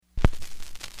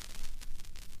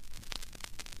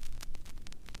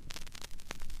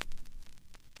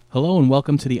Hello and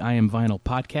welcome to the I Am Vinyl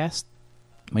podcast.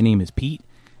 My name is Pete,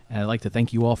 and I'd like to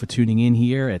thank you all for tuning in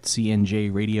here at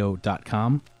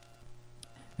cnjradio.com.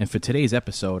 And for today's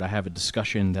episode, I have a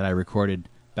discussion that I recorded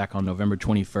back on November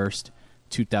 21st,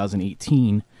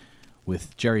 2018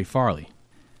 with Jerry Farley.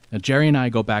 Now, Jerry and I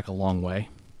go back a long way,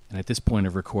 and at this point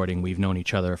of recording, we've known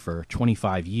each other for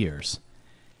 25 years.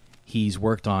 He's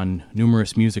worked on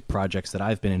numerous music projects that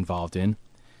I've been involved in.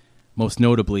 Most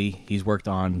notably, he's worked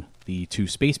on the two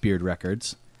Spacebeard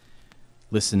records,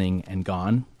 Listening and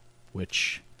Gone,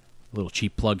 which, a little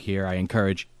cheap plug here, I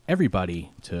encourage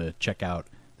everybody to check out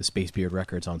the Spacebeard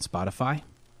records on Spotify.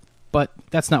 But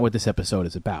that's not what this episode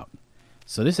is about.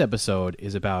 So this episode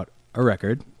is about a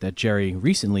record that Jerry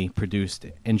recently produced,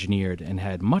 engineered, and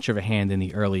had much of a hand in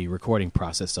the early recording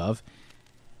process of,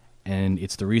 and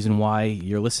it's the reason why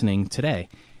you're listening today.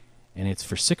 And it's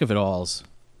for Sick of It All's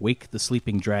Wake the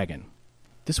Sleeping Dragon.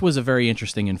 This was a very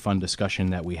interesting and fun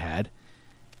discussion that we had,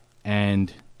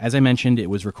 and as I mentioned, it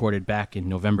was recorded back in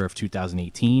November of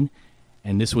 2018,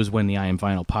 and this was when the I Am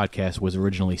Vinyl podcast was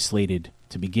originally slated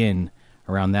to begin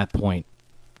around that point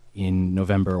in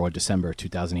November or December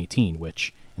 2018,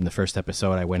 which in the first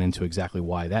episode I went into exactly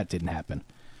why that didn't happen.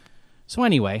 So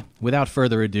anyway, without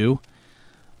further ado,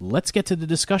 let's get to the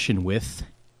discussion with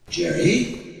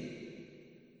Jerry.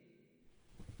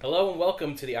 Hello and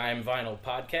welcome to the I Am Vinyl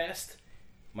podcast.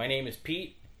 My name is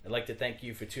Pete. I'd like to thank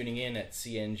you for tuning in at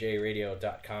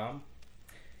cnjradio.com.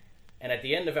 And at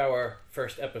the end of our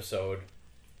first episode,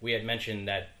 we had mentioned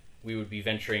that we would be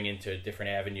venturing into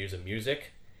different avenues of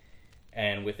music.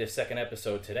 And with this second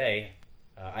episode today,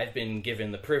 I've been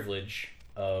given the privilege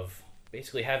of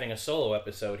basically having a solo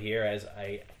episode here, as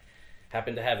I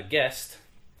happen to have a guest.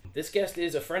 This guest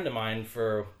is a friend of mine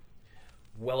for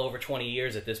well over 20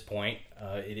 years at this point.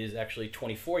 It is actually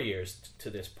 24 years to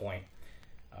this point.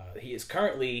 He has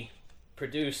currently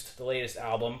produced the latest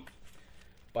album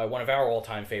by one of our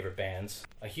all-time favorite bands,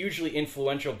 a hugely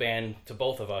influential band to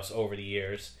both of us over the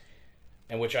years,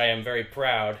 and which I am very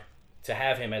proud to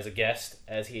have him as a guest,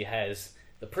 as he has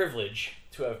the privilege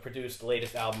to have produced the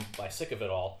latest album by Sick of It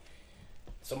All.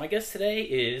 So my guest today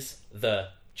is the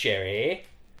Jerry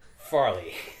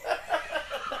Farley.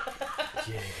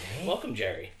 Jerry. Welcome,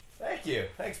 Jerry. Thank you.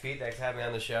 Thanks, Pete. Thanks for having me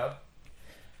on the show.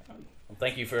 Well,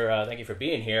 thank you for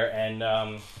being here. And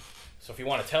so, if you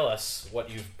want to tell us what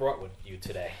you've brought with you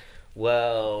today.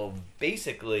 Well,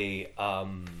 basically,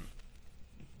 the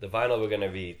vinyl we're going to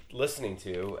be listening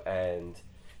to and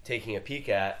taking a peek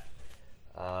at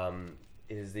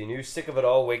is the new Sick of It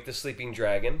All, Wake the Sleeping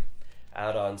Dragon,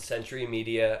 out on Century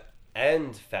Media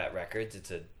and Fat Records.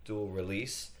 It's a dual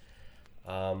release.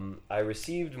 I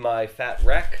received my Fat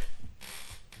Wreck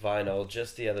vinyl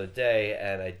just the other day,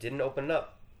 and I didn't open it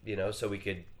up, so we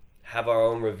could have our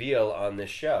own reveal on this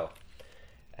show.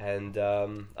 And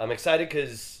I'm excited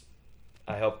because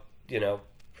I helped,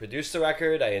 produce the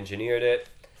record. I engineered it.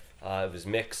 It was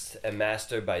mixed and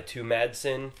mastered by Two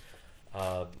Madsen.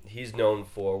 He's known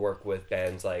for work with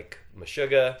bands like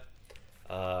Meshuggah,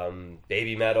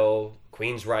 Baby Metal,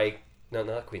 Queensryche. No,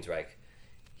 not Queensryche.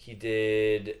 He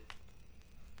did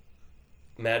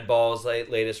Madball's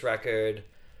latest record.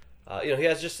 He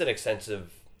has just an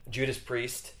extensive Judas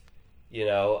Priest,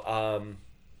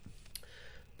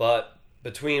 but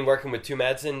between working with Two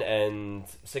Madsen and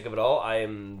Sick of It All, I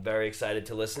am very excited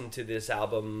to listen to this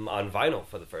album on vinyl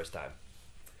for the first time.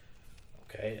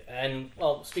 Okay, and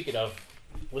well, speaking of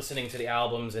listening to the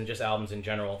albums and just albums in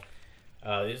general,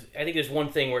 I think there's one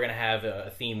thing we're gonna have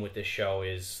a theme with this show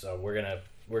is we're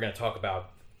gonna talk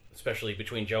about, especially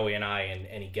between Joey and I and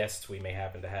any guests we may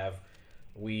happen to have,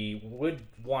 we would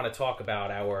want to talk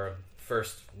about our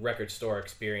first record store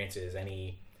experiences,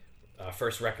 any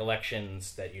first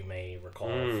recollections that you may recall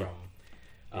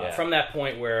from that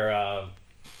point where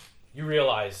you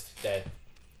realized that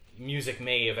music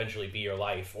may eventually be your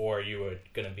life, or you were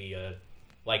going to be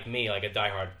like me, like a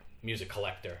diehard music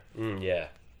collector. Yeah.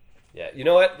 You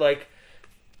know what? Like,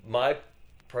 my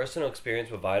personal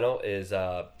experience with vinyl is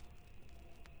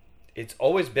it's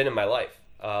always been in my life.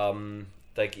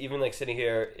 Even sitting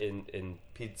here in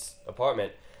Pete's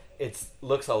apartment, it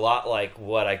looks a lot like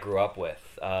what I grew up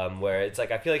with. Where it's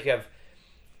like I feel like you have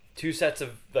two sets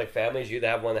of families. You either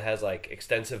have one that has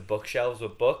extensive bookshelves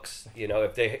with books.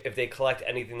 If they collect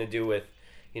anything to do with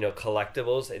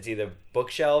collectibles, it's either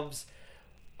bookshelves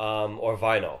or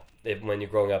vinyl. When you're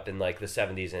growing up in the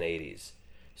 70s and 80s,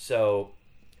 so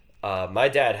my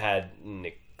dad had an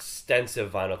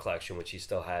extensive vinyl collection, which he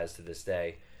still has to this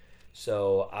day.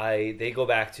 So they go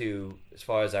back to, as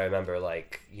far as I remember,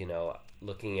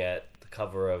 looking at the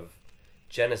cover of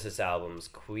Genesis albums,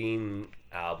 Queen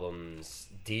albums,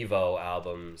 Devo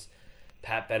albums,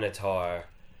 Pat Benatar,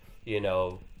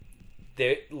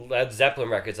 Led Zeppelin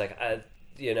records.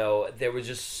 There were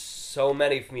just so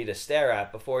many for me to stare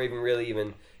at before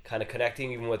even kind of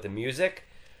connecting even with the music.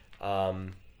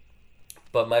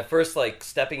 But my first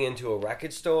stepping into a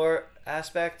record store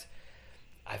aspect,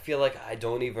 I feel like I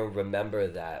don't even remember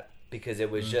that because it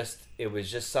was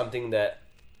just something that.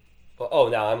 Oh,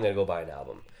 now I'm gonna go buy an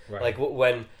album. Right. Like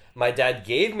when my dad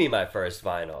gave me my first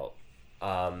vinyl,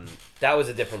 that was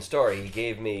a different story. He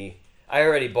gave me. I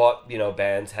already bought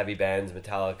bands, heavy bands,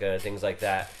 Metallica, things like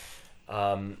that,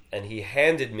 and he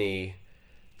handed me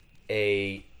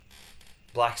a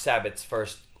Black Sabbath's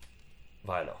first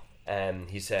vinyl, and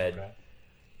he said, Okay.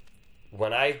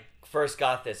 When I first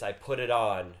got this, I put it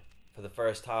on for the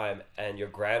first time, and your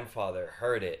grandfather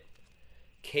heard it,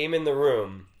 came in the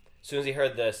room. As soon as he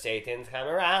heard the Satan's come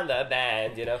around the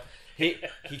band, he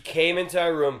came into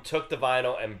our room, took the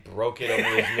vinyl, and broke it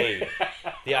over his knee.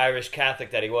 The Irish Catholic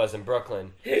that he was in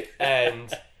Brooklyn.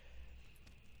 And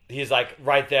he's like,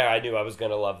 right there, I knew I was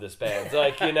going to love this band.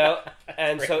 And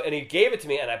and he gave it to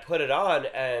me, and I put it on,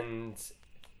 and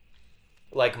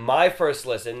my first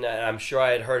listen, and I'm sure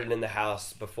I had heard it in the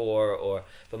house before,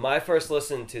 but my first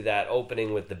listen to that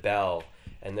opening with the bell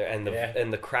and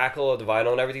the crackle of the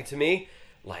vinyl and everything, to me,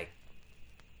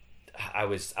 I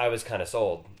was kind of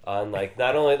sold on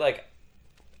not only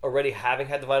already having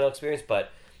had the vinyl experience, but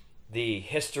the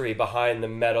history behind the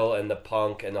metal and the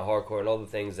punk and the hardcore and all the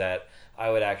things that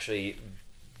I would actually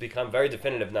become very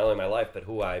definitive, not only in my life, but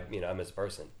who I'm as a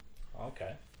person.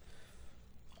 Okay.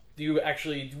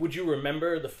 Would you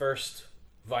remember the first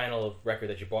vinyl record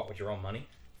that you bought with your own money?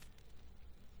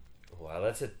 Wow,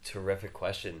 that's a terrific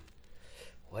question.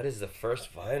 What is the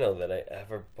first vinyl that I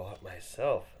ever bought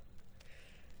myself?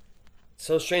 It's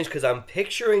so strange because I'm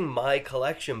picturing my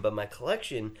collection, but my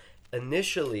collection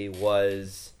initially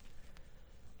was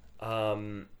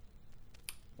my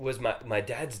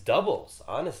dad's doubles.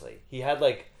 Honestly, he had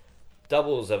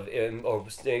doubles of or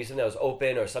something that was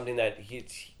open or something that he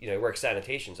works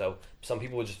sanitation, so some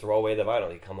people would just throw away the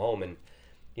vinyl. He'd come home and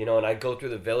and I'd go through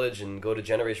the village and go to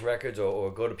Generation Records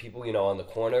or go to people on the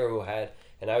corner who had,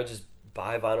 and I would just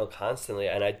buy vinyl constantly,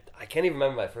 and I can't even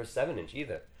remember my first 7-inch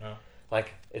either. Oh.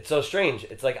 It's so strange.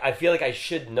 It's I feel like I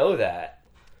should know that,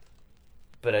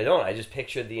 but I don't. I just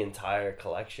pictured the entire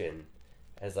collection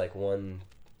as one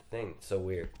thing. It's so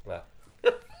weird. Wow.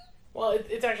 Well,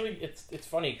 it's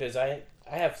funny because I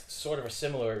have sort of a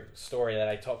similar story that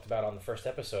I talked about on the first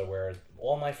episode where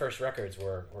all my first records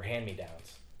were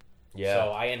hand-me-downs. Yeah.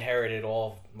 So I inherited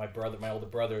all of my older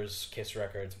brother's Kiss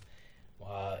records,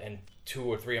 and 2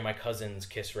 or 3 of my cousins'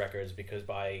 Kiss records, because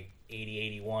by 80,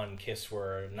 81, Kiss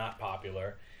were not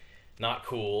popular, not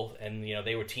cool, and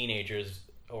they were teenagers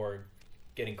or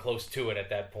getting close to it at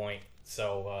that point.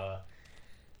 So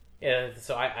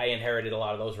so I inherited a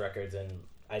lot of those records, and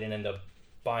I didn't end up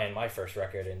buying my first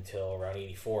record until around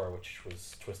 84, which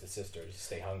was Twisted Sisters,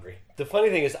 Stay Hungry. The funny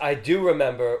thing is, I do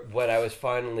remember when I was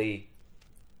finally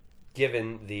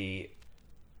given the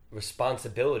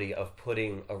responsibility of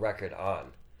putting a record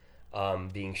on,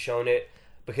 being shown it,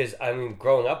 because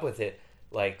growing up with it,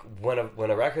 when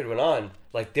a record went on,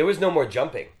 there was no more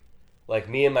jumping.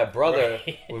 Me and my brother,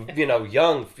 right. were,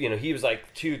 young, he was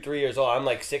 2-3 years old,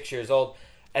 I'm 6 years old,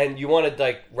 and you want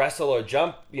to wrestle or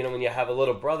jump, when you have a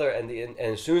little brother, and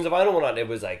as soon as the vinyl went on, it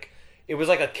was like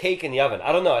a cake in the oven.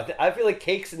 I don't know. I feel like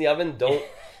cakes in the oven don't.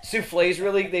 Souffles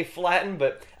really, they flatten,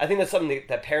 but I think that's something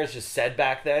that parents just said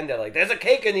back then. They're there's a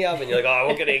cake in the oven. You're oh, I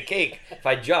won't get a cake if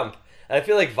I jump. And I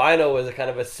feel like vinyl was a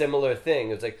kind of a similar thing.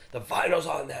 It's the vinyl's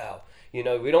on now. We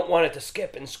don't want it to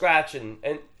skip and scratch, and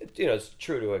it's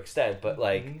true to an extent, but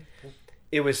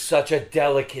it was such a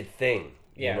delicate thing.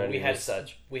 Yeah, we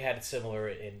had similar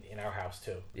in our house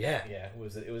too. Yeah. Yeah, it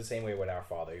was the same way with our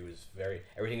father. He was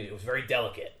it was very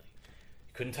delicate.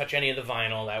 You couldn't touch any of the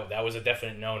vinyl. That was a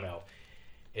definite no.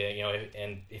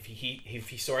 And if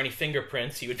he saw any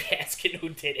fingerprints, he would be asking who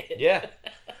did it. Yeah.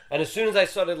 And as soon as I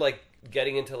started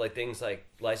getting into things like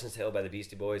License to Ill by the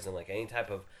Beastie Boys and any type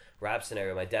of rap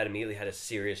scenario, my dad immediately had a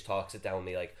serious talk, sit down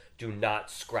with me, do not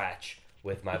scratch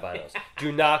with my vinyls.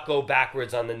 Do not go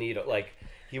backwards on the needle.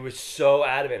 He was so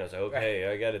adamant. I was okay,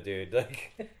 right. I got it, dude.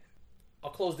 I'll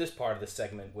close this part of the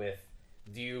segment with,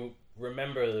 do you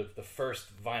remember the first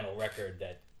vinyl record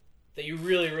that you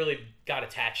really, really got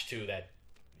attached to, that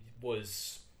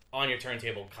was on your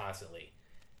turntable constantly?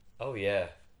 Oh, yeah.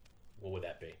 What would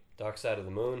that be? Dark Side of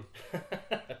the Moon.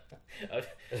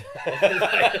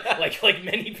 like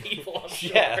many people, I'm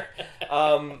sure. Yeah.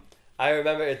 I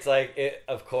remember it's like,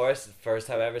 of course, first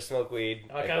time I ever smoked weed.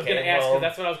 Okay, I was going to ask, because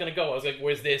that's what I was going to go. I was like,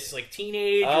 was this like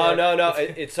teenage? Oh, no.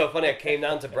 It's so funny. I came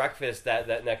down to breakfast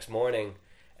that next morning,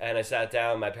 and I sat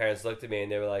down. My parents looked at me,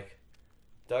 and they were like,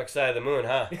 "Dark Side of the Moon,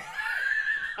 huh?"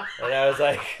 And I was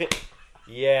like,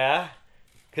 "Yeah,"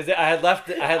 because I had left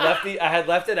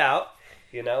it out.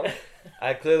 You know,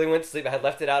 I clearly went to sleep. I had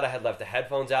left it out. I had left the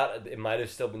headphones out. It might have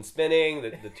still been spinning.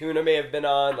 The tuner may have been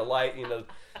on. The light,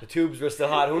 the tubes were still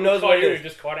hot. Who knows what it is?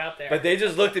 Just caught out there. But they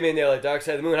just looked at me and they were like, "Dark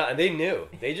Side of the Moon," and they knew.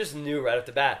 They just knew right off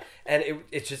the bat, and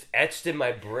it's just etched in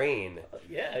my brain.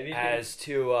 Yeah, I mean, as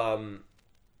to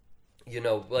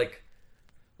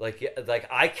like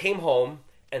I came home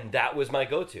and that was my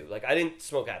go-to. Like I didn't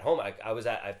smoke at home. I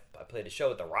played a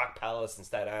show at the Rock Palace in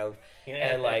Staten Island,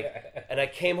 and I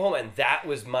came home and that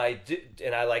was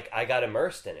and I got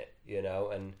immersed in it,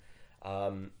 and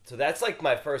so that's like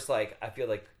my first, like, I feel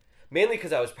like, mainly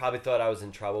because I was probably thought I was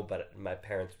in trouble, but my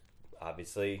parents,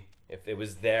 obviously, if it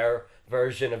was their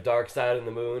version of Dark Side of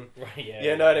the Moon, right, yeah,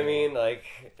 you know what I mean? Like,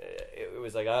 it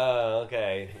was like, oh,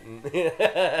 okay.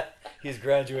 He's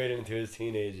graduating into his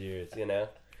teenage years,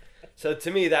 So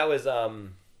to me, that was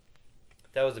a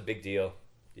big deal,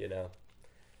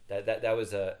 That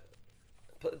was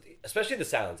especially the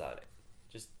sounds on it,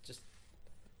 just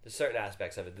the certain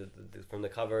aspects of it, from the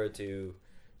cover to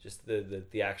just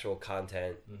the actual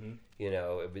content. Mm-hmm.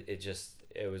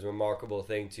 It was a remarkable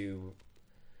thing to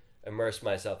immerse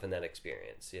myself in that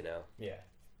experience. Yeah.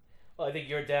 Well, I think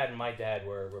your dad and my dad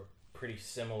were pretty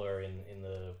similar in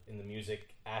the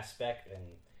music aspect, and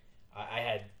I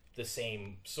had the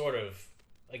same sort of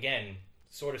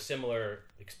similar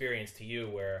experience to you,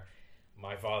 where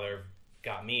my father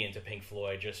got me into Pink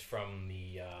Floyd just from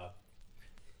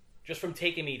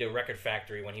taking me to Record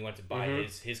Factory when he went to buy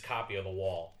his copy of The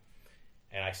Wall.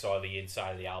 And I saw the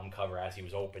inside of the album cover as he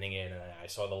was opening it, and I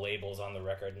saw the labels on the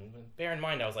record. And bear in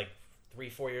mind, I was like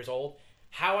 3-4 years old.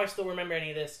 How I still remember any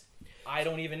of this, I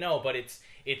don't even know. But it's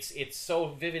so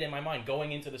vivid in my mind.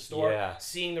 Going into the store,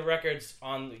 seeing the records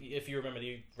on, if you remember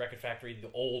the Record Factory,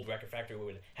 the old Record Factory,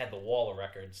 where it had the wall of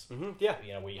records. Mm-hmm. Yeah,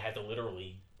 where you had to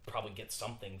literally probably get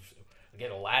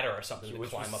a ladder or something to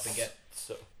climb up and get.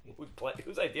 So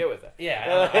whose idea was that?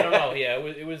 Yeah, I don't know. Yeah,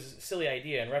 it was a silly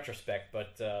idea in retrospect,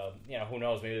 but who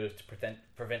knows? Maybe it was to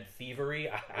prevent thievery.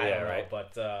 I don't know. Right.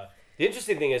 But the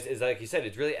interesting thing is like you said,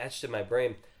 it's really etched in my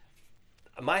brain.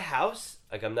 My house,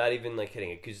 like, I'm not even like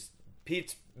kidding it, because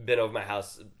Pete's been over my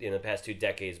house in the past 2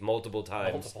 decades multiple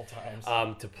times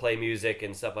to play music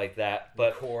and stuff like that.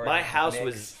 But my house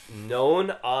was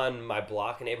known on my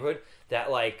block and neighborhood that,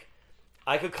 like,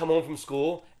 I could come home from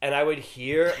school and I would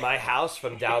hear my house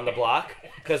from down the block,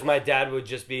 because my dad would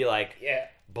just be like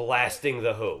blasting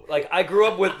The Who. Like, I grew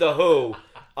up with The Who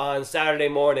on Saturday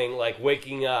morning, like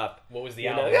waking up. What was the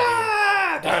album?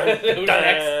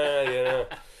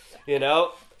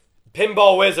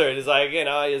 Pinball Wizard is like,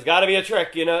 it's got to be a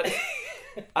trick,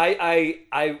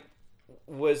 I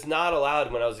was not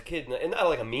allowed when I was a kid, and not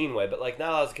like a mean way, but like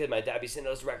not allowed as a kid. My dad would be sitting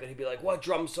on this record, he'd be like, "What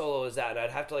drum solo is that?" And I'd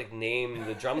have to like name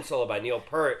the drum solo by Neil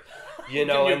Peart,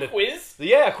 and quiz.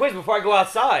 Yeah, quiz before I go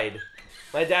outside.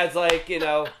 My dad's like,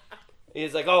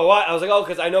 he's like, "Oh, what?" I was like, "Oh,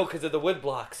 because I know, because of the wood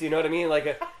blocks." You know what I mean?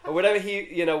 Like, or whatever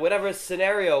whatever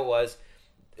scenario it was,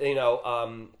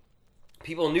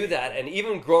 people knew that. And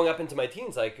even growing up into my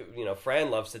teens, like, Fran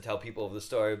loves to tell people of the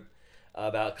story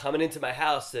about coming into my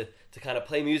house to kind of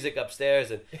play music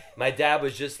upstairs, and my dad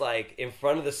was just like in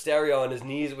front of the stereo on his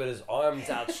knees with his arms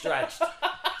outstretched,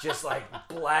 just like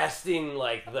blasting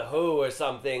like The Who or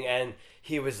something, and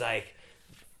he was like,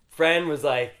 Fran was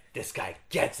like, "This guy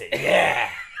gets it, yeah."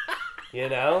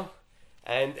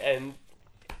 And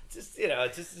just,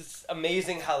 it's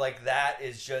amazing how, like, that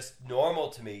is just normal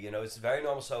to me, it's very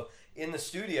normal. So in the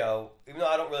studio, even though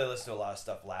I don't really listen to a lot of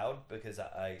stuff loud, because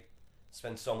I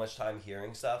spend so much time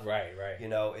hearing stuff. Right.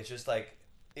 It's just like,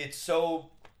 it's so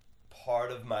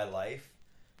part of my life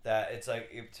that it's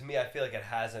like, to me, I feel like it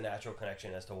has a natural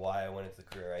connection as to why I went into the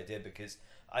career I did, because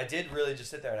I did really just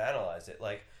sit there and analyze it.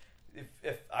 Like,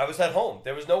 if I was at home,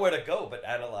 there was nowhere to go but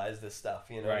analyze this stuff,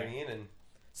 what I mean? And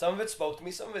some of it spoke to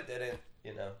me, some of it didn't,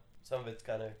 Some of it's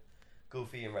kind of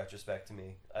goofy in retrospect to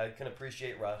me. I can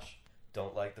appreciate Rush,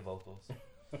 don't like the vocals,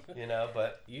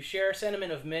 but... You share a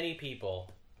sentiment of many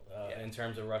people in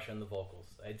terms of Rush and the vocals.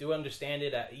 I do understand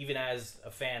it, even as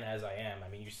a fan as I am. I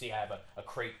mean, you see I have a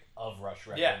crate of Rush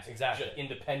records. Yeah, exactly. Just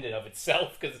independent of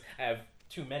itself, because I have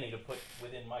too many to put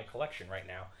within my collection right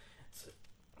now.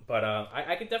 But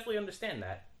I could definitely understand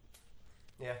that.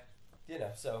 Yeah,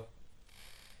 so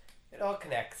it all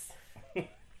connects.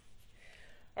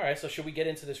 All right, so should we get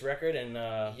into this record and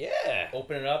Yeah.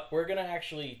 open it up? We're gonna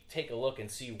actually take a look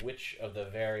and see which of the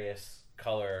various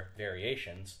color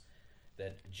variations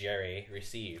that Jerry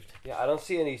received. Yeah, I don't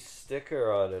see any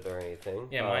sticker on it or anything.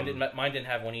 Yeah, mine didn't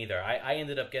have one either. I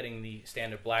ended up getting the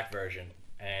standard black version,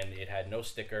 and it had no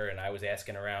sticker. And I was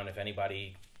asking around if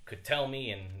anybody could tell me,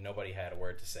 and nobody had a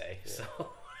word to say. Yeah. So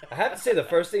I have to say the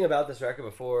first thing about this record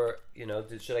before,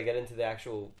 should I get into the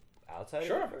actual outside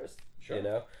Sure. of it first? Sure. You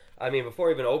know? I mean,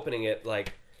 before even opening it,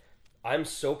 like, I'm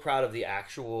so proud of the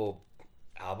actual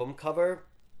album cover.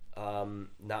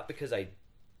 Not because I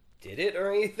did it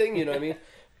or anything, you know what I mean?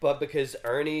 But because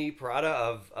Ernie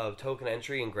Parada of Token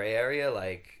Entry and Gray Area,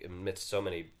 like, amidst so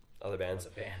many other bands,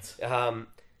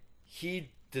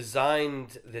 he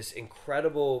designed this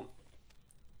incredible,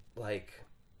 like,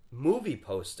 movie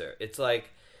poster. It's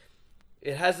like,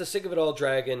 it has the Sick of It All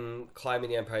dragon climbing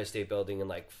the Empire State Building and,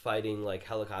 like, fighting, like,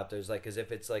 helicopters, like, as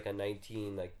if it's, like, a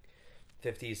 50s,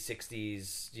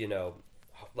 60s,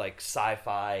 like,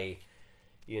 sci-fi,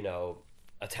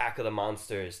 Attack of the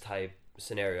Monsters type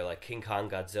scenario, like King Kong,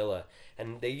 Godzilla.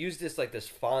 And they use this, like, this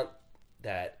font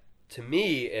that, to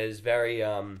me, is very,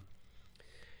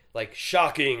 like,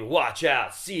 shocking, watch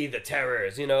out, see the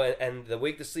terrors, and the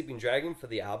Wake the Sleeping Dragon for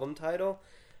the album title,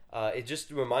 it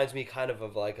just reminds me kind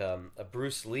of like a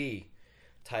Bruce Lee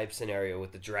type scenario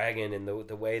with the dragon and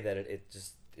the way that it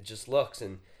just looks.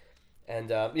 And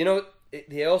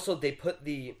they put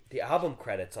the album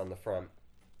credits on the front.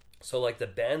 So, like, the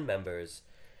band members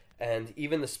and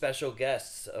even the special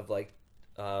guests of, like,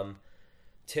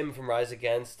 Tim from Rise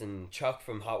Against and Chuck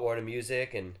from Hot Water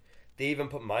Music, and they even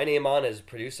put my name on as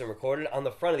producer and recorded on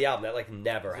the front of the album. That, like,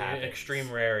 never happened.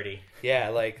 Extreme rarity. Yeah,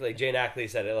 like Jane Ackley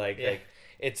said it, like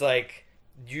it's like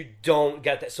you don't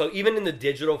get that. So even in the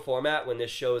digital format, when this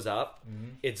shows up,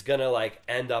 it's gonna, like,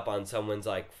 end up on someone's,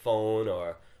 like, phone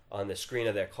or on the screen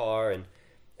of their car, and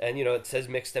it says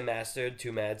mixed and mastered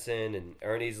to Madsen and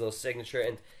Ernie's little signature,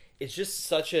 and it's just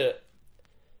such a.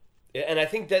 And I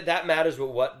think that matters with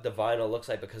what the vinyl looks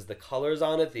like, because the colors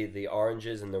on it, the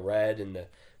oranges and the red and the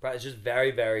brown, it's just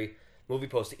very, very movie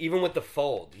poster. Even with the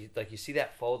fold, you see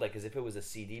that fold, like, as if it was a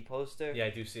CD poster. Yeah, I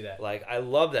do see that. Like, I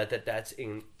love that's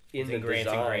in the ingrained, design.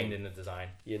 It's ingrained in the design.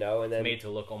 And then it's made to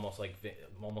look almost like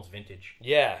almost vintage.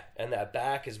 Yeah, and that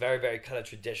back is very, very kind of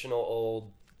traditional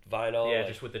old vinyl. Yeah, like,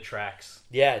 just with the tracks.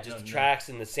 Yeah, just the tracks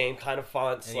in the same kind of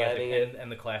font, slamming it. And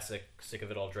the classic Sick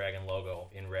of It All Dragon logo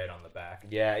in red on the back.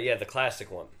 Yeah, the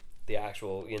classic one. The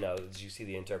actual, as you see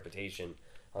the interpretation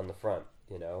on the front,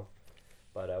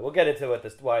 But we'll get into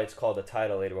why it's called the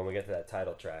title later when we get to that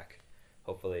title track,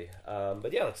 hopefully.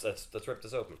 But yeah, let's rip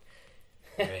this open.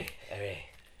 All right.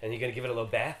 And you're gonna give it a little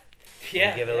bath?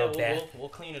 Yeah, give it a little bath. We'll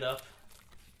clean it up.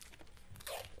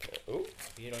 Ooh.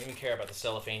 You don't even care about the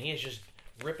cellophane. He is just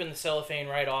ripping the cellophane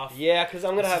right off. Yeah, because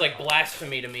I'm gonna this have is like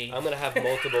blasphemy to me. I'm gonna have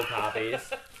multiple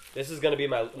copies. This is gonna be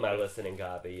my listening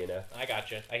copy, I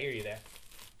gotcha. I hear you there.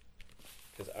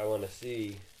 Because I want to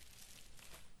see.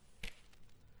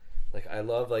 Like, I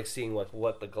love, like, seeing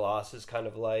what the gloss is kind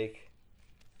of like.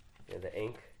 The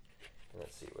ink.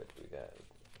 Let's see what we got.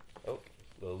 Oh,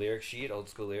 little lyric sheet, old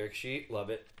school lyric sheet. Love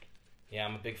it. Yeah,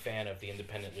 I'm a big fan of the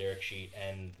independent lyric sheet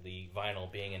and the vinyl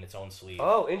being in its own sleeve.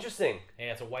 Oh, interesting.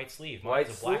 Yeah, it's a white sleeve.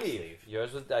 Mine's a black sleeve.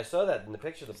 Yours was. I saw that in the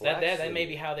picture. The black. That may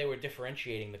be how they were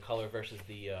differentiating the color versus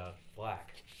the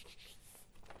black.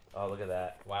 Oh, look at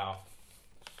that! Wow.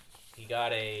 He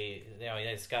got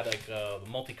it's got like a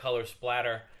multicolor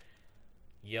splatter,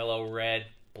 yellow, red,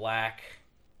 black.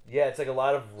 Yeah, it's like a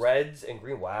lot of reds and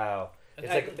green. Wow.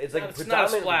 It's not a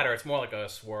splatter. It's more like a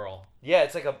swirl. Yeah,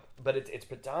 but it's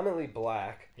predominantly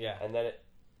black. Yeah. And then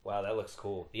wow, that looks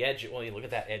cool. The edge. Well, you look at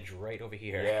that edge right over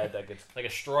here. Yeah, that gets like a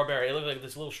strawberry. It looks like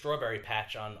this little strawberry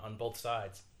patch on both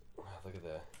sides. Wow, look at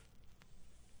that.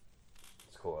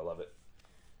 It's cool. I love it.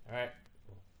 All right.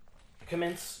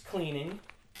 Commence cleaning.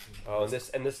 Oh,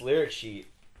 and this lyric sheet.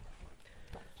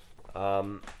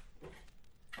 Wow.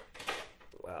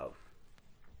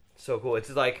 So cool. It's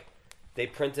like they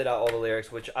printed out all the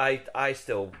lyrics, which I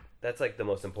still, that's like the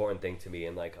most important thing to me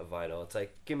in, like, a vinyl. It's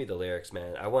like, give me the lyrics,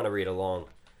 man. I want to read along.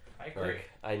 I agree. Like,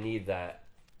 I need that.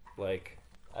 Like,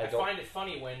 I find it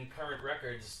funny when current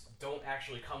records don't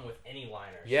actually come with any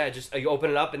liners. Yeah, just you open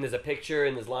it up and there's a picture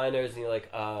and there's liners and you're like,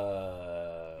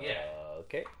 yeah.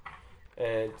 Okay.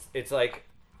 And it's like,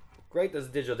 great, there's a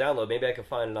digital download. Maybe I can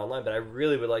find it online, but I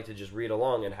really would like to just read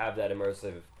along and have that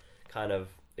immersive kind of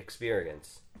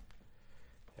experience.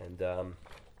 And I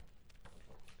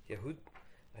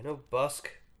know Busk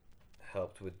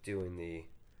helped with doing the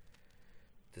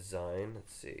design.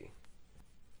 Let's see.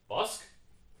 Busk?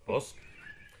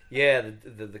 Yeah,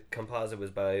 the composite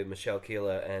was by Michelle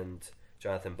Keeler and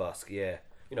Jonathan Busk. Yeah,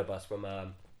 you know Busk from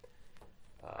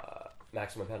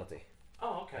Maximum Penalty.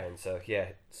 Oh, okay. And so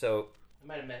so I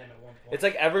might have met him at one point. it's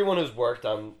like everyone who's worked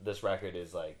on this record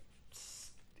is like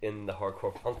in the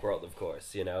hardcore punk world, of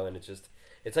course, you know, and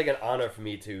it's like an honor for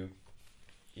me to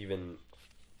even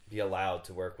be allowed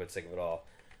to work with Sick of It All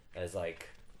as like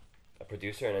a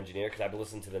producer and engineer, because I've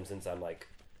listened to them since I'm like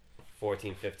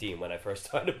 14, 15 when I first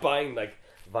started buying like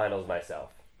vinyls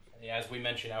myself. Yeah, as we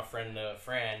mentioned, our friend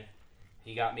Fran,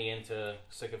 he got me into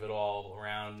Sick of It All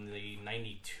around the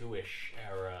 92-ish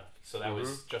era. So that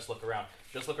was Just Look Around.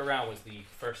 Just Look Around was the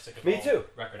first Sick of It All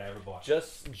record I ever bought.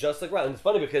 Just Look Around. And it's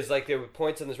funny because like there were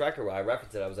points in this record where I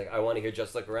referenced it. I was like, I want to hear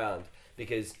Just Look Around,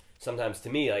 because sometimes to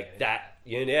me like that,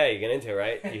 you get into it,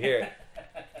 right? You hear it.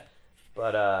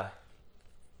 But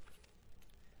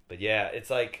yeah, it's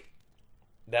like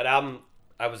that album.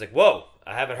 I was like, whoa!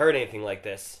 I haven't heard anything like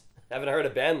this. I haven't heard a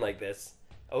band like this.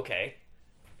 Okay.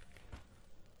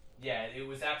 Yeah, it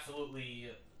was absolutely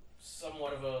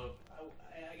somewhat of a.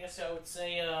 I guess I would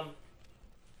say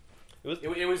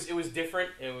it was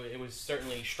different. It was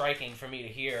certainly striking for me to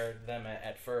hear them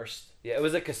at first. Yeah, it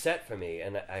was a cassette for me,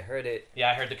 and I heard it.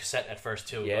 Yeah, I heard the cassette at first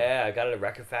too. Yeah, I got it at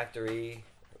Record Factory.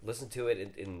 Listened to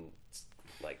it in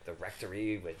like the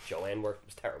Rectory with Joanne worked. It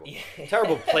was terrible. Yeah.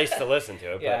 Terrible place to listen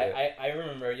to it. Yeah, but I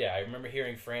remember. Yeah, I remember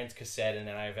hearing Fran's cassette, and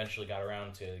then I eventually got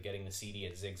around to getting the CD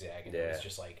at Zigzag, and it was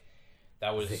just like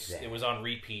that was Zigzag. It was on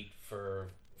repeat for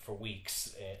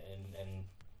weeks, and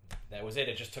that was it.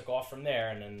 It just took off from there,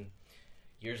 and then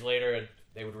years later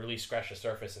they would release Scratch the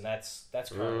Surface, and that's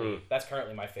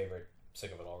currently my favorite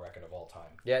Sick of It All record of all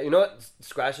time. Yeah, you know what?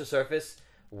 Scratch the Surface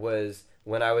was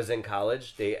when I was in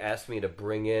college. They asked me to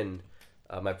bring in.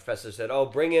 My professor said, "Oh,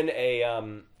 bring in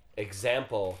a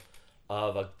example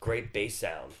of a great bass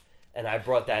sound," and I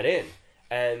brought that in,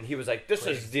 and he was like, "This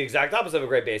is the exact opposite of a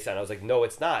great bass sound." I was like, "No,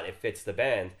 it's not. It fits the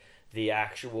band. The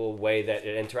actual way that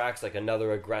it interacts like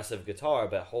another aggressive guitar,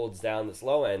 but holds down this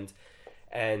low end."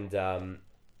 And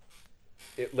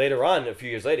later on, a few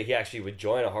years later, he actually would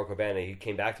join a hardcore band, and he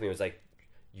came back to me and was like,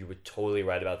 "You were totally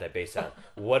right about that bass sound.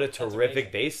 What a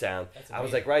terrific bass sound!" I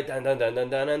was like, "Right, dun dun dun dun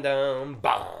dun dun dun,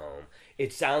 bomb."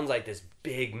 It sounds like this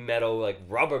big metal like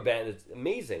rubber band. It's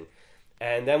amazing.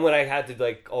 And then when I had to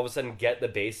like all of a sudden get the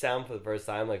bass sound for the first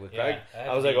time, like with Craig,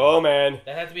 I was like, "Oh man,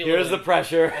 that had to be here's the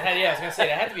pressure." I was gonna say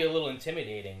that had to be a little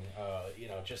intimidating.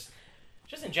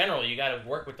 Just in general, you got to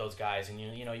work with those guys, and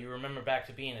you remember back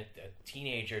to being a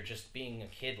teenager, just being a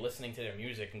kid, listening to their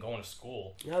music and going to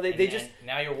school. No, they just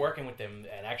now you're working with them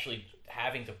and actually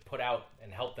having to put out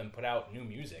and help them put out new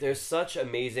music. There's such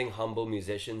amazing, humble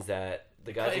musicians that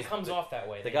the guys. It comes off that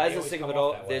way. The guys that Sick of It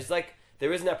All.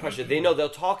 There isn't that pressure. They know they'll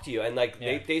talk to you, and like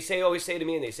they always say to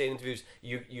me, and they say in interviews,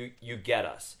 you get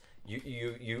us.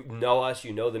 You know us.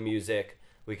 You know the music.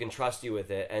 We can trust you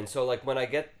with it. And so like when I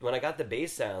got the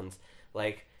bass sounds,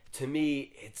 like to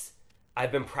me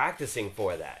I've been practicing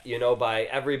for that. By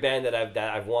every band that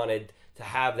I've wanted to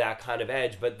have that kind of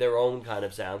edge, but their own kind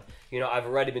of sound. I've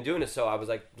already been doing it, so I was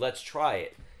like, let's try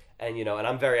it. And and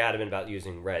I'm very adamant about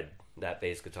using red. That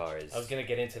bass guitar is. I was going to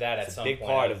get into that at some point. Big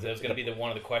part of it. It was going to be one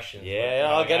of the questions. Yeah,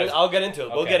 I'll get into it.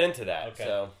 Okay. We'll get into that. Okay.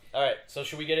 So, all right. So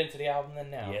should we get into the album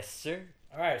then now? Yes, sir.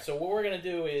 All right. So what we're going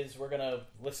to do is we're going to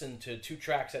listen to 2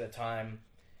 tracks at a time,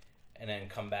 and then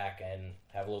come back and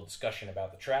have a little discussion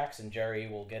about the tracks. And Jerry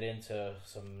will get into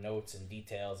some notes and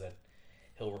details that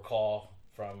he'll recall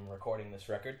from recording this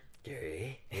record.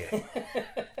 Jerry. Yeah. All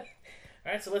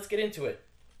right. So let's get into it.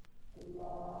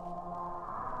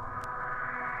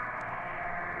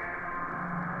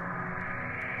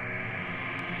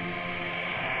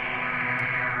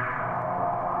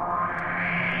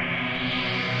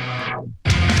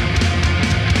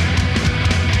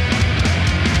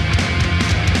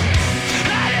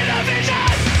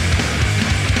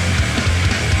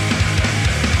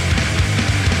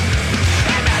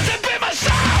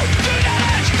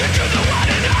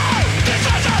 This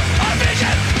was a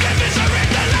vision, give me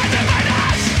surrender, light in my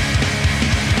eyes.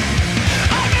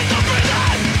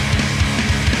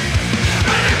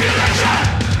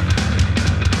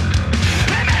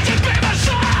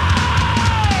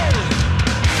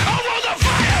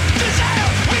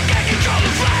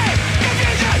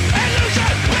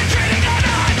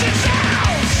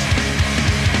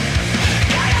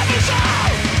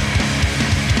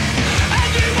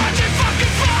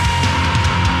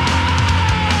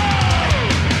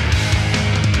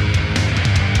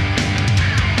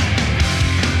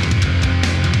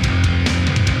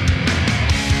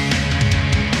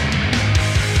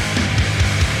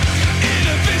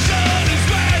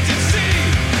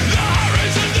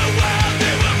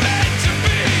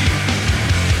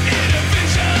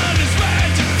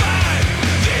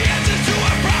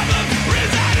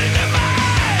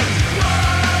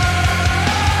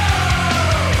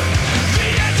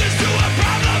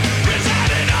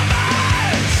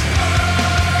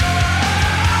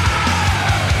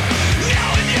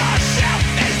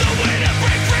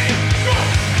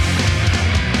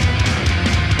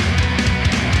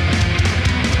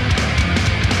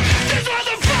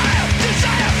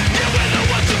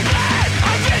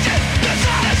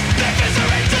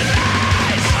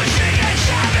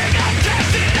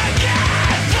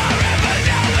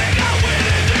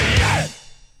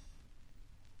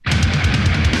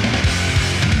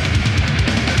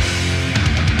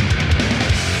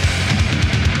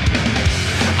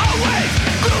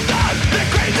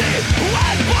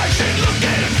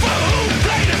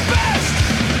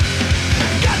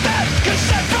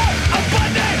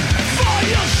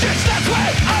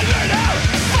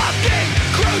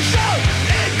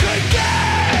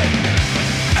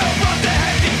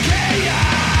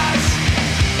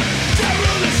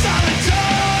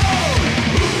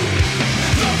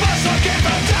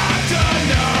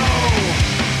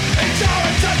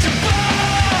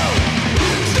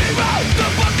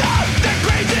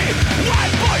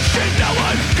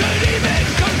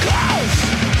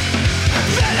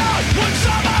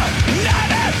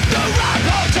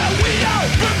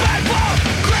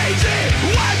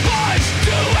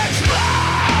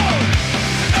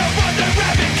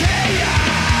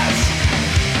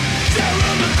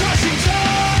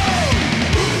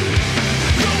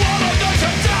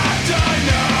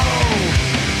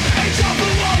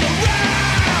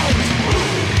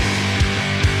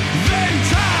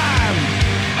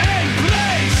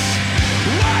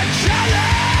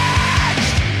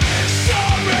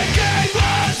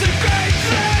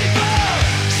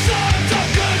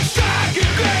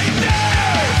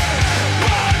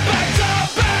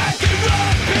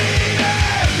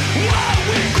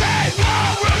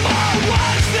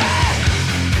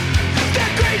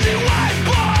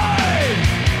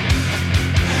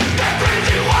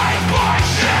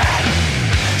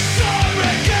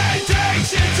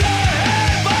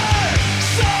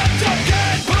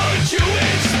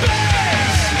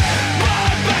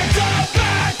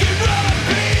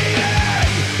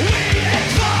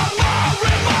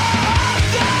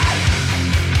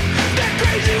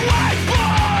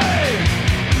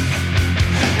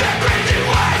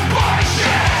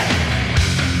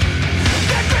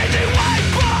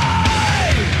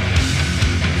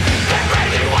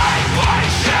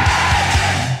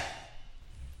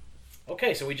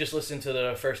 Okay, so we just listened to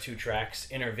the first two tracks,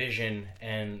 Inner Vision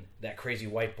and That Crazy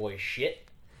White Boy Shit.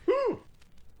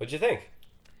 What'd you think?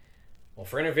 Well,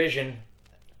 for Inner Vision,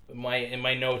 in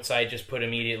my notes I just put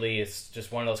immediately, it's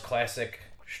just one of those classic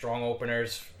strong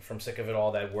openers from Sick of It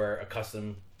All that we're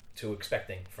accustomed to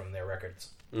expecting from their records.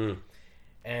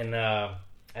 And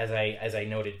as I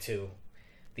noted too,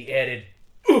 the added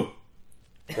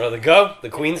The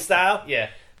Queen style? yeah.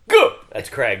 Go! That's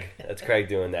Craig. That's Craig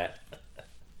doing that.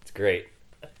 It's great.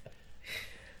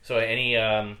 So any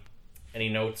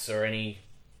notes or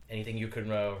anything you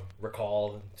could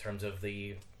recall in terms of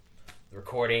the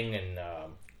recording and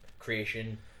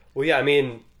creation? Well, yeah, I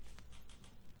mean,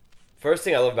 first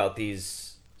thing I love about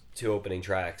these two opening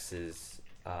tracks is,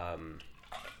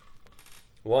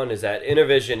 one is that Inner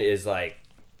Vision is like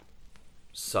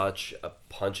such a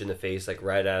punch in the face, like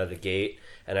right out of the gate,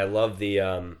 and I love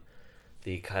the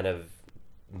kind of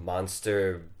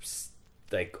monster,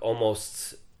 like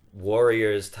almost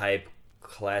Warriors type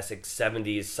classic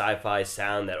 70s sci-fi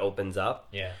sound that opens up.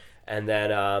 Yeah. And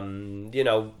then,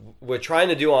 we're trying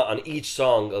to do on each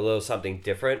song a little something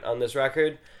different on this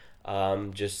record.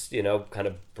 Just, kind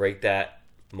of break that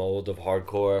mold of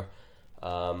hardcore.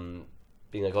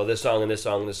 Being like, oh, this song and this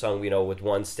song and this song, with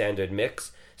one standard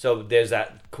mix. So there's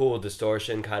that cool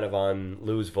distortion kind of on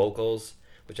Lou's vocals,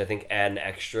 which I think add an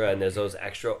extra. And there's those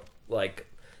extra,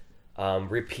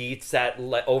 repeats that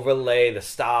overlay the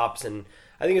stops. And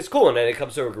I think it's cool. And then it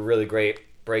comes to a really great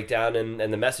breakdown. And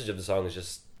the message of the song is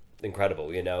just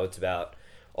incredible. It's about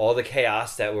all the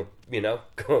chaos that we're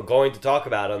going to talk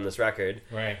about on this record,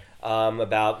 right?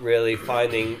 About really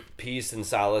finding peace and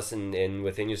solace in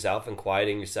within yourself and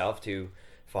quieting yourself to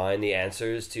find the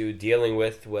answers to dealing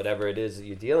with whatever it is that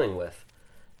you're dealing with.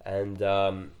 And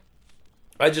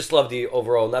I just love the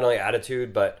overall not only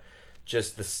attitude but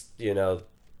just this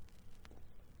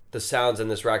the sounds in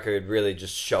this record really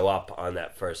just show up on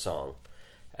that first song.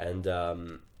 And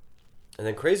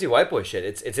then Crazy White Boy Shit.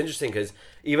 It's interesting because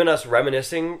even us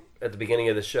reminiscing at the beginning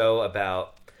of the show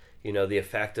about, the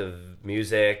effect of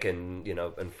music and,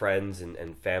 and friends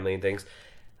and family and things,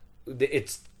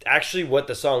 it's actually what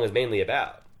the song is mainly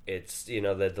about. It's,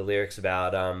 the lyrics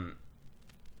about,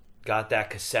 got that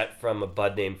cassette from a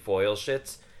bud named Foil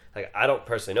Shits. Like, I don't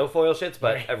personally know Foil Shits,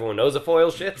 but right. Everyone knows a Foil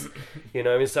Shits.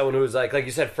 Someone who's like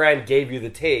you said, Fran gave you the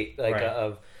tape,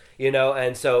 right.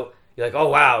 And so you're like, oh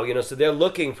wow, so they're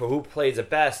looking for who plays it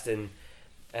best, and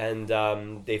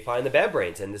they find the Bad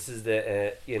Brains, and this is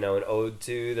the an ode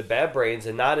to the Bad Brains,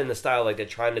 and not in the style like they're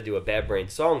trying to do a Bad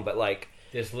Brains song, but like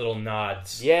there's little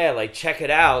nods. Yeah, like check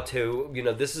it out to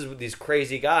this is these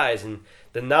crazy guys, and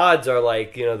the nods are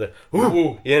like the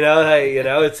ooh,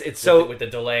 it's so with the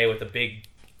delay, with the big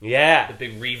the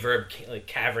big reverb, like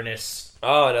cavernous.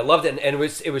 Oh, and I loved it, and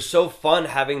it was so fun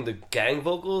having the gang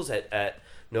vocals at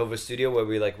Nova Studio where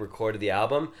we recorded the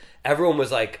album. Everyone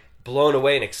was blown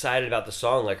away and excited about the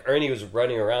song. Like Ernie was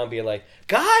running around being like,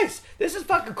 guys, this is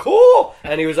fucking cool,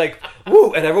 and he was like,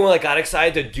 woo, and everyone got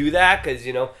excited to do that because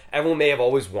everyone may have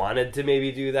always wanted to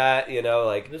maybe do that,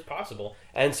 It's possible.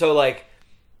 And so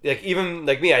even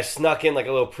me, I snuck in a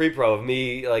little pre-pro of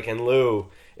me and Lou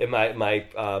in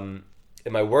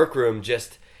my workroom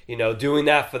just doing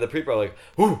that for the pre-pro,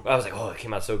 whoo! I was like, oh, it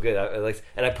came out so good.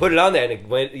 And I put it on there, and it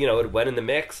went, it went in the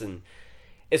mix, and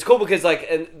it's cool because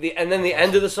and then the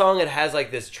end of the song, it has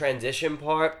this transition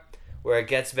part where it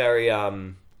gets very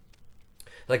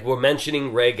we're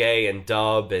mentioning reggae and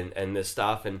dub and this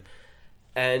stuff, and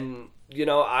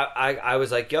I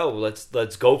was like, yo,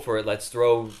 let's go for it. Let's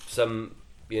throw some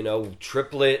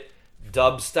triplet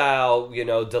dub style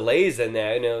delays in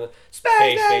there,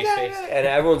 Space. and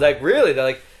everyone's like, really? They're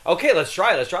like, okay, let's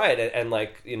try it, and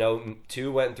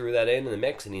Two went through that in the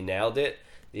mix, and he nailed it,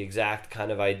 the exact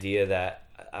kind of idea that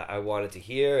I wanted to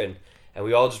hear, and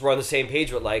we all just were on the same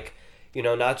page with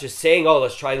not just saying, oh,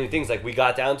 let's try new things. We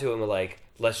got down to it and we're like,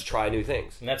 let's try new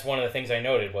things. And that's one of the things I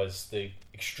noted was the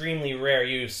extremely rare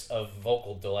use of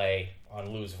vocal delay on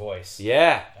Lou's voice.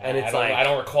 Yeah, and I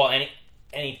don't recall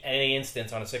any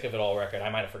instance on a Sick of It All record. I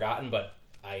might have forgotten, but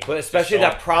especially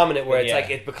that prominent where it's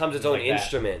it becomes its own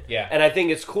instrument. Yeah, and I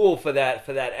think it's cool for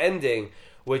that ending,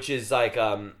 which is it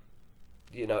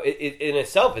in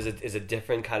itself is a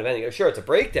different kind of ending. Sure, it's a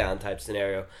breakdown type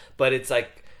scenario, but it's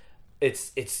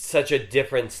it's such a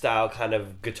different style kind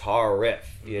of guitar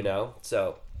riff,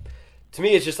 So to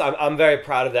me, it's just I'm very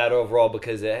proud of that overall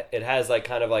because it has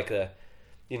kind of the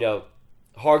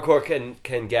hardcore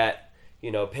can get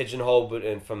pigeonholed,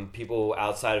 and from people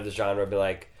outside of the genre be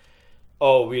like,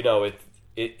 oh,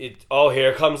 it oh,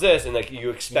 here comes this, and you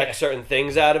expect certain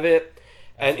things out of it.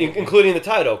 And including the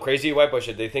title, Crazy White Boy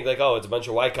Shit. They think like, oh, it's a bunch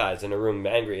of white guys in a room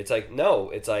angry. It's like, no.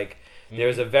 It's like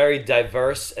there's a very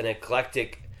diverse and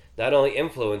eclectic, not only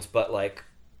influence, but like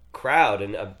crowd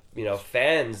and,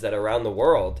 fans that are around the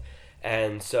world.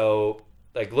 And so,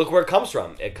 like, look where it comes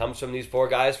from. It comes from these 4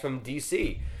 guys from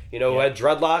D.C., who had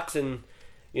dreadlocks and,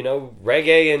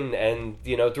 reggae and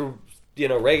through,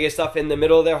 reggae stuff in the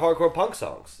middle of their hardcore punk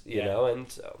songs, you know?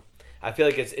 And so I feel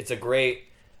like it's a great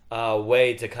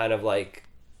way to kind of like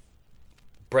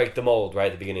break the mold right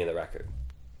at the beginning of the record.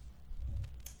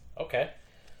 Okay.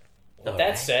 With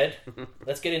that said,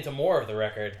 let's get into more of the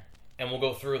record, and we'll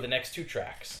go through the next 2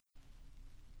 tracks.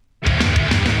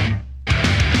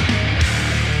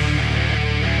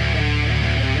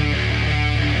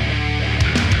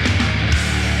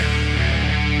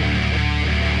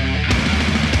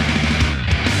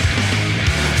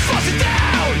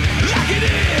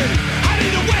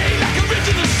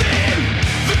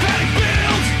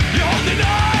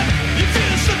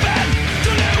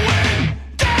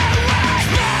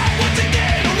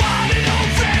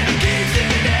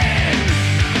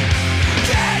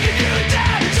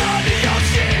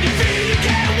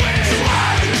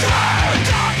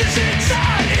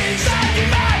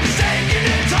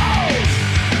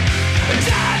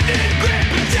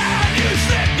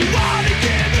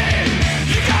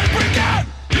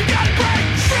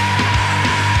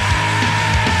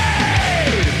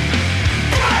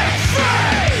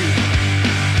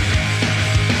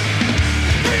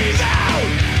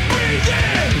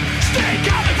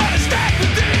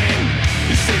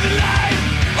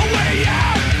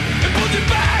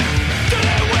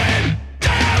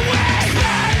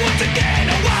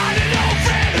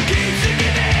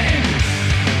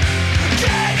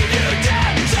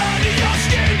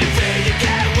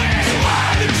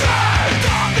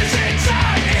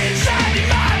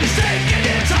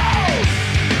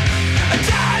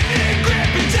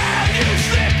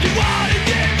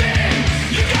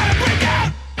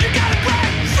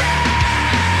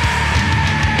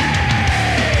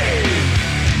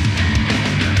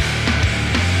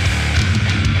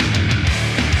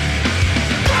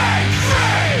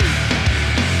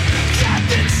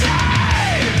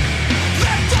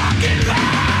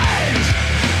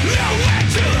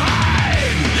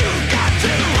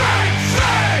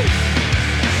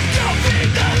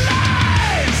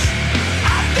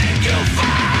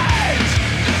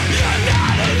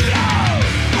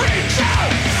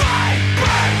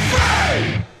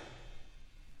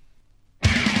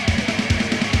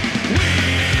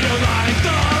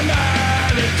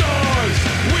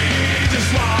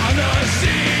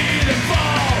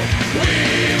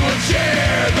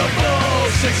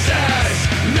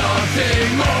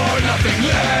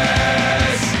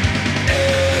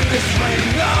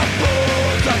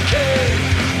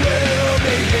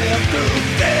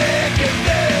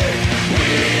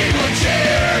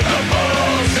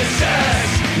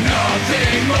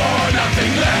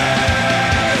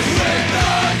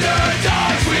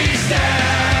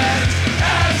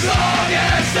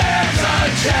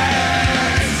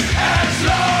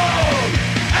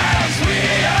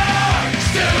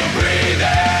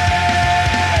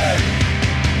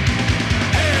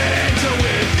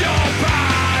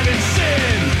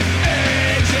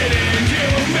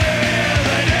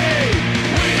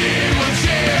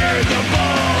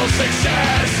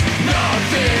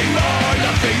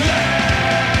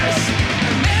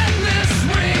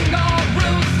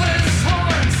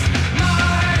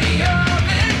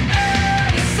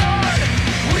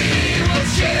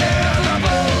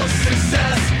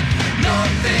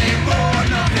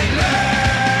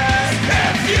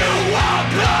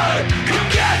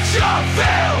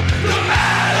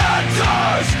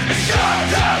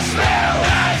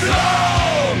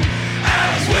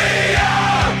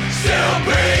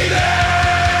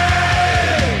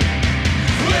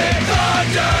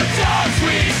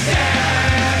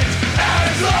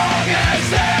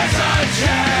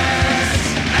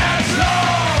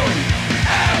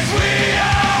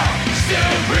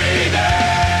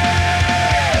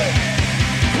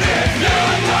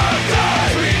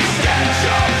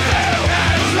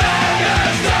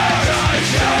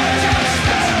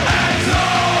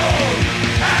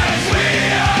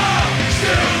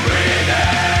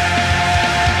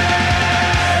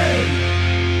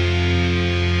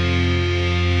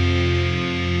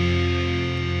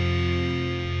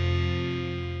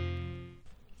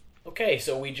 Okay,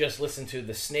 so we just listened to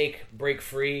The Snake, Break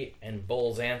Free, and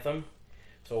Bull's Anthem.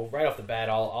 So right off the bat,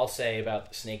 I'll say about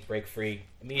The Snake, Break Free,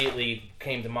 immediately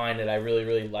came to mind that I really,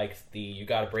 really liked the You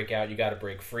Gotta Break Out, You Gotta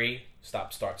Break Free,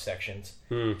 stop-start sections.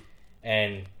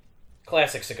 And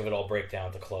classic Sick of It All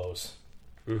breakdown to close.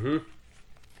 Mm-hmm.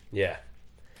 Yeah,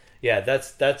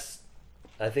 that's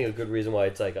I think a good reason why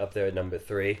it's like up there at number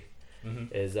 3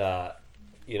 is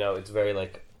it's very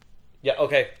like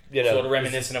sort of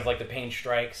reminiscent of like the Pain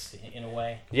Strikes in a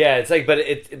way. Yeah, it's like but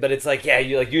it's like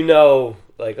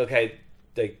like okay,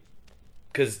 like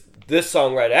because this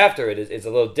song right after it is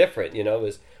a little different,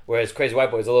 whereas Crazy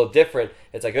White Boy is a little different.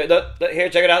 It's like here,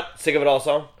 check it out, Sick of It All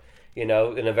song, in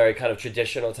a very kind of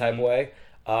traditional type way.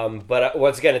 But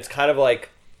once again, it's kind of like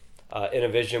in a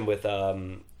vision with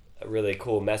a really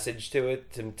cool message to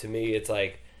it. To me, it's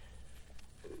like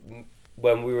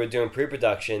when we were doing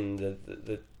pre-production,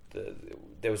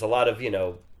 there was a lot of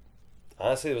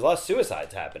honestly, there was a lot of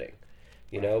suicides happening.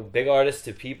 Big artists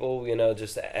to people,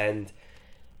 the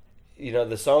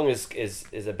song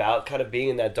is about kind of being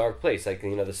in that dark place. Like,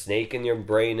 the snake in your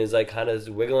brain is like kind of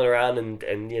wiggling around and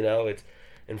it's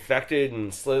infected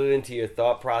and slid into your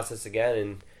thought process again.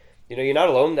 And, you're not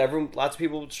alone. Lots of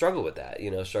people struggle with that,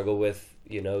 struggle with,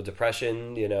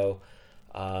 depression,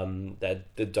 that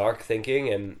the dark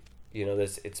thinking and,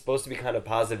 it's supposed to be kind of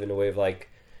positive in a way of like,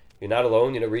 you're not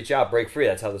alone, reach out, break free.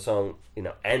 That's how the song,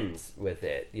 ends with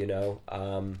it,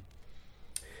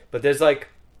 but there's a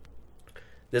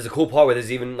cool part where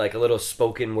there's even like a little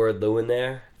spoken word Lou in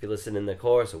there. If you listen in the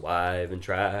chorus, why even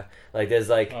try? Like there's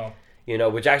like,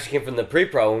 which actually came from the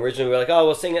pre-pro. And originally we were like, oh,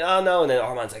 we'll sing it. Oh no, and then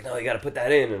Armand's like, no, you got to put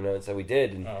that in, and so we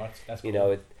did. And that's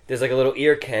cool. There's like a little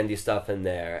ear candy stuff in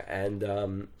there, and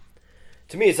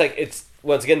to me, it's like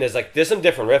once again there's some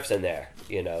different riffs in there.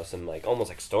 Some like almost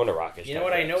like stoner rockish. You know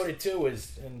what riffs. I noted too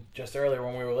was, and just earlier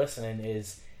when we were listening,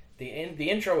 is the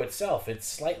intro itself. It's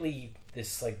slightly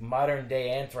this like modern day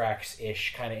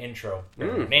Anthrax-ish kind of intro.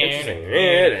 Interesting.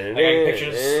 I can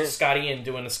picture Scott Ian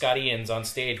doing the Scott Ians on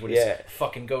stage with his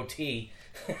fucking goatee.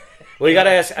 Well, you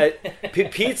gotta ask.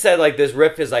 Pete said like this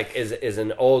riff is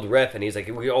an old riff, and he's like,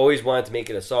 we always wanted to make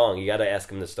it a song. You gotta ask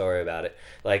him the story about it,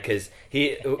 like because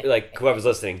he like whoever's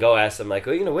listening, go ask him like,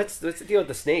 well, what's the deal with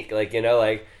the snake? Like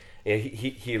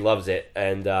he loves it,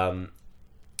 and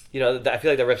I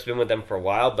feel like the riff's been with them for a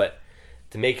while, but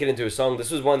to make it into a song, this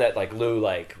was one that like Lou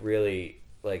like really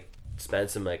like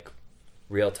spent some like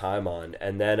real time on,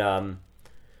 and then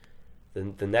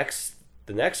the next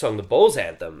song, the Bulls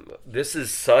Anthem. This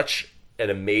is such an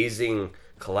amazing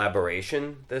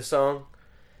collaboration. This song,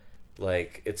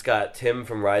 like it's got Tim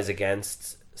from Rise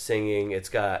Against singing. It's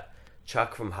got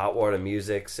Chuck from Hot Water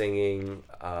Music singing.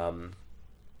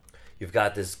 You've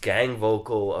got this gang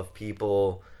vocal of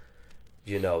people,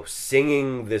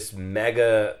 singing this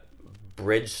mega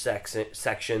bridge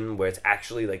section where it's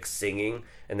actually like singing,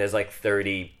 and there's like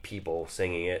 30 people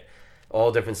singing it,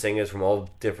 all different singers from all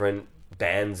different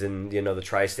bands in the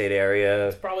tri-state area.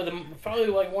 It's probably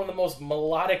like one of the most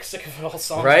melodic Sick of It All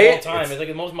songs right? of all time. It's like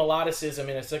the most melodicism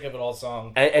in a Sick of It All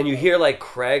song. And you hear like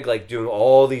Craig like doing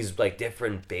all these like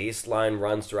different bass line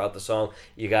runs throughout the song.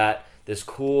 You got this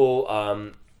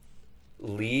cool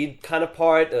lead kind of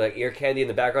part, like ear candy in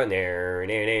the background,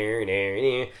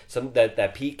 some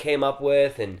that Pete came up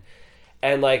with, and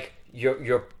like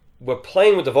we're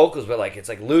playing with the vocals, but like it's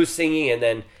like Lou singing and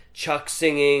then Chuck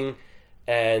singing.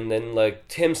 And then like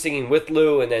Tim singing with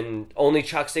Lou, and then only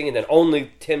Chuck singing, and then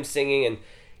only Tim singing, and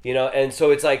and so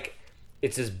it's like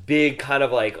it's this big kind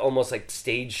of like almost like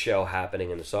stage show happening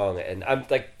in the song, and I'm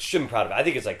like shouldn't be proud of it. I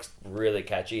think it's like really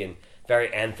catchy and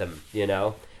very anthem,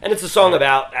 and it's a song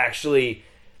about actually,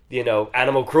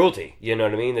 animal cruelty. You know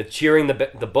what I mean? The cheering the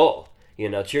bull,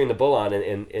 cheering the bull on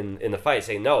in the fight,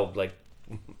 saying no, like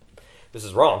this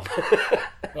is wrong.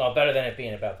 Well, better than it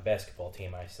being about the basketball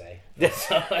team, I say.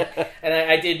 And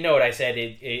I did note, I said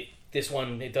this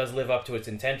one, it does live up to its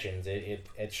intentions.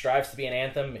 It strives to be an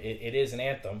anthem. It is an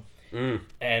anthem.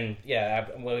 And yeah,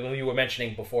 well, you were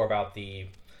mentioning before about the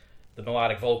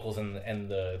melodic vocals and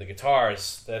the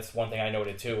guitars. That's one thing I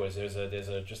noted too. Is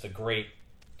there's just a great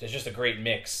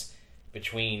mix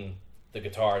between the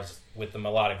guitars with the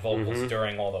melodic vocals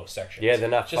during all those sections. Yeah, they're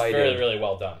not just fighting. really, really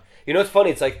well done. It's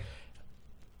funny. It's like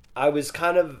I was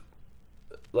kind of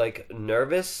like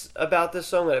nervous about this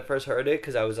song when I first heard it,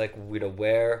 because I was like,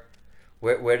 where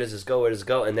does this go? Where does it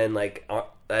go? And then like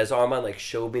as Armand like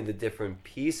showed me the different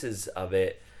pieces of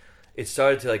it, it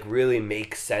started to like really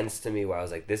make sense to me. Where I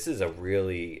was like, this is a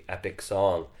really epic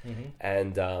song,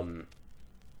 and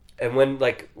when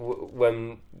like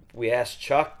when we asked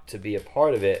Chuck to be a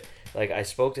part of it, like I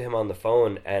spoke to him on the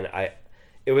phone, and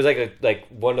it was like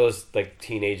one of those like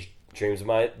teenage dreams of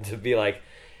mine to be like,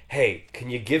 hey, can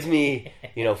you give me,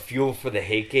 Fuel for the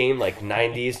Hate Game, like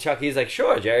 90s Chuck? He's like,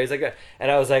 sure, Jerry. He's like,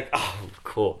 and I was like, oh,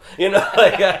 cool.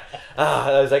 I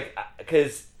was like,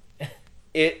 because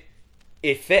it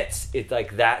fits. It's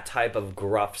like that type of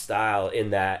gruff style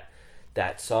in that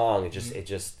that song. It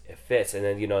fits. And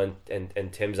then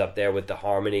and Tim's up there with the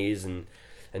harmonies and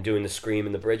doing the scream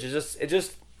and the bridge. It's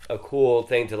just a cool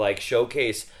thing to like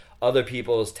showcase other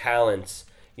people's talents,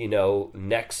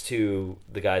 next to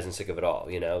the guys in Sick of It All.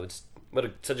 It's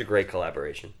such a great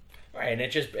collaboration. Right, and it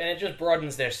just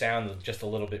broadens their sound just a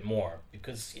little bit more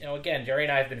because again, Jerry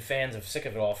and I have been fans of Sick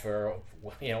of It All for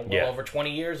over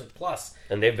 20 years plus,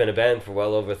 and they've been a band for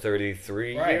well over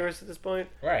 33 right. years at this point.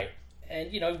 Right,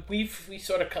 and we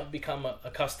sort of become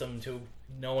accustomed to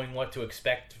knowing what to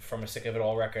expect from a Sick of It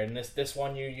All record, and this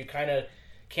one you kind of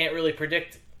can't really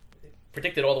predict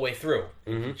it all the way through.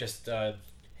 Mm-hmm. It just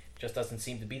doesn't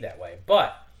seem to be that way.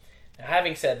 But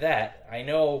having said that, I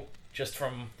know just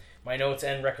from my notes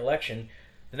and recollection,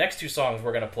 the next two songs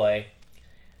we're going to play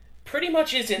pretty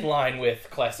much is in line with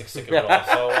classic Sick of It All.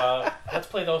 So let's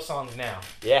play those songs now.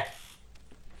 Yeah.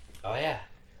 Oh, yeah.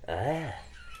 Ah.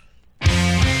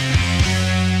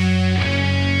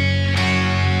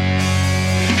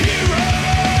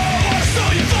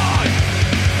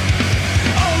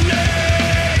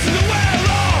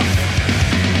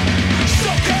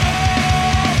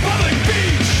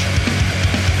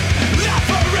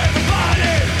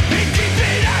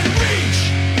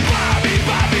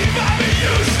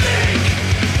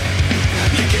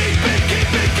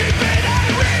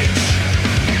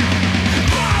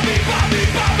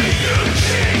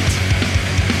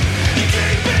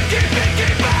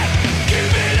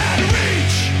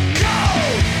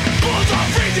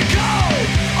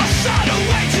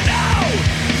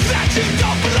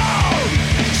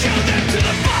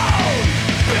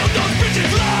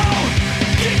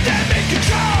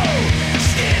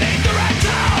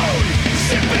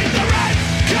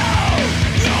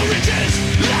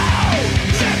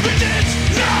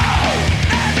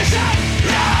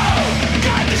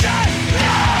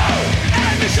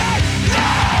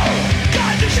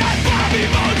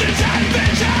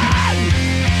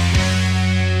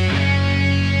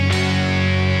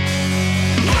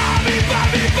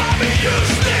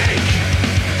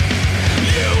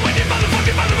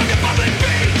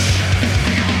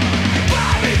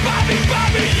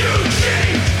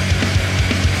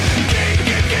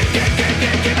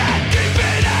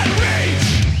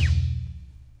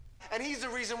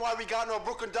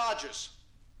 Brooklyn Dodgers.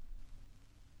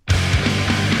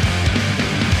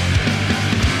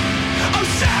 Oh,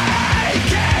 say,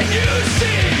 can you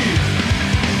see?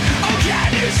 Oh,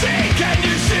 can you see? Can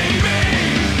you see me?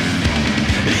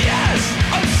 Yes,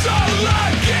 I'm so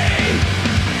lucky.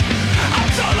 I'm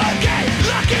so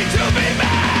lucky to be me.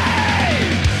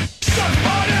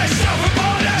 Self-reported,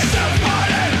 self-reported,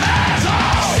 self-reported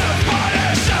asshole.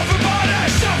 Self-reported, self-reported,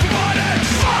 self-reported.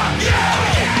 Fuck you.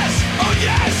 Oh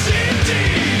yes,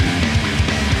 indeed.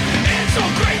 It's so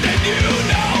great that you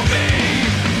know me.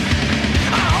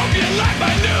 I hope you like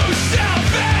my new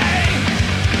selfie.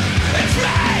 It's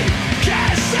me,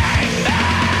 kissing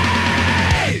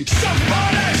me.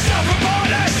 Self-reported,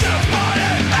 self-reported,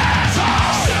 self-reported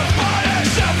asshole. Self-reported,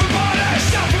 self-reported,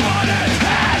 self-reported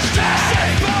hashtag.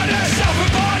 Self-reported,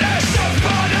 self-reported,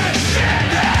 self-reported shit.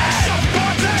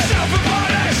 Self-reported,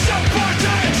 self-reported,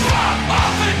 self-reported. Fuck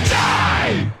off and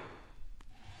die.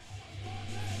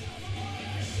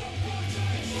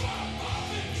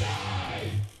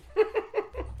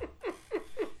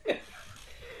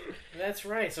 That's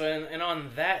right. So, and on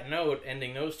that note,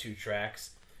 ending those two tracks,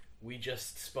 we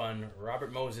just spun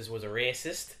Robert Moses Was a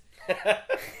Racist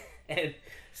and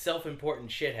Self-Important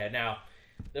Shithead. Now,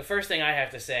 the first thing I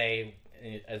have to say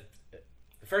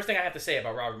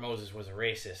about Robert Moses Was a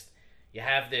Racist, you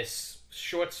have this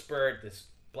short spurt, this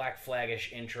Black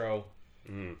Flag-ish intro,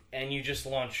 and you just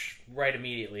launch right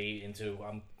immediately into,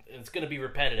 it's going to be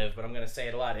repetitive, but I'm going to say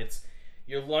it a lot,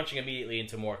 you're launching immediately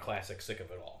into more classic Sick of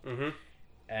It All. Mm-hmm.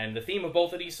 And the theme of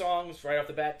both of these songs, right off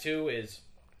the bat, too, is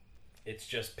it's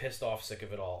just pissed off, sick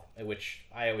of it all, which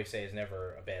I always say is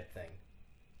never a bad thing.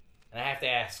 And I have to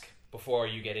ask, before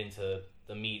you get into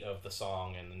the meat of the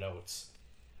song and the notes,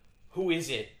 who is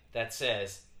it that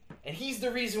says, and he's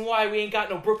the reason why we ain't got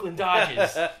no Brooklyn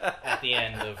Dodgers at the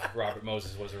end of Robert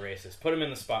Moses Was a Racist? Put him in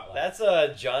the spotlight.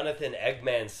 That's Jonathan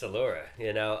Eggman Salura,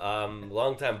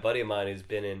 longtime buddy of mine who's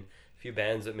been in a few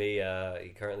bands with me. He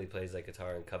currently plays like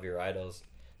guitar in Cover Your Idols,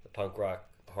 the punk rock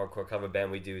hardcore cover band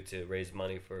we do to raise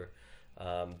money for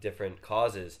different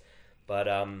causes. But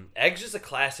Egg's just a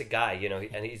classic guy,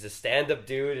 and he's a stand-up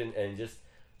dude and just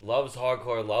loves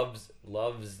hardcore,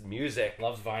 loves music,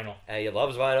 Loves vinyl. and he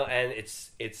loves vinyl. And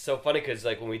it's so funny because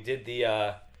like when we did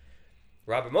the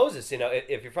Robert Moses,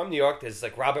 if you're from New York, there's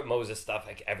like Robert Moses stuff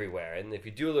like everywhere, and if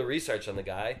you do a little research on the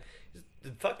guy, he's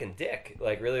a fucking dick.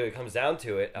 Like really, when it comes down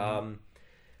to it.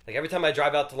 like every time I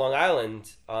drive out to Long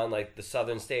Island on like the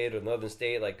southern state or northern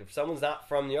state, like if someone's not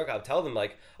from New York, I'll tell them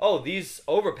like, oh, these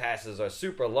overpasses are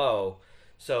super low,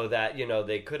 so that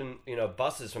they couldn't,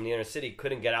 buses from the inner city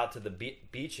couldn't get out to the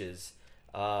beaches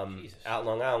out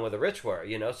Long Island where the rich were,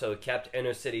 so it kept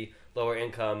inner city lower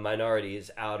income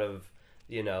minorities out of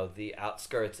the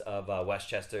outskirts of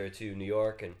Westchester to New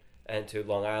York and to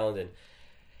Long Island,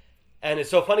 and it's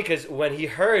so funny because when he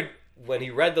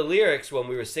read the lyrics when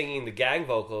we were singing the gang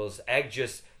vocals, Egg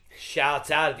just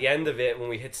shouts out at the end of it when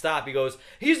we hit stop. He goes,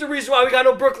 "He's the reason why we got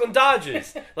no Brooklyn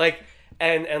Dodgers." like,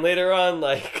 and later on,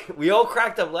 like we all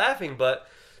cracked up laughing, but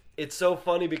it's so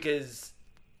funny because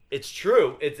it's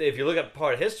true. It's if you look at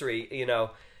part of history,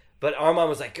 But Armand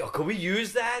was like, "Yo, could we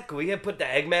use that? Could we put the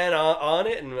Eggman on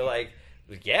it?" And we're like,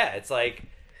 "Yeah." It's like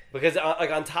because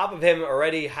like on top of him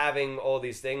already having all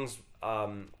these things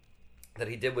that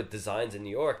he did with designs in New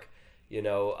York.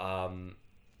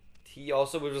 He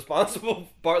also was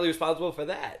partly responsible for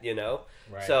that,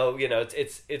 Right. So,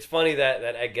 it's funny that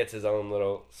Ed gets his own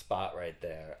little spot right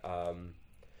there. And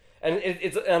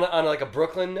it's on like a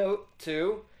Brooklyn note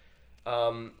too.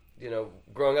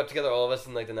 Growing up together, all of us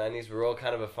in like the 90s, we were all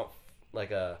kind of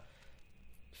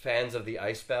fans of the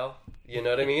Ice Bell. You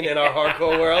know what I mean? In our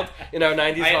hardcore world, in our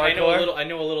 90s hardcore. I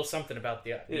know a little something about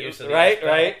the use of the Ice Bell.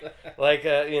 Right. Like,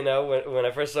 when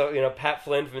I first saw, Pat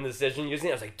Flynn from Indecision using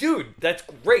it, I was like, dude, that's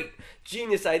great.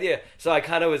 Genius idea. So I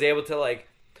kind of was able to, like,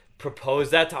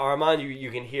 propose that to Armand.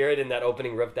 You can hear it in that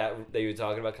opening riff that you were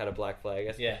talking about, kind of Black Flag, I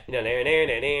guess. Yeah.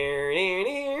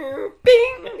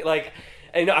 Bing! Like,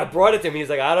 and, I brought it to him. He's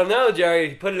like, I don't know, Jerry.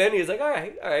 He put it in. He's like, all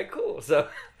right, cool. So...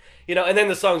 and then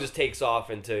the song just takes off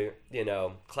into,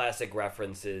 classic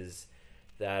references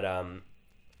that,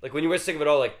 like when you were sick of it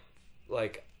all,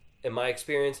 like in my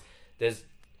experience,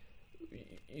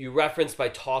 you reference by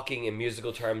talking in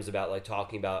musical terms about, like,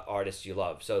 talking about artists you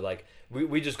love. So, like,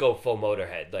 we just go full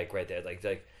Motorhead, like, right there. Like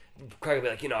Craig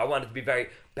would be like, I want it to be very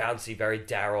bouncy, very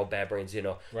Darryl, Bad Brains,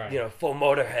 Right. Full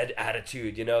Motorhead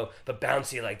attitude, but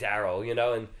bouncy like Darryl,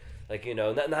 and, like,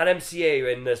 not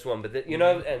MCA in this one, but,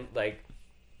 and, like,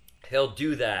 he'll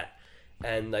do that,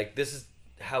 and like this is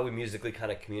how we musically kind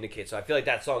of communicate. So I feel like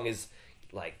that song is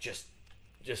like just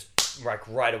like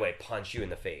right away punch you in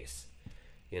the face,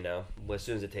 as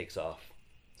soon as it takes off.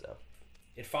 So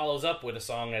it follows up with a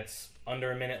song that's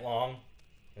under a minute long,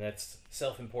 and that's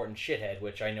Self-Important Shithead,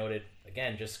 which I noted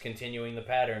again, just continuing the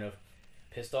pattern of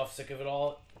pissed off, sick of it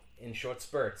all in short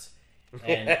spurts.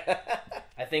 And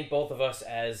I think both of us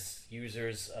as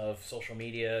users of social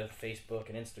media, Facebook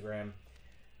and Instagram,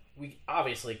 we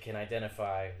obviously can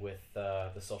identify with the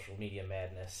social media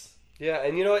madness. Yeah,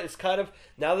 and it's kind of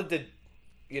now that the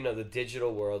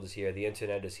digital world is here, the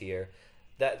internet is here,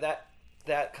 that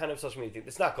kind of social media thing,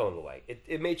 it's not going away.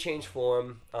 It may change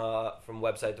form from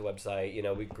website to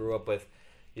website. We grew up with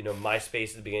MySpace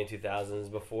at the beginning of 2000s.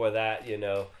 Before that,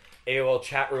 AOL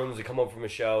chat rooms would come home from a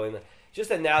show, and just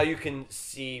that now you can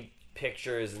see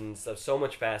pictures and stuff so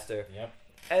much faster. Yep.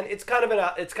 And it's kind of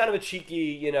a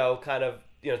cheeky, kind of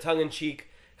tongue-in-cheek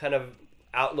kind of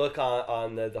outlook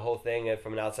on the whole thing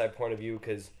from an outside point of view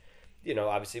because,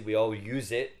 obviously we all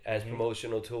use it as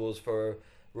promotional tools for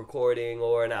recording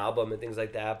or an album and things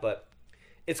like that. But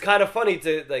it's kind of funny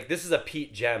to, like, this is a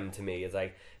Pete gem to me. It's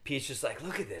like, Pete's just like,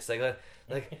 look at this.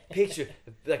 Like picture,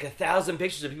 like 1,000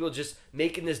 pictures of people just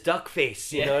making this duck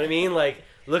face. You know what I mean? Like,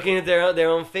 looking at their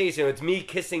own face. It's me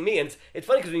kissing me. And it's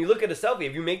funny because when you look at a selfie,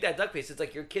 if you make that duck face, it's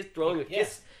like you're throwing a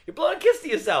kiss. You're blowing a kiss to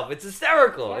yourself. It's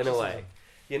hysterical in a way.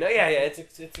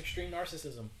 It's extreme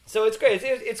narcissism. So it's great.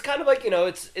 It's kind of like,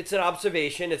 it's an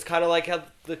observation. It's kind of like how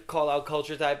the call-out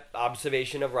culture type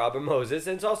observation of Robert Moses.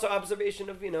 And it's also observation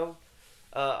of,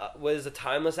 what is a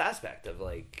timeless aspect of,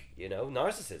 like,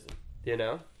 narcissism,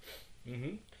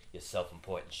 Mm-hmm. You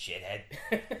self-important shithead.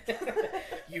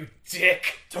 You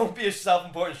dick. Don't be a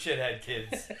self-important shithead,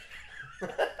 kids.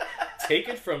 Take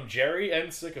it from Jerry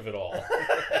and Sick of It All.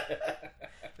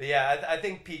 But yeah, I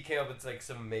think Pete came up with like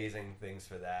some amazing things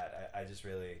for that. I just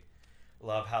really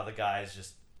love how the guys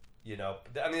just,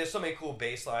 there's so many cool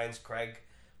bass lines Craig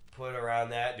put around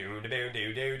that.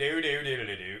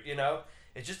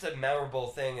 It's just a memorable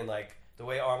thing, and like the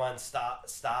way Armand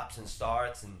stops and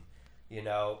starts, and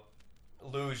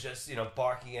Lou's just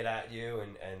barking it at you,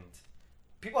 and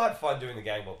people had fun doing the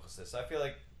gang vocals. So I feel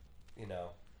like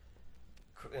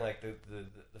like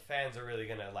the fans are really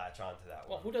gonna latch on to that one.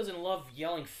 Well, who doesn't love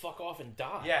yelling "fuck off" and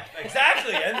die? Yeah,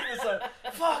 exactly. And it's like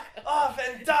 "fuck off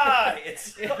and die."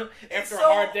 It's after a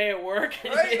hard day at work,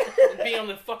 right? And be on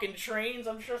the fucking trains.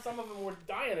 I'm sure some of them were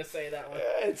dying to say that one.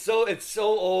 It's so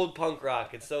old punk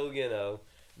rock. It's so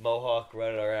mohawk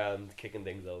running around kicking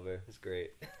things over. It's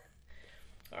great.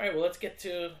 All right, well, let's get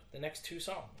to the next two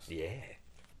songs. Yeah.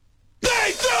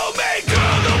 They threw me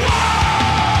through the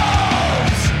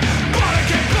walls, but I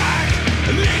came back,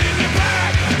 leading me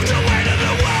back to weight of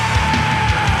the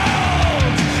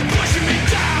world, pushing me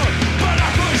down, but I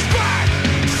pushed back,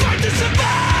 fight to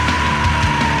survive,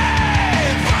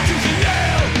 fought tooth and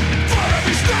nail for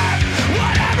every step,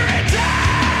 whatever it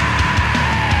takes.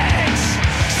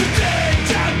 So dig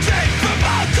down deep for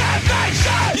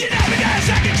motivation. You never get a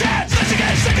second chance, unless you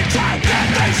get a second try. Can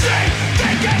they see?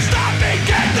 They can't stop me.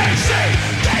 Can they see?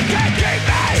 They can't keep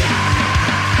me down,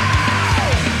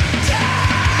 down.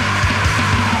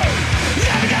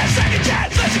 Never get a second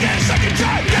chance, unless you get a second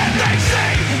try. Can they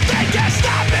see? They can't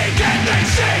stop me. Can they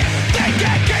see? They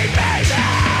can't keep me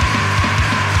down,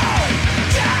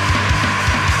 down.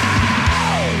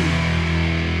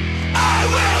 I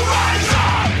will rise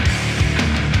up,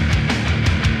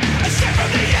 escape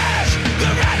from the edge, the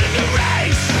rat in the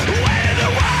race, weight of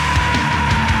the world.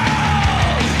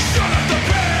 Shut up the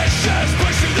pressures,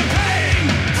 pushing the pain,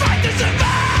 fight to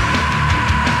survive.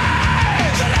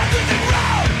 So that's the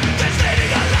road that's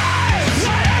leading a life,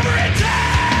 whatever it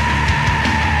takes.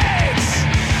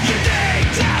 You dig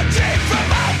down deep for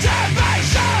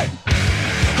motivation.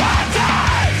 Hard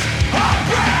times, hard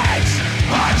breaks,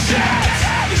 hard shit that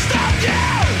never stop you.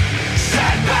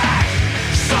 Sit back,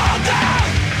 slow down,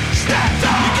 step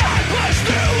down. You gotta push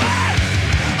through it.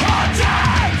 Hard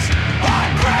times,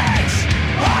 hard breaks,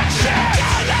 hard shit.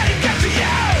 Don't let it get to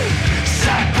you.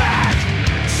 Sit back,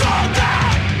 slow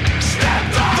down, step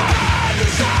down. The other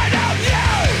side of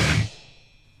you.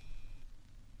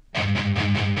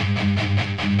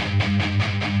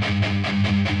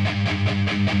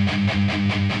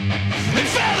 And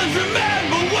fellas,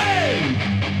 remember when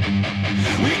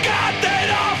we got that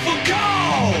awful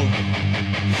call?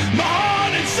 My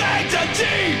heart and sank down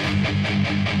deep.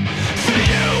 For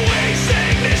you we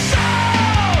sing this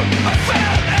song. I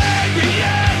felt angry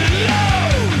and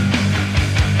alone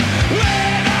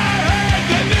when I heard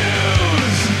the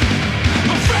news.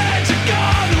 My friends had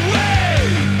gone away.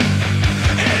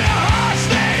 In a hearts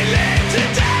they live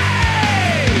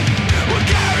today. We'll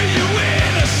carry you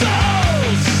in our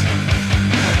souls.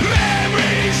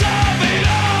 Memories of it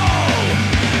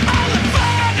all the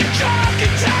fun and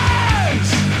drunken times.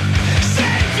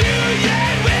 Same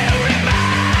union will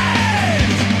remain.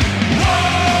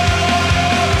 Walk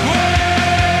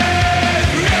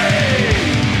with me.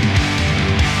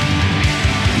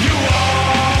 You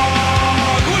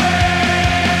walk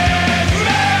with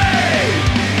me.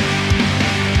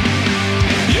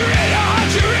 You're in our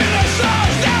hearts, you're in our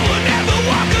souls. That we'll never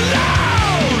walk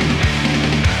alone.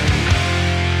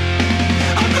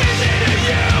 I'm visiting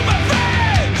you, my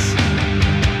friends.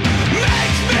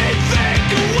 Makes me think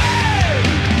of when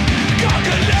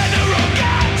Conqueror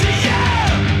got to you.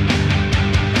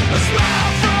 A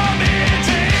smile from ear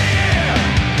to ear.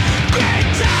 Great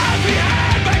times we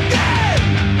had back then.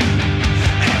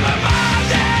 In my mind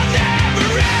they'll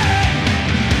never end.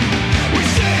 We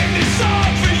sing this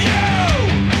song for you,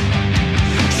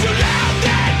 so loud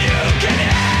that you can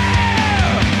hear.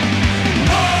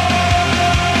 Walk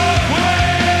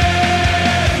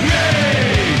with me.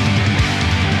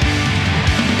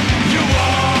 You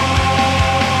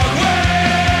walk with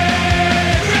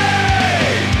me.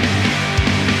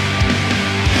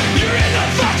 You're in the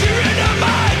thoughts, you're in our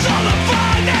minds, all the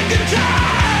fun and good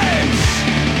times.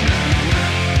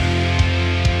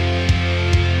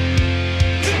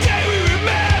 Today we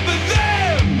remember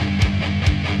them,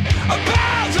 our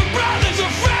pals, our brothers,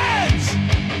 our friends.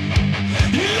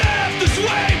 You left us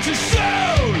way too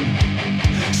soon,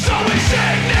 so we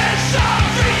sing this song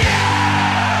for you.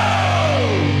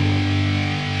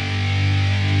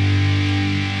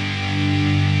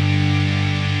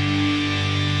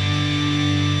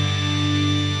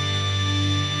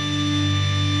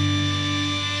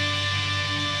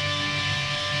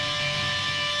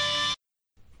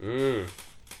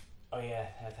 Oh, yeah,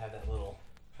 I have to have that little...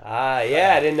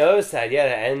 Yeah, I didn't notice that. Yeah,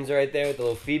 it ends right there with the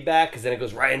little feedback, because then it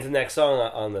goes right into the next song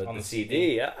on the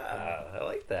CD. Yeah, I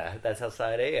like that. That's how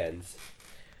side A ends.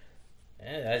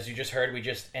 And as you just heard, we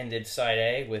just ended side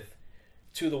A with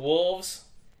To the Wolves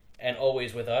and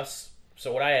Always With Us.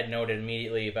 So what I had noted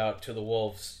immediately about To the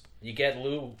Wolves, you get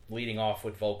Lou leading off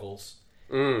with vocals.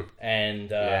 And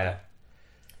Yeah.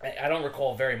 I don't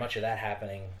recall very much of that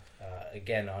happening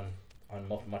again on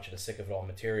much of the Sick of It All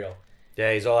material.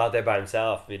 Yeah, he's all out there by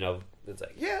himself. You know, it's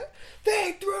like, yeah,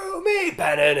 they threw me. And the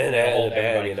Everybody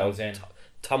band, you know, comes in.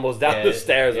 tumbles down the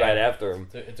stairs yeah. right after him.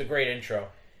 It's a great intro.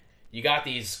 You got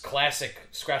these classic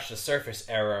Scratch the Surface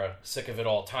era Sick of It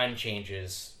All time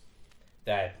changes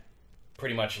that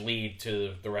pretty much lead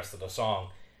to the rest of the song.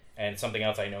 And something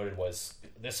else I noted was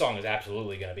this song is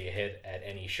absolutely going to be a hit at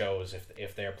any shows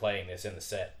if they're playing this in the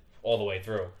set all the way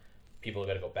through. People are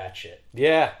going to go batshit.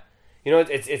 Yeah. You know,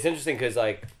 it's interesting because,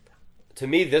 like, to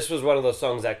me, this was one of those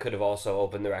songs that could have also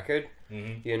opened the record.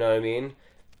 Mm-hmm. You know what I mean?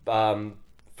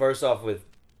 First off, with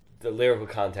the lyrical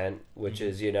content, which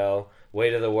is, you know,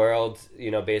 weight of the world,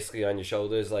 you know, basically on your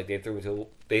shoulders. Like, they threw me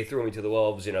to the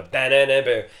wolves, you know,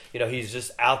 you know, he's just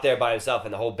out there by himself,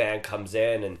 and the whole band comes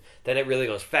in, and then it really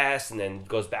goes fast, and then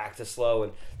goes back to slow,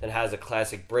 and then has a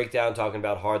classic breakdown talking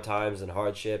about hard times and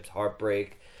hardships,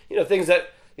 heartbreak, you know, things that,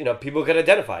 you know, people can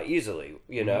identify easily,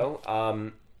 you know,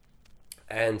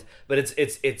 but it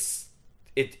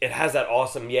has that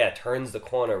awesome, turns the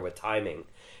corner with timing,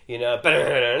 you know,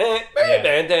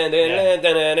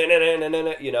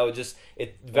 you know, just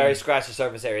it very scratch the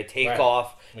surface area, take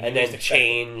off, and then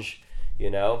change, you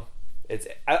know,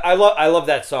 I love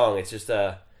that song. It's just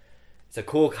it's a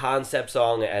cool concept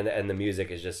song, and the music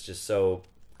is just so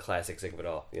classic, Sick of It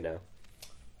All, you know.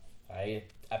 I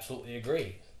absolutely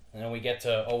agree. And then we get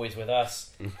to Always With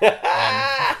Us.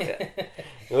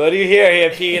 What do you hear here,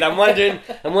 Pete? I'm wondering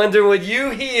what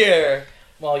you hear.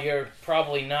 Well, you're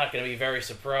probably not going to be very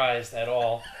surprised at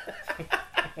all.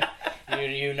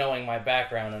 you knowing my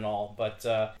background and all. But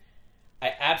I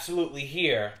absolutely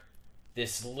hear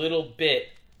this little bit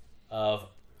of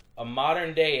a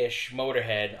modern day-ish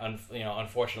Motorhead,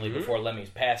 unfortunately before Lemmy's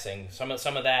passing. Some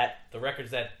of that, the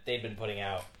records that they'd been putting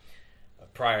out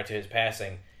prior to his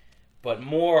passing, but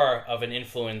more of an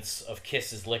influence of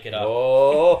Kiss's Lick It Up.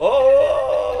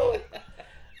 Oh.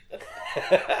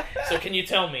 So can you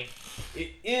tell me,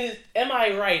 am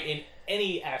I right in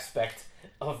any aspect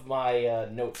of my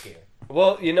notes here?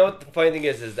 Well, you know what the funny thing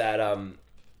is that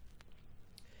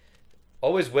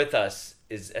Always With Us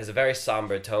has a very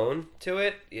somber tone to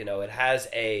it. You know, it has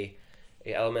a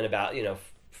element about, you know,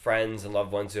 friends and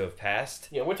loved ones who have passed.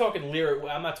 Yeah, we're talking lyric.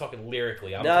 I'm not talking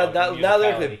lyrically. Not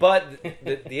lyrically, but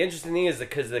the interesting thing is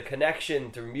because the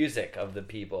connection through music of the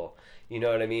people. You know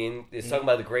what I mean? It's talking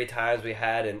about the great times we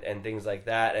had and things like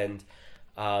that. And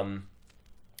I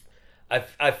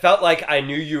felt like I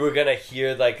knew you were gonna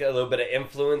hear like a little bit of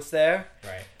influence there,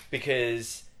 right?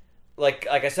 Because like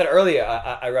I said earlier,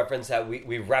 I referenced that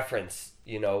we reference,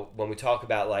 you know, when we talk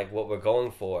about like what we're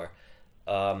going for.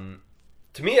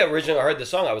 To me, originally I heard the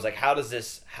song, I was like, how does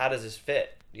this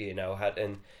fit? You know,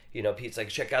 and you know, Pete's like,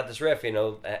 check out this riff, you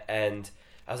know, and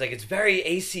I was like, it's very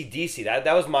AC/DC.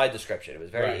 That was my description. It was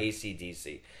very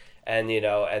AC/DC, and you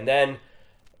know, and then,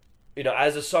 you know,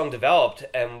 as the song developed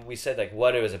and we said like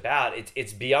what it was about,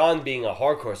 it's beyond being a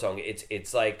hardcore song.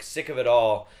 It's like Sick of It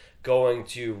All going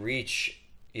to reach,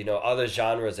 you know, other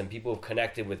genres and people who've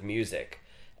connected with music,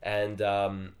 and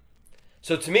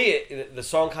so to me, the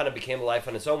song kind of became a life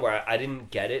on its own where I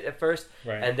didn't get it at first.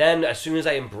 Right. And then as soon as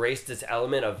I embraced this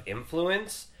element of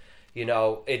influence, you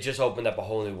know, it just opened up a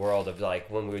whole new world of like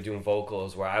when we were doing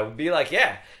vocals where I would be like,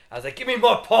 I was like, give me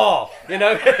more Paul, you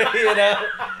know, you know?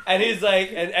 And he's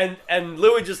like, and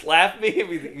Lou would just laugh at me.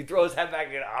 He throw his head back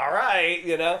and all right,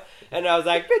 you know? And I was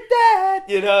like, but Dad,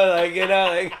 you know, like,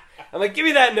 I'm like, give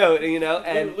me that note, you know?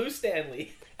 And Lou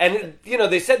Stanley. And, you know,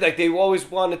 they said, like, they always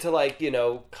wanted to, like, you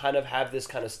know, kind of have this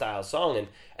kind of style song.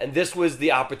 And this was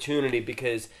the opportunity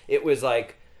because it was,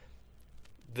 like,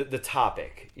 the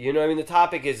topic. You know what I mean? The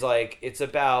topic is, like, it's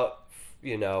about,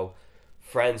 you know,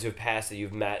 friends who've passed that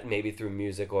you've met maybe through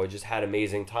music or just had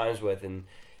amazing times with.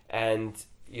 And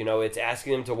you know, it's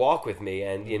asking them to walk with me.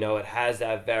 And, you know, it has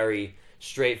that very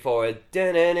straightforward,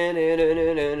 even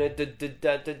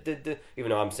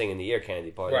though I'm singing the ear candy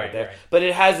part right there. Right. But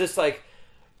it has this, like,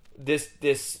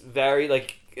 this very,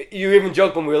 like, you even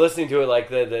joked when we were listening to it, like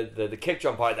the kick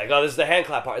drum part, like, oh, this is the hand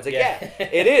clap part. It's like, yeah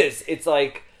it is. It's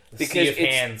like, because sea of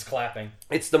hands clapping.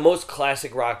 It's the most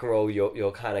classic rock and roll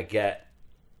you'll kind of get,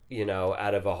 you know,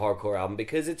 out of a hardcore album,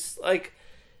 because it's like,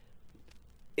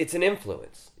 it's an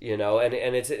influence, you know,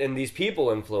 and these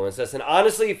people influence us. And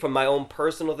honestly, from my own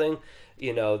personal thing,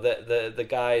 you know, the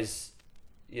guys,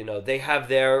 you know, they have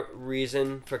their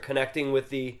reason for connecting with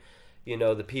the, you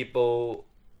know, the people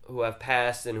who have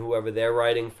passed and whoever they're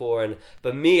writing for.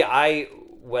 But me,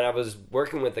 when I was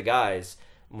working with the guys,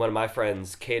 one of my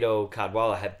friends, Kato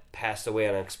Kadwala, had passed away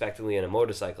unexpectedly in a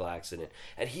motorcycle accident,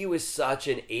 and he was such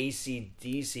an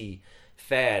AC/DC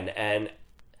fan, and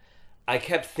I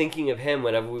kept thinking of him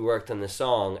whenever we worked on the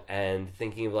song, and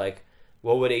thinking of, like,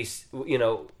 what would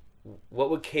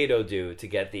Kato do to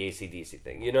get the AC/DC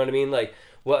thing? You know what I mean? Like,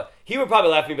 what he would probably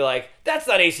laugh at me and be like, "That's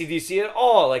not AC/DC at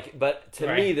all." Like, but to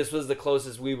me, this was the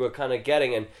closest we were kind of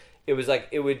getting, and it was like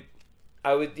it would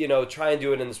I would, try and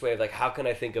do it in this way of like, how can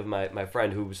I think of my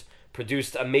friend who's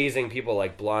produced amazing people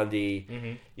like Blondie,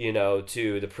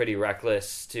 to the Pretty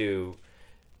Reckless, to,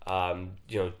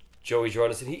 Joey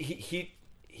Jordison.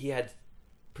 He had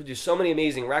produced so many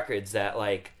amazing records that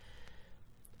like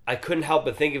I couldn't help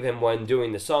but think of him when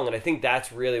doing the song, and I think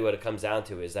that's really what it comes down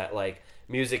to, is that like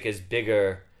music is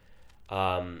bigger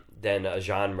than a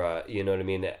genre, you know what I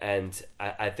mean? And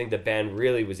I think the band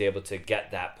really was able to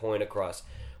get that point across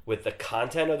with the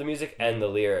content of the music and the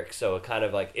lyrics. So it kind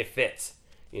of like, it fits,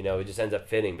 it just ends up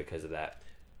fitting because of that.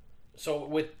 So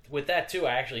with that too,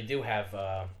 I actually do have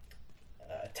a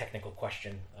technical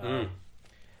question.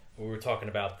 We were talking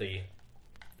about the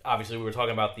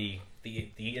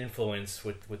influence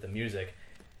with the music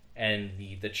and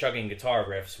the chugging guitar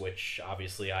riffs, which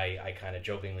obviously I kind of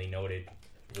jokingly noted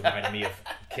reminded me of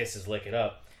Kiss's Lick It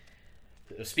Up.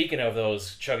 Speaking of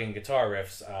those chugging guitar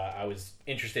riffs, I was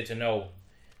interested to know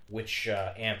which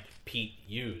amp Pete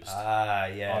used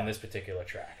on this particular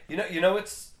track. You know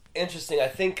what's interesting? I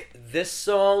think this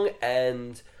song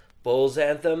and Bull's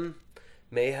Anthem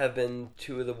may have been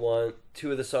two of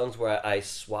the songs where I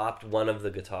swapped one of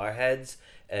the guitar heads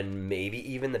and maybe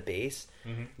even the bass.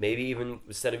 Mm-hmm. Maybe even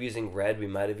instead of using red, we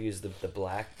might have used the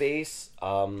black bass.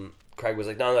 Craig was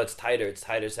like, no, it's tighter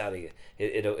sounding.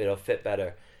 It'll fit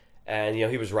better. And,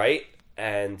 he was right.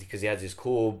 And because he has these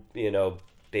cool,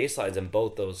 bass lines in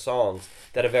both those songs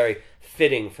that are very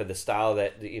fitting for the style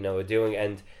that, we're doing.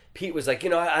 And Pete was like,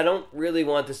 I don't really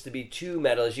want this to be too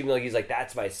metalish, even though he's like,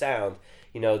 that's my sound.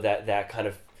 That kind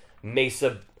of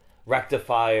Mesa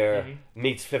rectifier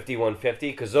meets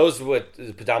 5150, because those are what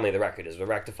predominantly the record is, a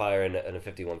rectifier and a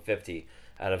 5150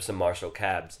 out of some Marshall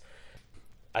cabs.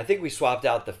 I think we swapped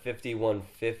out the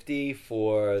 5150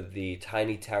 for the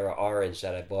Tiny Terra Orange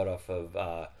that I bought off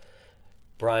of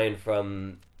Brian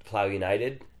from Plow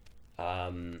United. I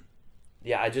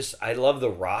love the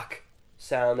rock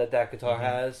sound that guitar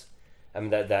has. I mean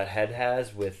that head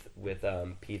has with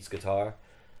Pete's guitar.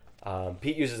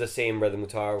 Pete uses the same rhythm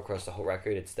guitar across the whole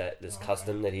record. It's this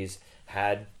custom that he's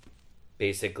had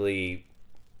basically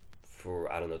for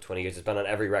 20 years. It's been on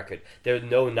every record. There are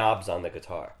no knobs on the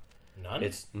guitar. None?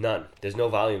 It's none. There's no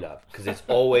volume knob because it's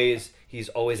always he's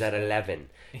always at 11.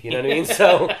 You know what I mean?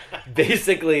 So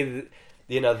basically,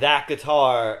 that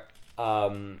guitar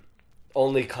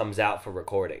only comes out for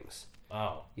recordings.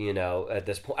 Oh. At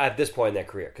this point in their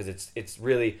career, because it's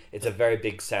a very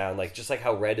big sound, like just like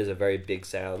how Red is a very big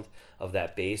sound of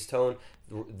that bass tone.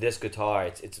 This guitar,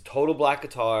 it's a total black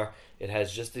guitar. It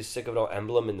has just the Sick of It All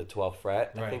emblem in the 12th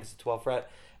fret. Right. I think it's the 12th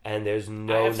fret, and there's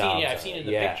no knobs. I've seen it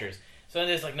in the pictures. So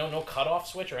there's like no cutoff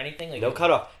switch or anything. Like no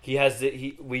cutoff. He has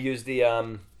we use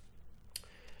the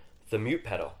mute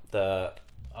pedal. Oh,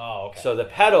 okay. So the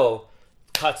pedal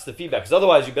cuts the feedback, because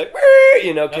otherwise you'd be like,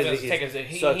 because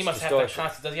he must have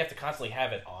to does he have to constantly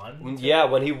have it on? Yeah,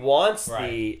 when he wants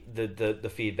the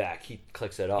feedback, he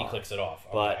clicks it off. He clicks it off.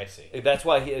 Okay, but I see. That's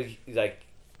why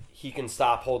he can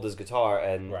hold his guitar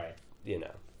and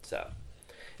so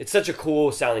it's such a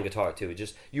cool sounding guitar too. It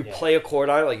just play a chord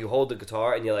on it, like you hold the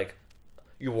guitar and you're like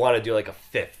you want to do like a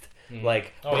fifth,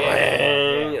 like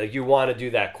like you want to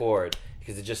do that chord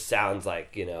because it just sounds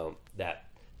like that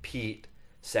Pete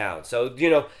sound. So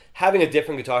having a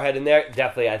different guitar head in there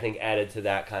definitely I think added to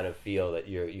that kind of feel that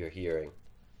you're hearing.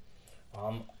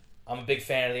 I'm a big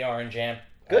fan of the Orange amp.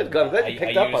 Good, I'm glad you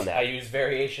picked up on that. I use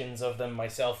variations of them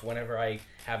myself whenever I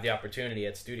have the opportunity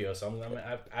at studio, so I'm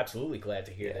absolutely glad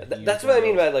to hear that. That's what I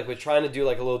mean by like we're trying to do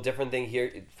like a little different thing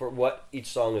here for what each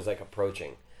song is like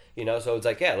approaching. So it's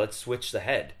like let's switch the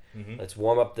head. Mm-hmm. Let's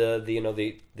warm up the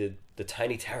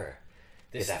Tiny Terror.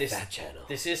 Fat channel.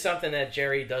 This is something that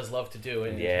Jerry does love to do,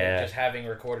 and just having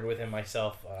recorded with him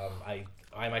myself, I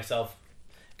myself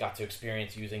got to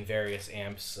experience using various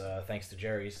amps thanks to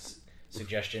Jerry's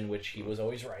suggestion, which he was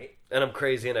always right. And I'm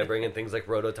crazy, and I bring in things like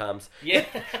Rototoms. Yeah,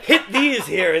 hit these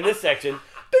here in this section.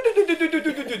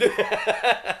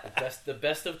 The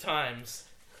best of times.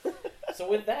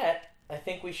 So with that, I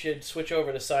think we should switch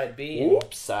over to side B.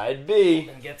 Oops, side B.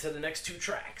 And get to the next two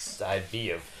tracks. Side B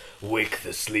of Wake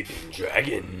the Sleeping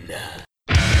Dragon.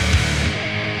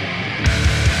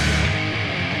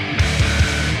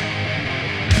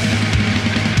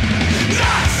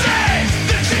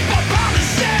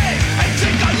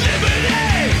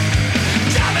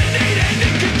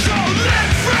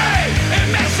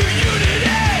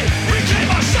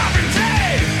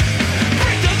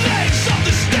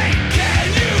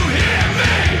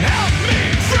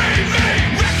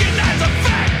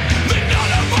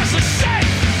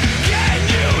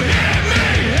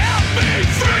 Help me!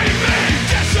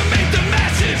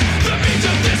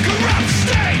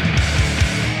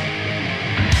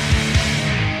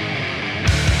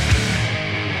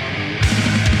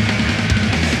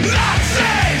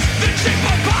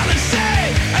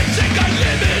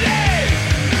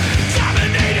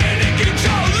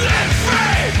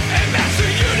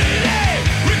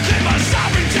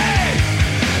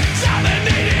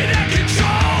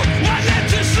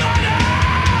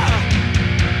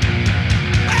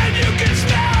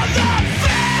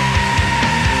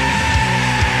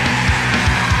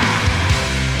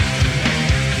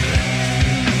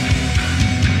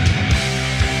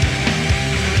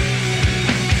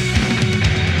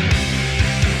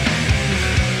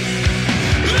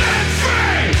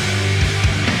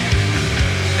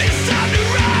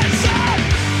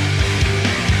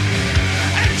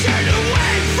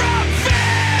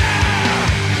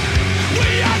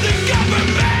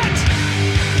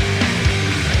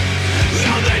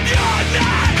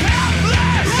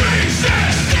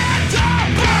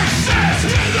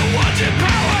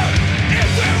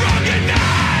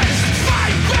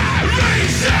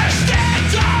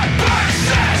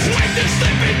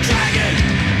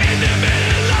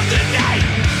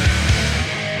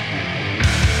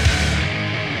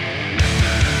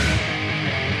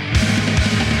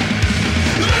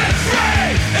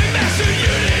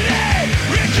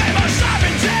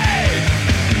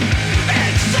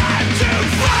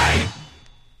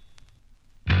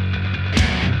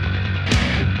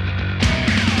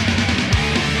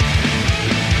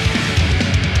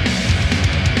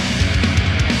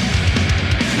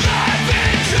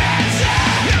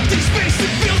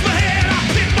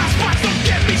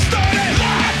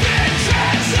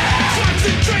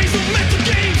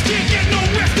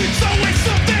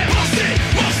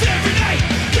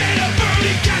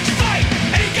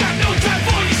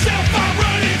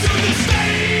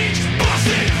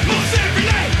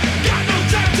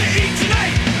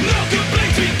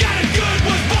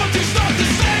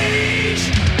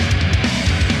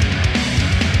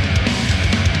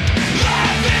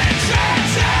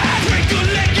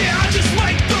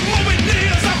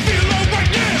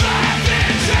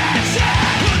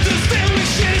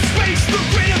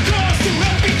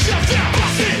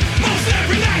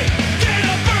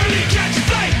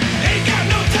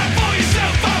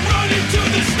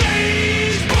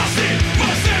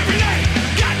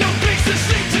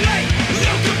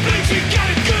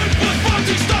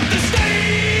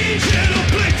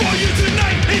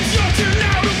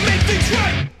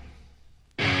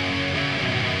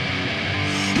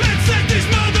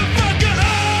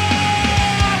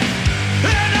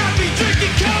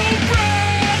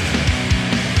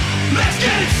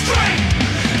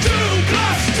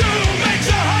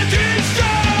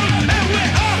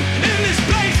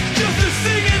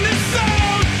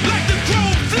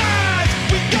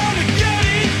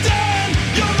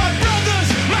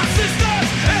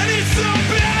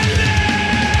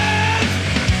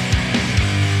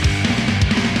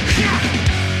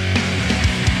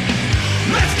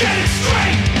 get it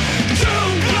straight. 2 +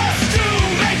 2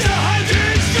 makes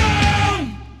 100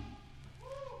 strong.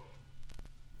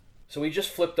 So we just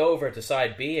flipped over to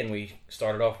side B and we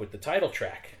started off with the title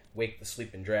track, Wake the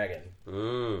Sleeping Dragon.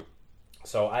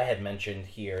 So I had mentioned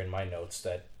here in my notes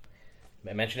that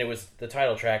I mentioned it was the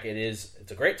title track. It's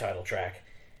a great title track.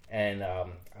 And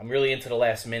I'm really into the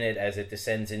last minute as it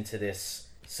descends into this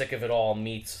Sick of It All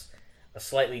meets a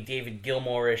slightly David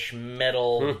Gilmour-ish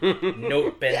metal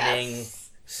note-bending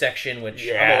section, which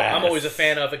I'm always a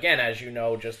fan of, again, as you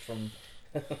know, just from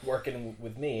working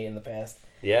with me in the past.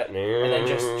 Yeah. And then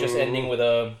just ending with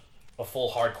a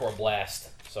full hardcore blast.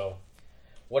 So,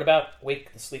 what about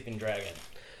Wake the Sleeping Dragon?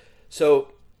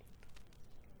 So,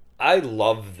 I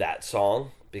love that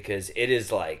song because it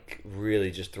is like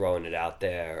really just throwing it out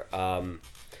there.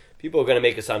 People are going to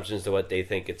make assumptions to what they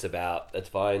think it's about. That's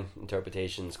fine.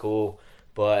 Interpretation's cool.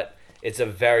 But it's a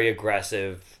very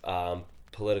aggressive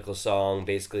political song,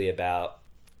 basically about,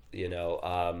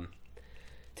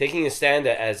 taking a stand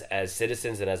as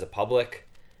citizens and as a public.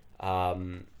 Not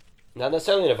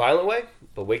necessarily in a violent way,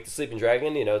 but Wake the Sleeping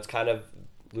Dragon, it's kind of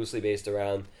loosely based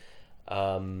around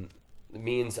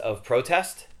means of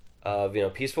protest, of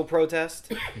peaceful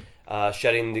protest,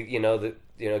 shutting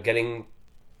getting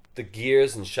the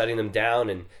gears and shutting them down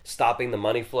and stopping the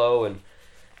money flow, and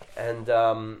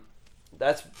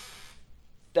that's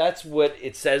what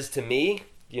it says to me.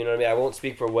 You know what I mean? I won't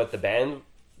speak for what the band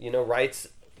writes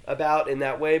about in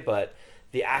that way, but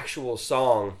the actual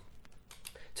song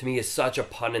to me is such a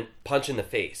punch in the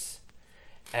face,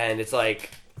 and it's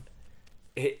like.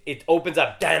 It opens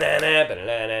up and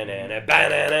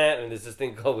there's this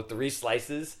thing called 3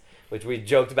 slices, which we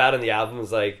joked about in the album.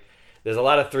 Is like there's a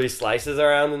lot of 3 slices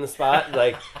around in the spot,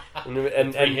 like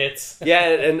and 3 hits. Yeah,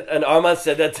 and Armand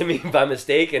said that to me by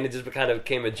mistake, and it just kind of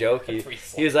became a joke. He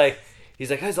was like,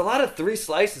 there's a lot of 3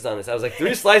 slices on this. I was like,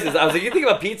 3 slices. I was like, you think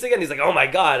about pizza again? He's like, oh my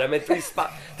god, I meant 3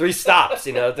 stops, 3 stabs.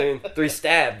 And I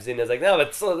was like, no,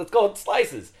 it's called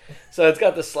slices. So it's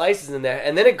got the slices in there,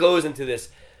 and then it goes into this.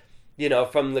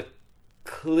 From the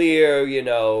clear,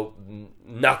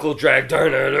 knuckle drag,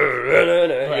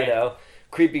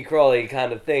 creepy crawly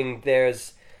kind of thing,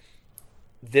 there's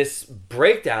this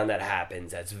breakdown that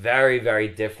happens that's very, very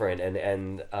different.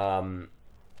 And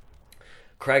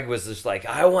Craig was just like,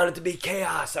 I want it to be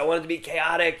chaos. I want it to be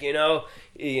chaotic,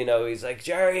 he's like,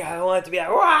 Jerry, I want it to be like,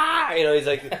 rah! He's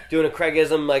like doing a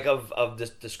Craigism like of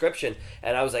this description.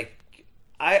 And I was like,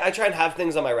 I try and have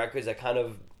things on my records that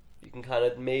you can kind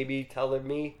of maybe tell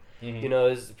me,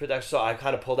 is production. So I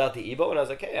kind of pulled out the EBO and I was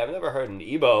like, hey, I've never heard an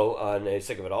EBO on a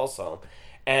Sick of It All song.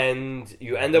 And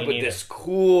you end up with this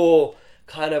cool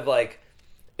kind of like,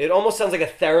 it almost sounds like a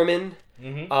theremin.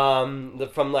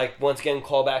 From like, once again,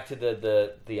 call back to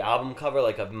the album cover,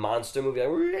 like a monster movie.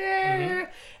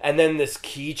 Like, and then this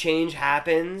key change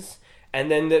happens. And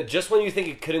then just when you think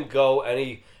it couldn't go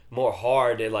any more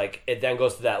hard, it then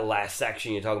goes to that last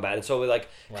section you're talking about, and so it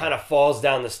kind of falls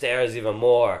down the stairs even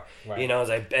more, it's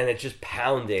like, and it's just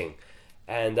pounding,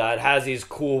 and it has these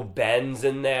cool bends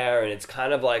in there, and it's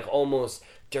kind of like almost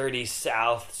Dirty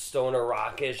South stoner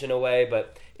rockish in a way,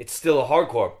 but it's still a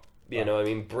hardcore,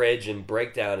 bridge and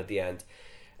breakdown at the end,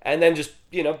 and then just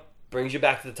brings you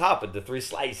back to the top with the 3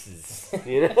 slices.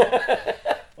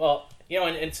 Well,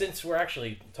 and since we're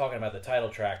actually talking about the title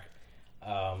track.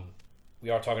 We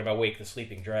are talking about Wake the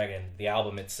Sleeping Dragon, the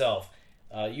album itself.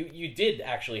 You did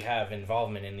actually have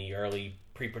involvement in the early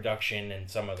pre-production and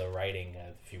some of the writing,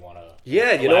 if you want to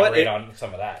elaborate on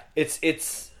some of that. It's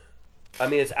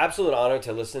absolute honor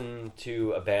to listen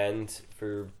to a band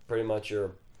for pretty much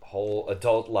your whole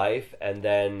adult life and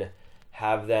then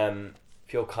have them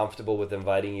feel comfortable with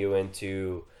inviting you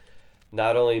into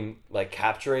not only like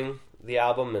capturing the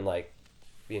album and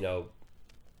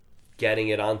getting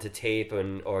it onto tape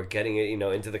or getting it,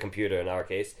 into the computer in our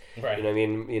case. Right.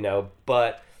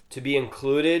 But to be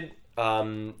included,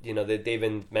 they've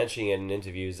been mentioning it in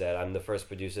interviews that I'm the first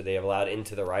producer they have allowed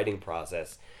into the writing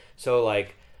process. So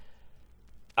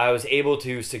I was able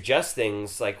to suggest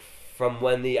things from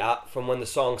when the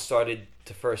song started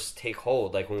to first take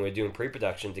hold, when we were doing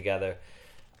pre-production together.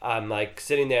 I'm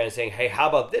sitting there and saying, hey, how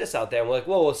about this out there? And we're like,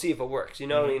 well, we'll see if it works. You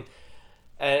know what I mean?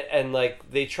 And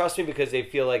they trust me because they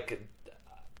feel like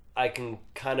I can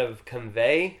kind of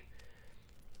convey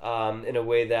in a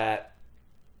way that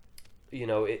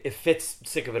it fits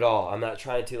Sick of It All. I'm not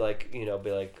trying to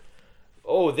be like,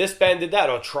 oh, this band did that,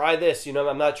 or try this.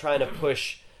 I'm not trying to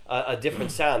push a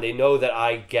different sound. They know that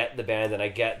I get the band and I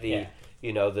get the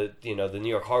the New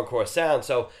York hardcore sound.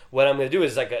 So what I'm going to do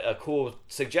is a cool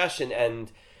suggestion,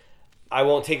 and I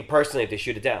won't take it personally if they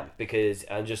shoot it down, because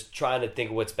I'm just trying to think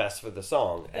of what's best for the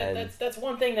song. And That's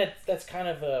one thing that's kind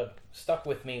of stuck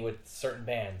with me with certain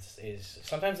bands is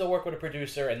sometimes they'll work with a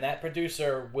producer, and that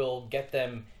producer will get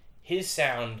them his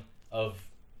sound of,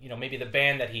 you know, maybe the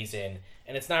band that he's in,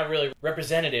 and it's not really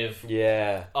representative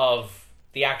yeah. of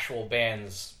the actual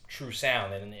band's true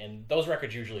sound, and those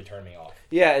records usually turn me off.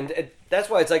 Yeah, and that's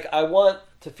why it's like I want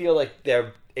to feel like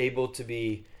they're able to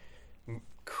be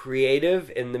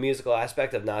creative in the musical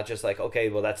aspect of not just like, okay,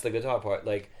 well, that's the guitar part.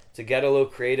 Like, to get a little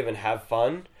creative and have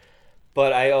fun,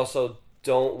 but I also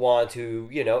don't want to,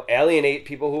 you know, alienate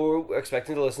people who are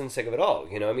expecting to listen to Sick of It All,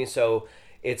 you know what I mean? So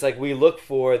it's like we look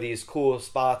for these cool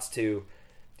spots to,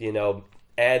 you know,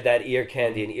 add that ear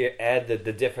candy and add the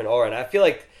different aura. And I feel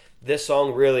like this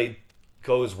song really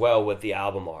goes well with the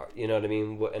album art, you know what I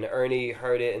mean? And Ernie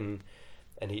heard it, and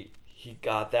he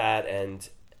got that, and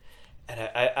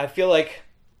I feel like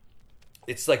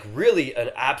it's like really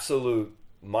an absolute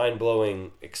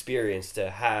mind-blowing experience to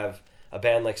have a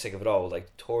band like Sick of It All,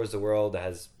 like tours the world, that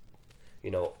has,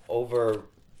 you know, over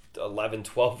 11,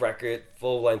 12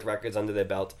 full-length records under their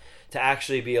belt, to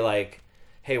actually be like,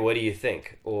 hey, what do you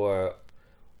think? Or,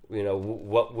 you know,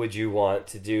 what would you want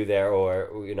to do there?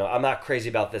 Or, you know, I'm not crazy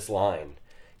about this line,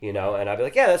 you know? And I'd be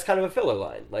like, yeah, that's kind of a filler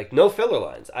line. Like, no filler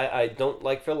lines. I don't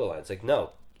like filler lines. Like,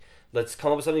 no. Let's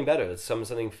come up with something better. Let's come up with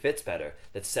something fits better,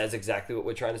 that says exactly what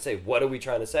we're trying to say. What are we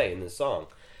trying to say in this song?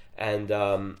 And,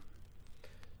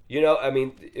 you know, I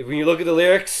mean, when you look at the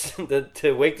lyrics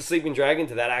to Wake the Sleeping Dragon,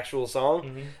 to that actual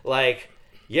song, like,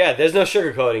 yeah, there's no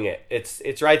sugarcoating it.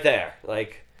 It's right there.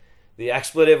 Like, the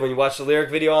expletive, when you watch the lyric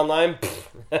video online,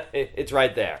 it's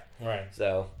right there. Right.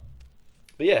 So,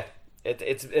 but yeah,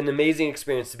 it's an amazing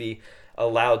experience to be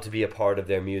allowed to be a part of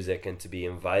their music and to be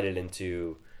invited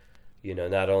into, you know,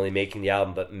 not only making the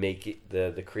album, but make it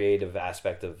the creative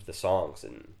aspect of the songs.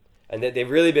 And they've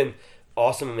really been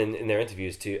awesome in their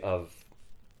interviews too, of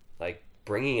like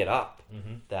bringing it up,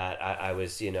 that I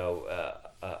was, you know,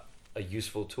 a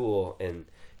useful tool in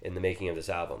the making of this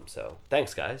album. So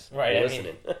thanks, guys, right, for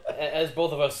listening. Mean, as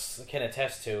both of us can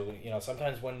attest to, you know,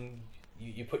 sometimes when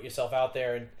you put yourself out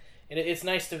there, and it's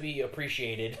nice to be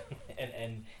appreciated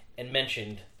and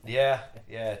mentioned. Yeah,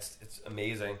 it's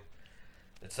amazing.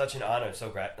 It's such an honor.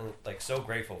 So so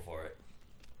grateful for it.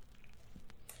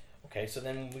 Okay, so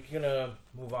then we're gonna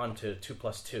move on to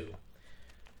 2+2.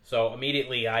 So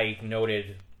immediately I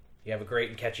noted you have a great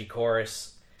and catchy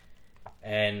chorus,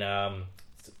 and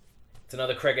it's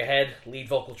another Craig Ahead lead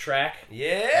vocal track.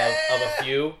 Yeah, of a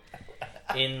few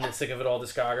in the Sick of It All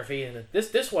discography, and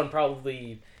this one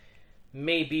probably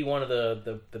may be one of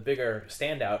the bigger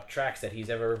standout tracks that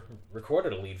he's ever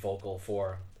recorded a lead vocal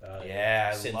for.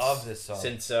 I love this song.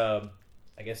 Since I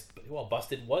guess, well,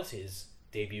 Busted was his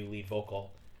debut lead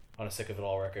vocal on a Sick of It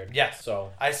All record. Yes.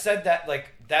 So I said that,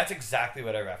 like, that's exactly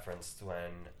what I referenced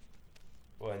when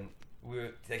we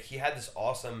were, like, he had this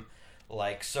awesome,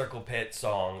 like, Circle Pit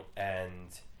song,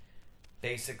 and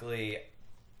basically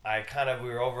we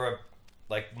were over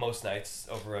like most nights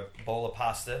over a bowl of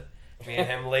pasta. Me and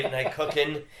him late night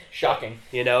cooking. Shocking.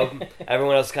 You know,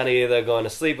 everyone else kind of either going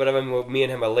to sleep, whatever. Me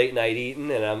and him are late night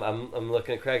eating, and I'm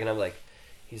looking at Craig, and I'm like,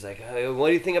 he's like, what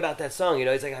do you think about that song? You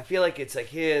know, he's like, I feel like it's like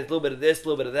here, a little bit of this, a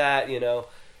little bit of that. You know,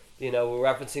 we're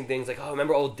referencing things like, oh,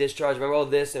 remember old Discharge, remember all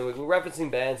this, and we're referencing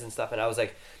bands and stuff. And I was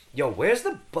like, yo, where's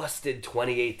the Busted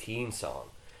 2018 song?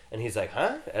 And he's like,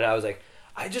 huh? And I was like,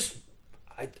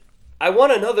 I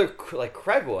want another, like,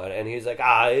 Craig one. And he's like,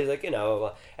 he's like, you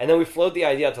know. And then we float the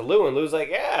idea out to Lou, and Lou's like,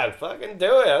 yeah, fucking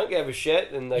do it. I don't give a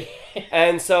shit. And, like,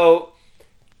 and so,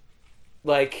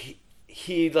 like,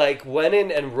 he, like, went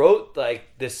in and wrote, like,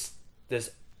 this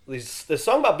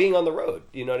song about being on the road.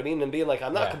 You know what I mean? And being like,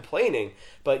 I'm not complaining,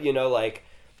 but, you know, like,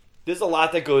 there's a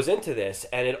lot that goes into this,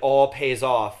 and it all pays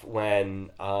off when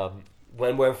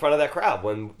we're in front of that crowd,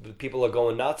 when people are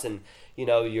going nuts, and, you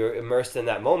know, you're immersed in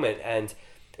that moment. And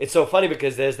it's so funny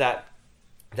because there's that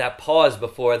pause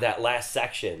before that last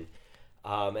section,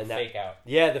 and that fake out.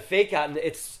 Yeah, the fake out, and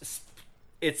it's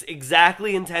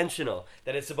exactly intentional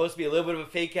that it's supposed to be a little bit of a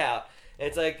fake out. And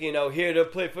it's like, you know, here to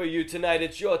play for you tonight.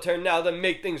 It's your turn now to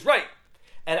make things right.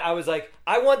 And I was like,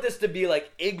 I want this to be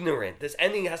like ignorant. This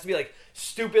ending has to be like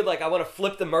stupid. Like I want to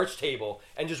flip the merch table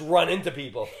and just run into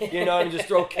people, you know, and just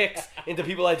throw kicks into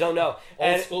people I don't know.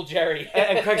 Old school Jerry.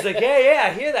 and Craig's like, yeah,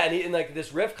 I hear that. And like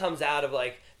this riff comes out of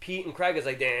like Pete, and Craig is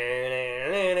like,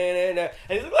 and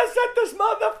he's like, let's set this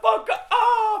motherfucker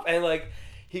off. And like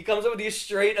he comes up with these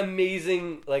straight,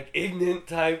 amazing, like ignorant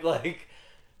type like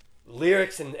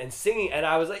lyrics and singing. And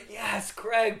I was like, yes,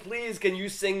 Craig, please, can you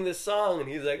sing this song? And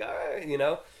he's like, all right, you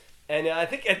know. And I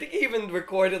think he even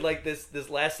recorded like this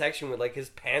last section with like his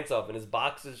pants off and his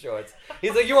boxer shorts.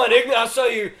 He's like, "You want ignorant? I'll show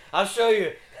you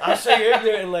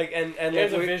ignorant." And like and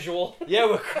There's like, a visual. Yeah,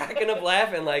 we're cracking up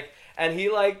laughing like, and he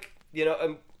like, you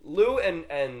know, Lou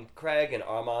and Craig and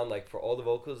Armand, like for all the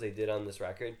vocals they did on this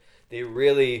record, they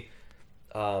really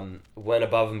went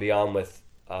above and beyond with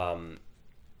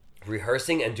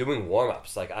rehearsing and doing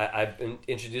warm-ups. Like I've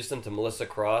introduced them to Melissa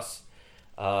Cross,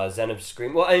 Zen of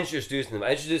Scream. Well, I introduced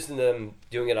them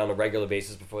doing it on a regular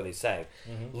basis before they sang.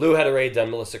 Mm-hmm. Lou had already done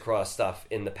Melissa Cross stuff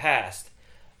in the past,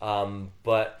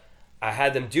 but I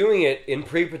had them doing it in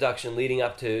pre-production leading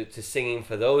up to singing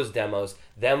for those demos.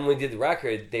 Then when we did the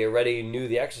record, they already knew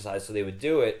the exercise, so they would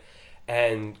do it.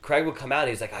 And Craig would come out and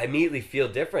he's like, I immediately feel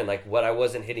different. Like what I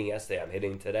wasn't hitting yesterday, I'm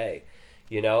hitting today.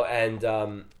 You know, and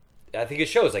I think it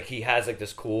shows. Like he has like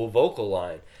this cool vocal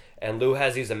line. And Lou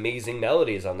has these amazing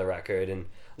melodies on the record. And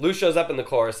Lou shows up in the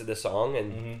chorus of the song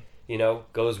and, you know,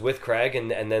 goes with Craig.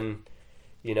 And then,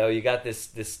 you know, you got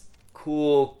this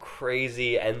cool,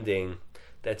 crazy ending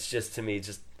that's just, to me,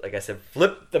 just, like I said,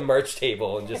 flip the merch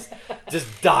table and just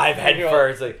dive head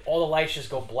first. Like, all the lights just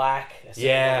go black. As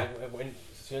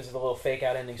soon as the little fake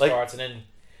out ending starts, and then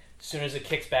as soon as it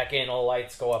kicks back in, all the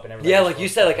lights go up and everything. Yeah, like you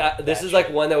said, like this is like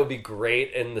one that would be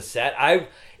great in the set.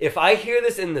 If I hear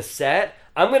this in the set,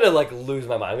 I'm gonna like lose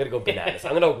my mind. I'm gonna go bananas.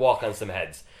 I'm gonna walk on some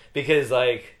heads because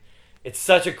like it's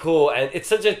such a cool and it's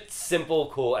such a simple,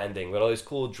 cool ending with all these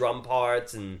cool drum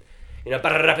parts and you know,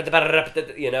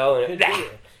 you know. And,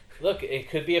 look, it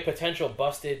could be a potential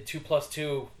busted 2+2.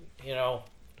 You know,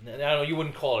 I don't know. You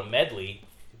wouldn't call it a medley.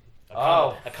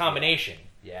 A combination.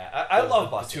 Yeah, I love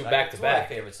Busted. The two back to back. It's one of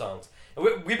my favorite songs.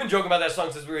 We've been joking about that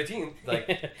song since we were teens. Like,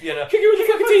 you know, kick you in the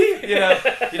fucking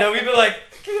teeth. You know, we've been like,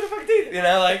 kick you in the fucking teeth. You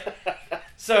know, like,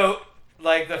 so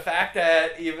like the fact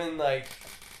that even like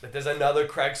that there's another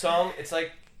Craig song, it's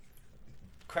like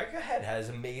Craig Ahead has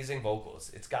amazing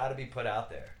vocals. It's got to be put out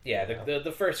there. Yeah,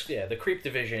 the first the Creep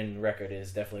Division record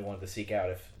is definitely one to seek out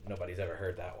if nobody's ever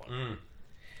heard that one.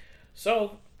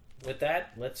 So with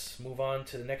that, let's move on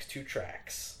to the next two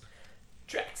tracks.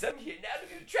 I'm here now to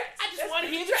do the tracks. I just want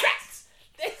to hear the tracks.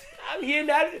 I'm here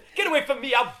now to... Get away from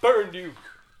me, I'll burn you.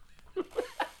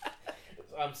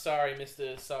 I'm sorry,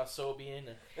 Mr. Sausobian.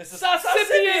 Mr.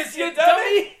 Sausobian, you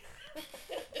dummy!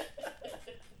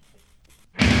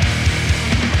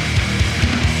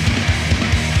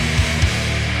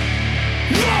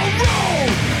 Roll,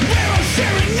 we're all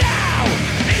sharing now.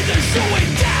 Either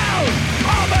showing down,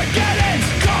 Armageddon's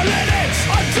calling it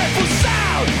a dreadful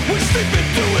sound. We're sleeping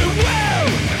through it well,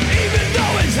 even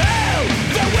though it's hell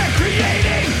that we're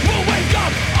creating. We'll wake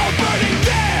up all burning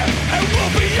there, and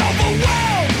we'll be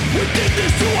overwhelmed. We did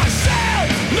this to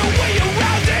ourselves, no way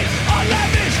around it. Our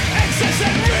lavish excess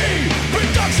and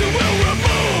reproduction.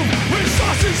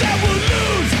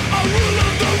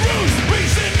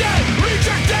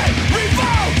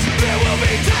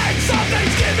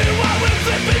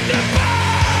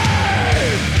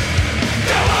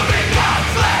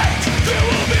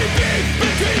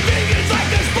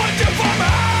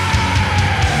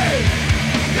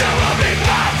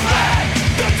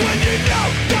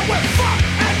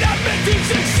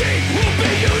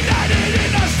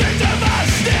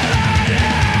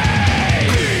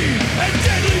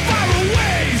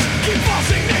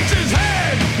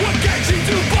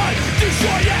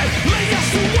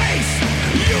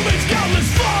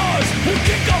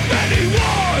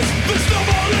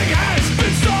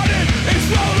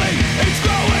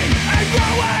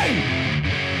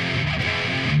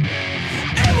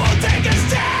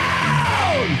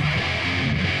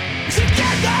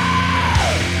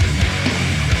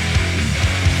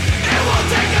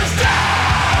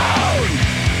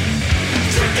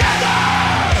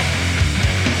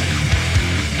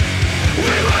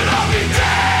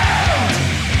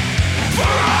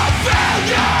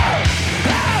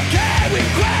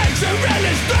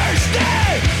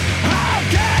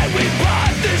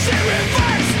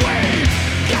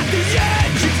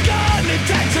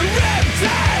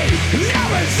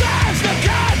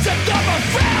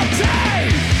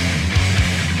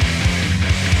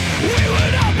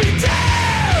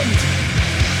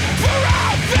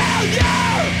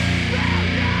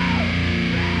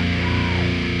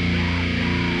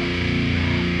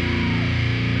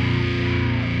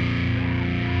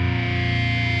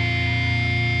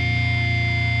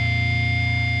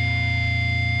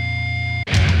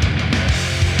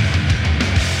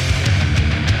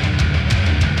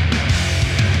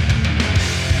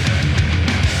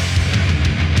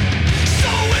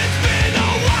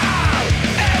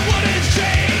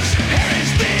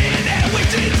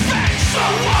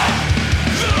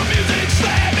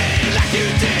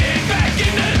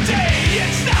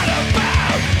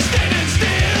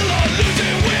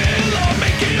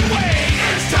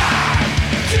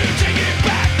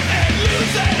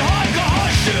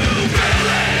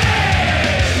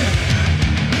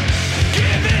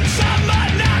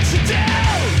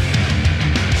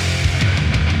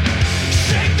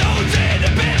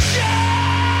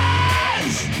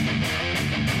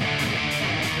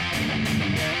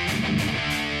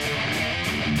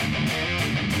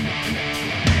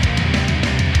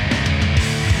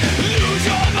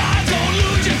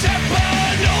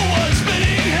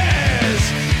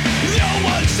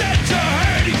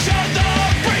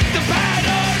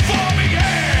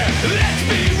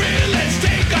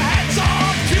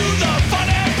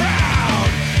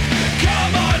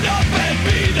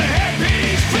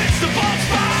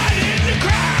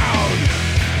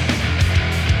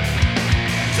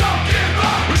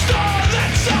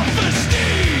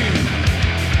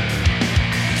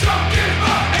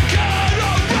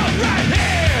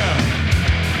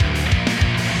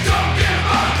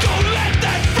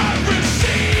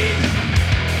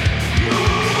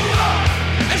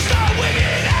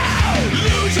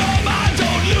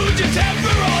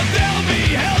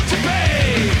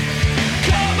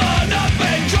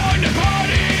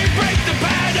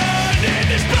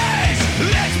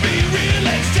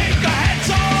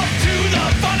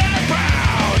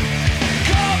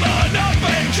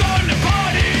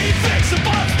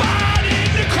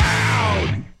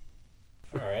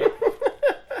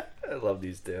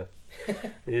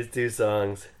 two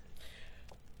songs.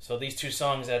 So these two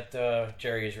songs that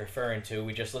Jerry is referring to,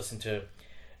 we just listened to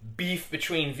Beef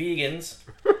Between Vegans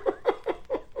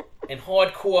and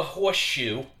Hardcore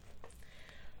Horseshoe.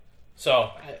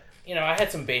 So, I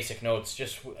had some basic notes.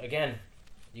 Just, again,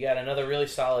 you got another really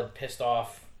solid pissed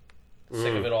off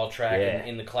Sick of It All track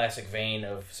in the classic vein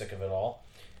of Sick of It All.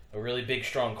 A really big,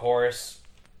 strong chorus,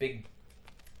 big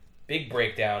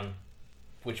breakdown,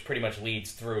 which pretty much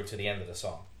leads through to the end of the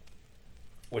song,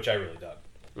 which I really dug.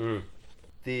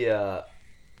 The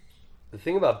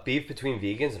thing about Beef Between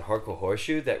Vegans and Hardcore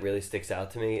Horseshoe that really sticks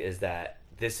out to me is that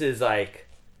this is like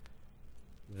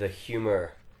the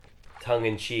humor,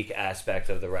 tongue-in-cheek aspect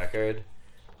of the record.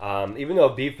 Even though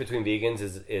Beef Between Vegans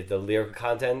is the lyrical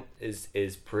content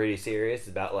is pretty serious. It's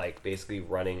about like basically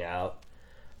running out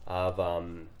of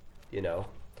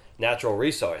natural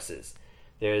resources.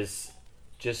 There's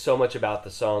just so much about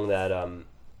the song that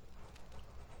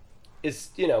is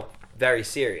very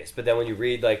serious. But then when you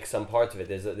read like some parts of it,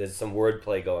 there's some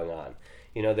wordplay going on.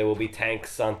 There will be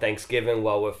tanks on Thanksgiving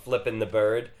while we're flipping the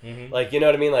bird. Mm-hmm. Like, you know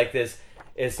what I mean? Like this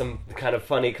is some kind of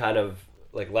funny, kind of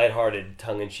like lighthearted,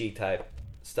 tongue-in-cheek type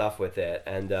stuff with it.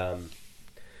 And so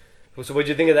what'd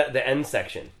you think of that? The end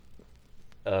section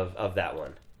of that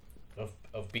one.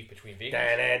 Of Beef Between Vegans.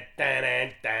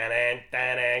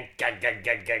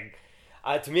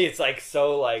 To me, it's like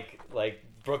so like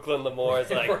Brooklyn Lamour is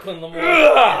like Brooklyn Lamour.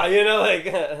 Like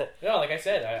no, like I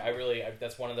said, I really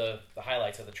that's one of the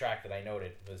highlights of the track that I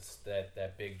noted was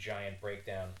that big giant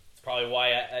breakdown. It's probably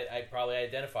why I probably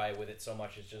identify with it so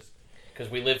much. It's just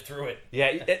because we lived through it.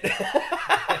 Yeah, we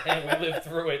lived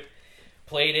through it,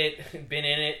 played it, been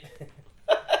in it.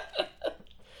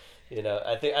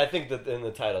 I think that in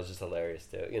the title is just hilarious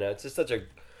too. It's just such a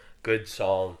good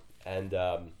song, and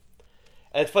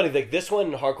it's funny. Like this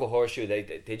one, Hardcore Horseshoe,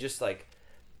 they just like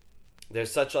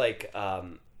there's such like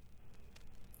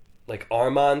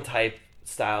Armand type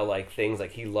style like things.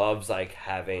 Like he loves like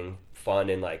having fun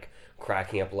and like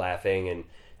cracking up, laughing,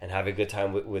 and having a good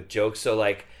time with jokes. So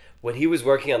like when he was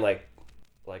working on like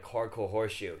Hardcore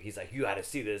Horseshoe, he's like, you got to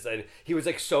see this, and he was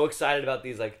like so excited about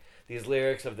these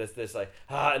lyrics of this like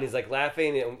and he's like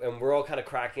laughing, and we're all kind of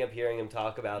cracking up hearing him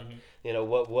talk about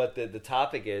what the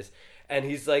topic is, and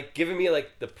he's like giving me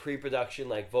like the pre-production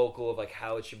like vocal of like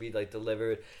how it should be like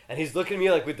delivered, and he's looking at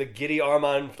me like with the giddy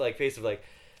Armand like face of like,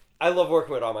 I love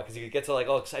working with Armand because he gets all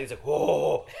excited. He's like,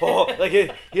 whoa, like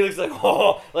he looks like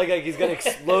like he's gonna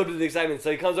explode with excitement.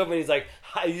 So he comes over and he's like,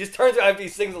 he just turns around after he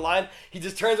sings the line. He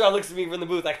just turns around, and looks at me from the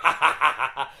booth like, ha ha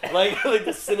ha ha, like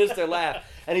the sinister laugh.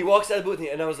 And he walks out of the booth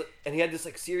and he had this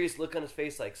like serious look on his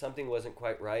face, like something wasn't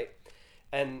quite right.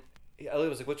 And Elliot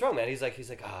was like, "What's wrong, man?" He's like,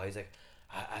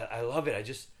 I love it. I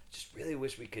just really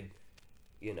wish we could,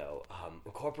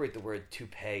 incorporate the word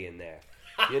toupee in there.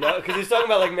 Because he's talking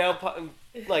about like male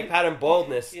pattern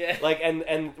baldness, like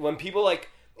and when people like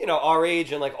our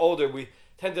age and like older, we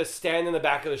tend to stand in the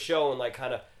back of the show and like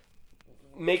kind of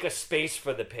make a space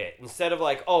for the pit instead of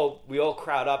like, oh, we all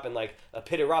crowd up and like a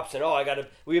pit erupts and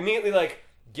we immediately like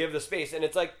give the space, and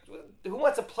it's like, who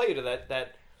wants to play to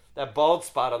that bald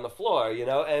spot on the floor,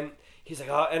 And he's like,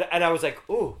 oh, and I was like,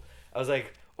 ooh,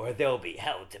 or there'll be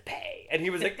hell to pay, and he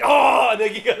was like, oh, and then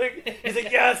he's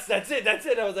like, yes, that's it.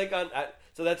 I was like,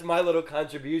 so that's my little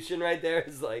contribution right there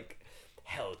is like,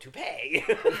 hell to pay.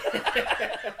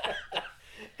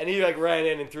 And he like ran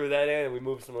in and threw that in, and we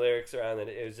moved some lyrics around, and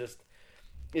it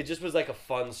just was like a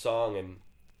fun song, and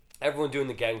everyone doing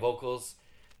the gang vocals,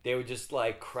 they were just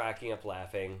like cracking up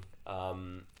laughing. As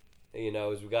we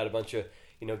got a bunch of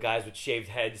guys with shaved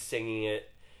heads singing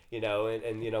it,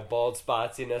 and bald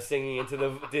spots, singing into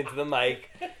the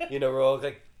mic. We're all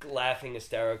like laughing,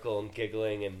 hysterical, and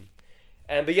giggling,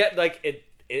 and but yet like it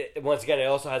once again, it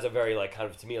also has a very like kind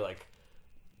of, to me, like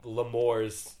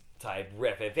Lamour's type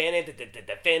riff, Motorhead.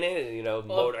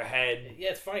 Yeah,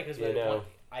 it's funny because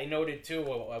I noted too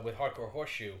with Hardcore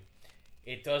Horseshoe,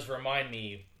 it does remind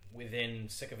me within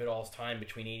Sick of It All's time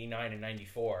between 89 and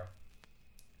 94.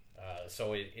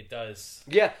 So it does.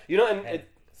 Yeah, and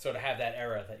sort of have that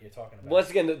era that you're talking about. Once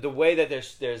again, the way that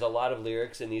there's a lot of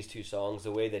lyrics in these two songs,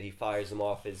 the way that he fires them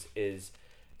off is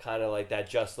kind of like that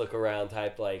Just Look Around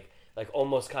type, like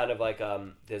almost kind of like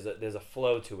there's a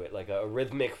flow to it, like a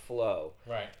rhythmic flow,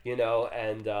 right?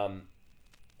 And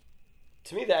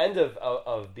to me, the end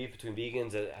of Beef Between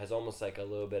Vegans has almost like a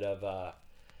little bit of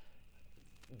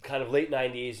kind of late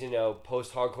 90s,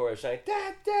 post-hardcore, it's like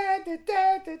da da da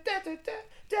da da da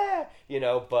da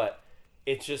da, but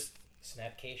it's just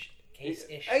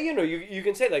Snapcase-ish. You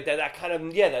can say like that kind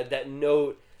of that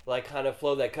note, like kind of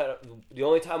flow, that kind of, the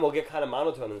only time we'll get kind of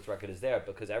monotone in this record is there,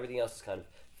 because everything else is kind of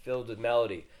filled with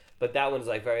melody. but that one's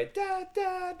like very da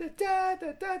da da da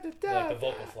da da da da. Like the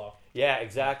vocal flow. Yeah,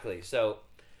 exactly. So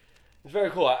it's very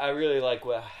cool. I really like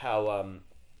how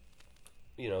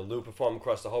Lou performed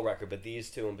across the whole record, but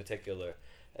these two in particular,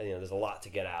 there's a lot to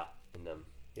get out in them.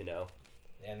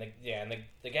 And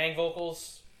the gang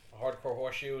vocals, Hardcore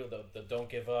Horseshoe, the Don't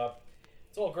Give Up.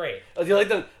 It's all great. Oh, do you like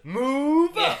them?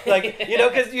 Move up, like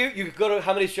because you go to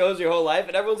how many shows your whole life,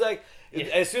 and everyone's like,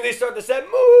 as soon as they start the set,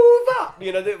 move up.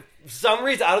 For some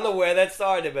reason I don't know where that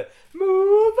started, but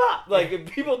move up.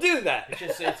 Like people do that.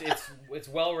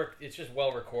 It's just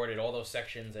well recorded. All those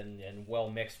sections and well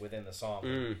mixed within the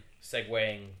song,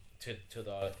 segueing to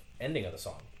the ending of the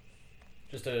song.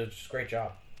 Just a great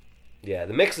job. Yeah,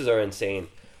 the mixes are insane.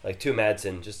 Like Tu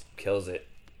Madsen just kills it.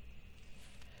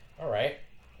 All right.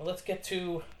 Well, let's get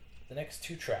to the next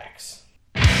two tracks.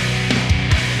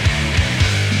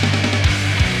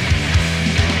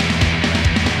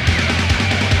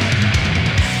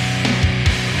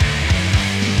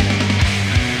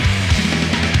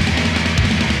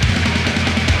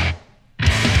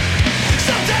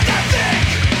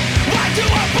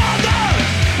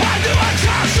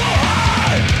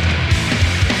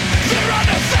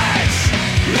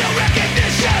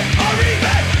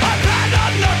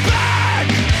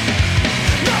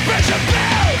 Pressure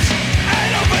builds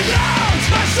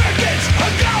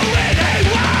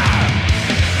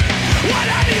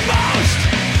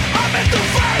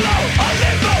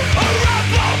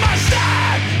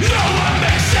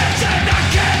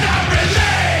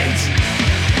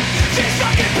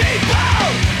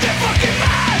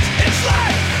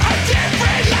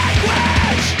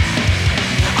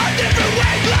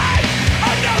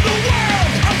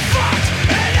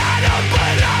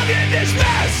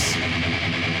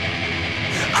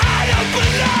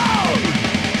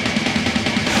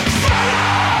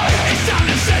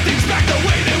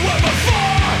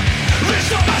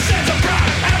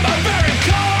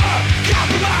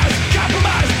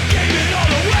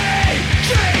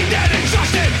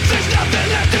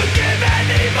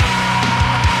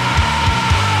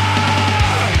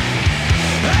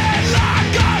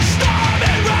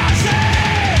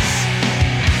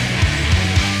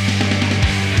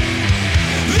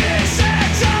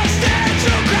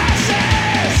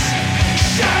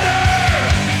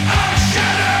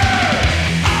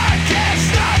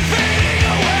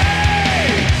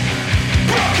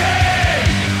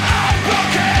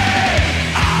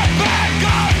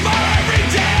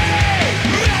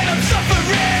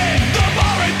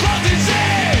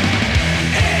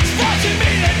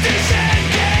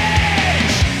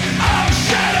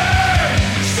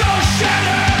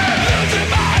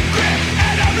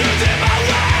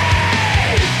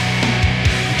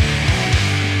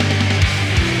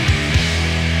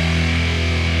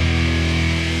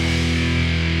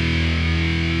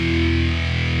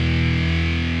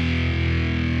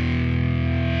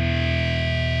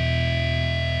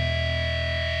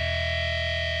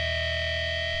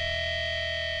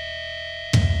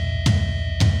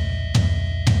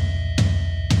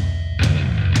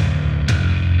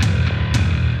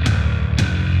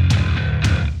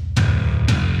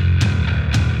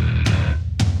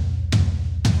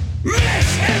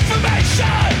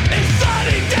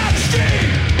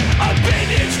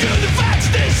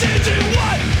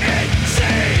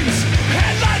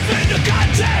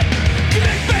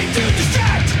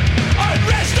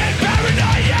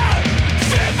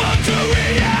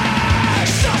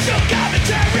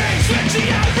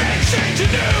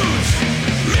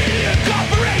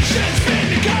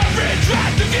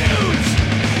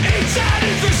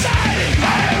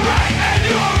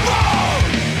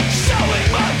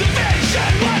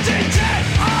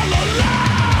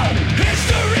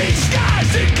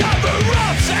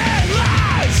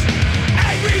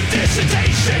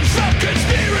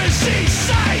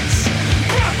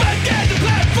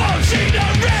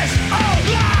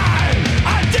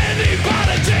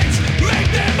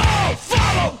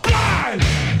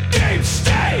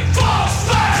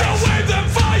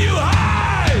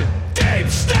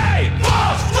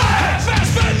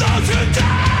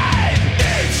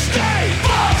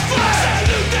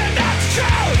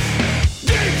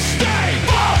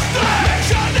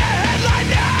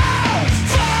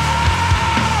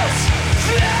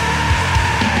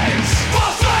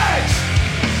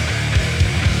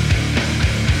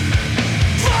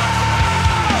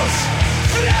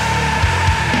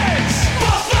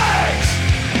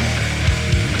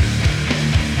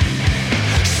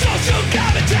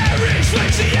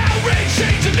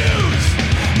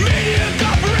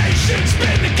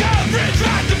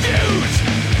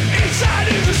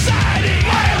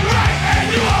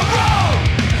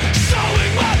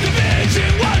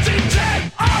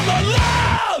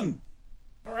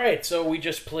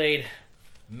just played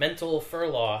Mental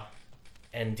Furlaw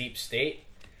and Deep State.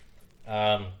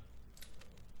 I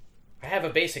have a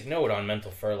basic note on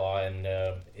Mental Furlaw, and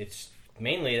it's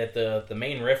mainly that the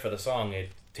main riff of the song, it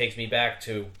takes me back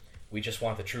to We Just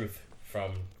Want the Truth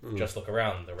from Just Look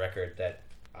Around, the record that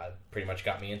pretty much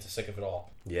got me into Sick of It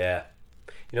All. Yeah.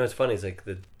 You know what's funny is like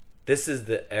this is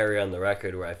the area on the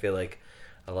record where I feel like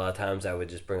a lot of times I would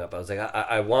just bring up, I was like,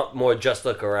 I want more Just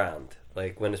Look Around.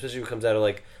 Like when, especially when it comes out of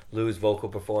like Lou's vocal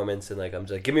performance, and like I'm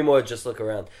just like, give me more Just Look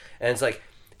Around. And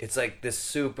it's like this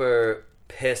super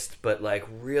pissed but like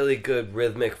really good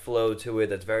rhythmic flow to it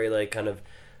that's very like kind of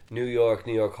New York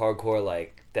hardcore,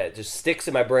 like that just sticks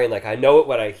in my brain. Like I know it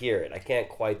when I hear it. I can't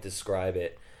quite describe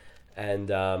it. And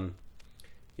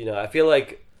you know, I feel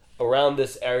like around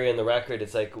this area in the record,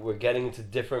 it's like we're getting to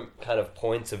different kind of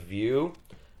points of view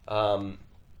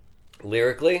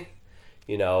lyrically,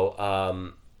 you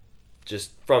know,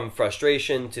 just from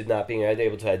frustration to not being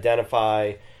able to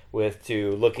identify with,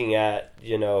 to looking at,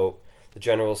 you know, the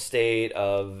general state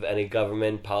of any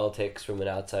government politics from an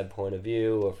outside point of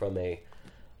view, or from a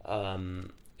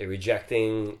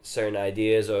rejecting certain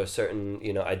ideas or certain,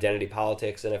 you know, identity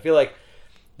politics. And I feel like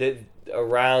that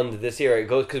around this era it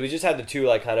goes, because we just had the two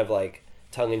like kind of like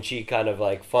tongue-in-cheek kind of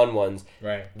like fun ones,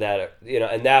 right? That, you know,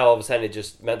 and now all of a sudden it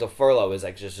just, Mental Furlaw is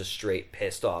like just a straight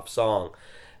pissed off song.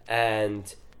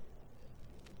 And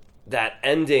that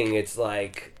ending, it's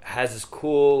like has this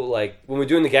cool, like when we're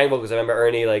doing the gang vocals, I remember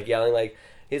Ernie like yelling, like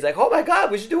he's like, oh my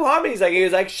god, we should do harmonies. Like he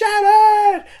was like, shut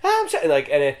it, I'm shut, like,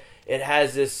 and it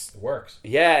has this, It works.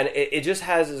 yeah, and it just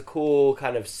has this cool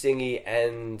kind of singy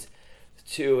end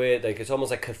to it. Like it's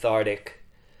almost like cathartic,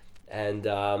 and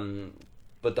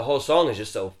but the whole song is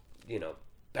just so, you know,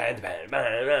 you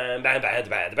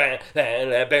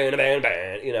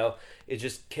know, it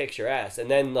just kicks your ass. And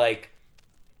then like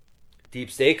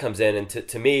Deep State comes in, and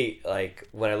to me, like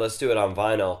when I listen to it on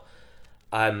vinyl,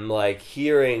 I'm like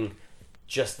hearing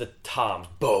just the toms,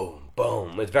 boom,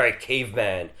 boom. It's very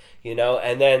caveman, you know.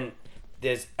 And then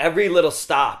there's every little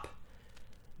stop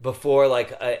before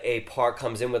like a part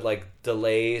comes in with like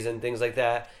delays and things like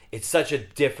that. It's such a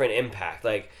different impact.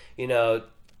 Like, you know,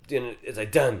 it's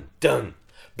like dun dun,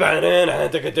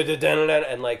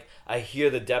 and like I hear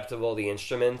the depth of all the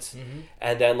instruments,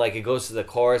 and then like it goes to the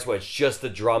chorus where it's just the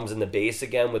drums and the bass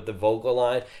again with the vocal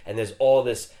line, and there's all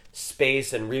this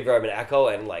space and reverb and echo,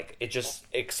 and like it just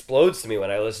explodes to me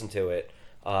when I listen to it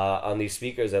on these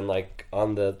speakers and like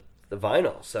on the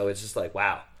vinyl. So it's just like,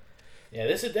 wow. Yeah,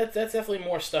 that's definitely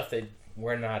more stuff that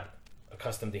we're not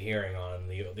accustomed to hearing on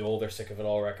the older Sick of It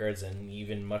All records, and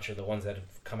even much of the ones that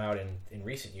have come out in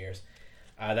recent years.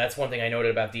 That's one thing I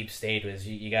noted about Deep State, was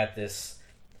you got this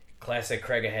classic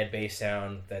Craig Ahead bass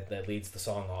sound that leads the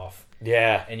song off.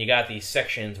 Yeah. And you got these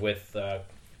sections with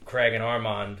Craig and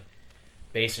Armand,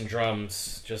 bass and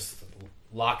drums just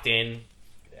locked in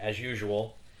as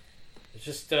usual. It's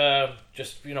just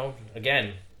you know,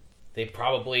 again, they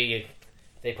probably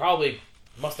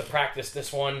must have practiced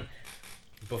this one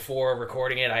before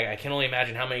recording it. I can only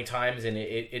imagine how many times, and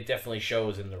it definitely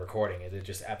shows in the recording. It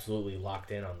just absolutely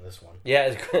locked in on this one.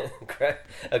 Yeah,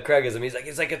 Craigism. He's like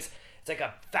it's like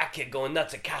a fat kid going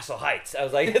nuts at Castle Heights. I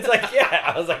was like, it's like, yeah.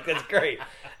 I was like, that's great.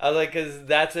 I was like, because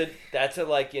that's a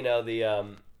like, you know, the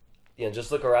you know,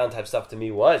 Just Look Around type stuff to me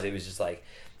was. It was just like,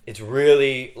 it's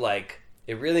really like,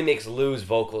 it really makes Lou's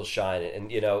vocals shine.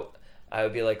 And you know, I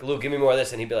would be like, Lou, give me more of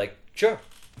this, and he'd be like, sure.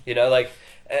 You know, like,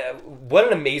 what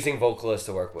an amazing vocalist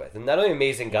to work with, and not only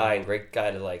amazing guy and great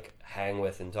guy to like hang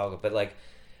with and talk with, but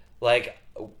like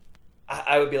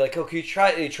I would be like, oh, can you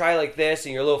try like this,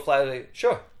 and you're a little flat. Like,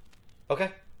 sure,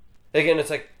 okay. Again, it's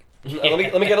like, let me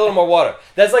get a little more water.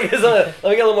 That's like his. Let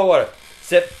me get a little more water.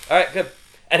 Sip. All right, good.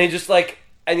 And he just like,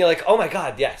 and you're like, oh my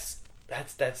god, yes,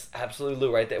 that's absolutely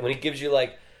Lou right there. When he gives you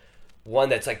like one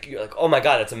that's like, you're like, oh my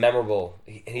god, that's a memorable.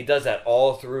 And he does that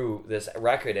all through this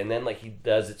record, and then like he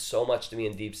does it so much to me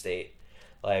in Deep State.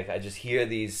 Like I just hear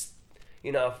these,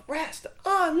 you know, rest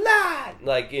online.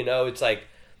 Like, you know, it's like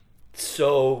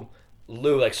so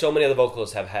Lou. Like so many other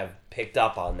vocalists have picked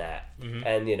up on that,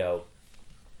 and you know,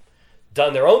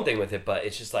 done their own thing with it. But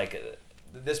it's just like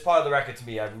this part of the record to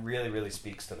me, really, really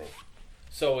speaks to me.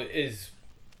 So is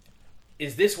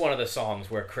this one of the songs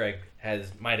where Craig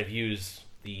might have used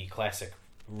the classic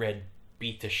Red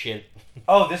beat to shit?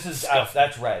 Oh, this is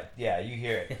that's Red. Yeah, you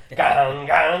hear it. Gang,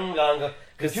 gang, gang.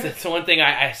 Because that's the one thing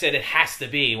I said it has to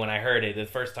be when I heard it the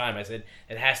first time. I said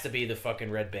it has to be the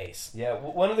fucking Red bass. Yeah,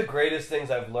 one of the greatest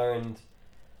things I've learned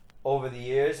over the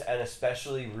years, and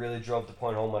especially really drove the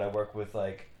point home when I work with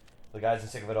like the guys in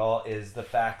Sick of It All, is the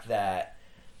fact that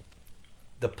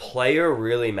the player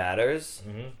really matters,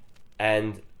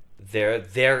 and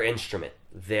their instrument.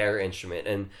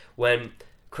 And when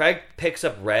Craig picks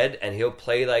up Red and he'll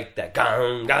play like that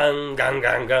gong, gong, gong,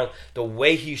 gong, gong, the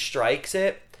way he strikes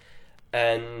it,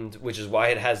 and which is why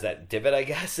it has that divot, I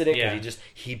guess, in it, because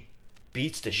he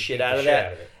beats the shit out of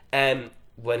that. And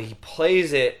when he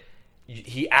plays it,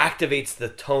 he activates the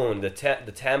tone, the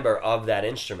timbre of that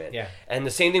instrument. Yeah. And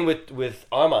the same thing with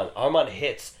Armand. Armand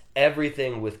hits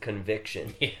everything with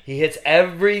conviction. Yeah. He hits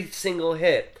every single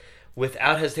hit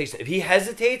without hesitation. If he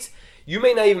hesitates, you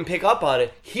may not even pick up on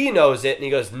it. He knows it, and he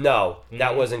goes, no,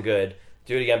 that wasn't good.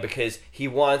 Do it again, because he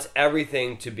wants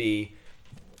everything to be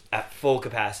at full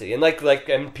capacity. And like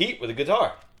Pete with a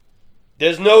guitar.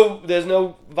 There's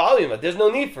no volume. There's no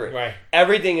need for it. Right.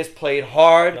 Everything is played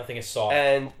hard. Nothing is soft.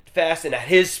 And fast and at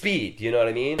his speed. You know what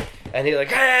I mean? And he's like,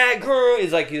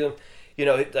 he's like,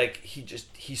 like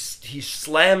he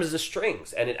slams the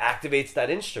strings and it activates that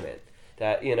instrument.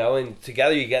 That, and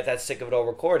together you get that Sick of It All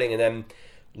recording, and then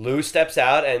Lou steps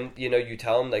out and, you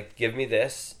tell him, like, give me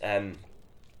this, and,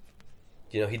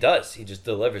 he does. He just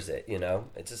delivers it,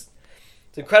 It's an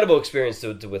incredible experience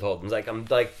to withhold. It's like, I'm,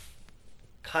 like,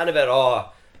 kind of at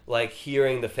awe, like,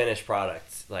 hearing the finished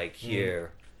product, like,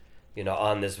 here,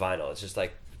 on this vinyl. It's just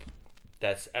like,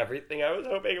 that's everything I was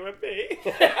hoping it would be.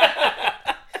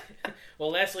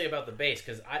 Well, lastly about the bass,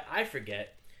 because I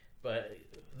forget, but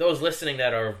those listening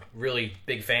that are really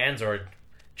big fans or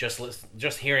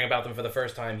just hearing about them for the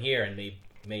first time here and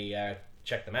may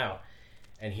check them out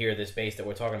and hear this bass that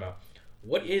we're talking about.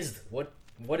 What is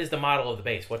the model of the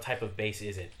bass? What type of bass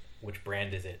is it? Which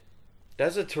brand is it?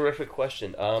 That's a terrific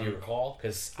question. Do you recall?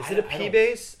 Is it a P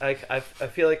bass? I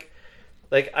feel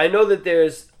like I know that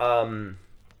there's a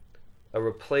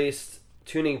replaced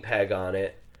tuning peg on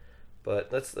it, but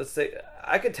let's say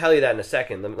I could tell you that in a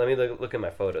second. Let me look at my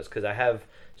photos, because I have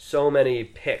so many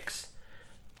pics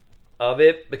of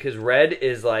it, because Red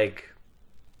is like,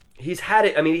 he's had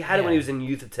it. I mean, he had it when he was in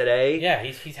Youth of Today. Yeah,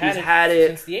 he's had it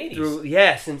since the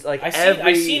 80s. Since like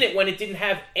I've seen it when it didn't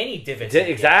have any divots.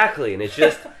 Exactly, and it's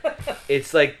just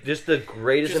it's like just the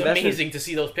greatest investment. It's amazing to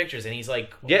see those pictures, and he's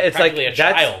like it's practically like a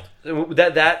child.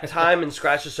 That time in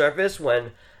Scratch the Surface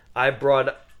when I brought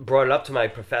it up to my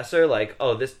professor, like,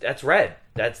 oh, that's Red.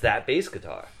 That's that bass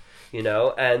guitar,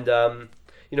 and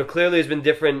clearly there's been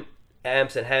different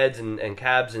amps and heads and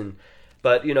cabs,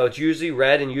 but it's usually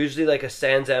Red, and usually like a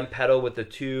Sans M pedal with the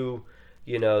two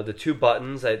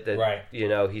buttons that right.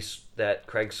 That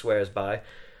Craig swears by.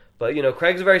 But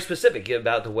Craig's very specific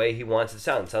about the way he wants it to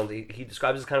sound. It sounds he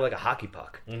describes it as kind of like a hockey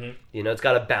puck. Mm-hmm. It's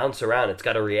got to bounce around. It's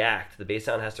got to react. The bass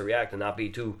sound has to react and not be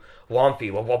too wompy.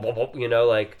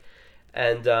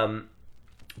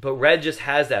 But Red just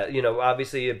has that.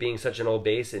 Obviously, it being such an old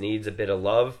bass, it needs a bit of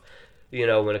love.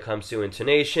 When it comes to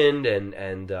intonation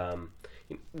and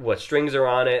what strings are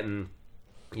on it, and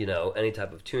any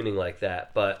type of tuning like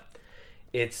that. But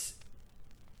it's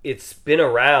been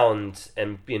around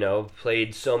and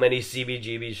played so many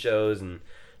CBGB shows and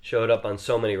showed up on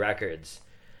so many records.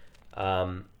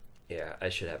 I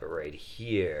should have it right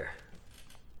here.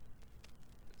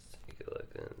 Let's take a look.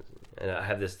 And I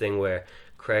have this thing where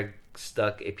Craig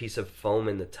stuck a piece of foam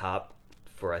in the top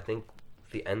for, I think,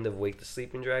 the end of Wake the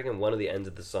Sleeping Dragon, one of the ends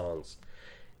of the songs.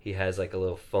 He has like a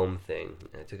little foam thing.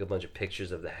 And I took a bunch of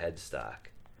pictures of the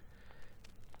headstock.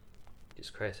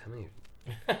 Jesus Christ, how many?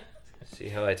 See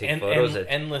how I take photos? An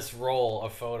endless roll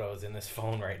of photos in this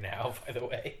phone right now, by the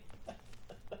way.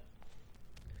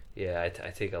 Yeah, I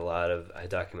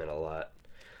document a lot.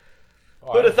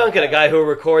 Who'd have thunk it? A guy who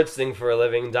records things for a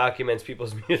living documents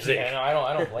people's music. Yeah, no,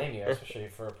 I don't blame you, especially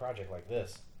for a project like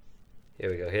this.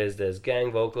 Here we go. There's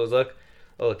gang vocals. Look,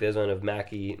 there's one of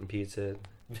Mackie eating pizza.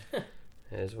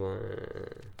 There's one.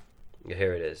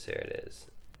 Here it is.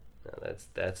 No,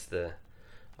 that's the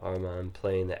Armand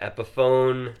playing the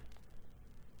Epiphone.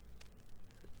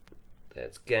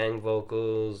 That's gang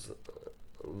vocals.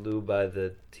 Lou by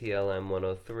the TLM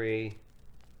 103.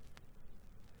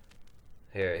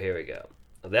 Here we go.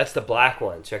 That's the black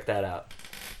one. Check that out.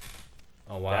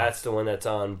 Oh, wow. That's the one that's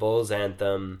on Bull's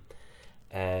Anthem.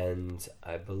 And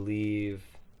I believe...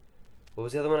 What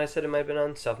was the other one I said it might have been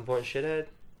on? Self-Important Shithead?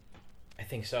 I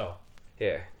think so.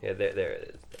 Here. Yeah, there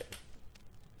it is. There.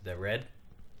 The Red?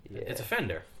 Yeah. It's a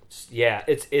Fender. Yeah,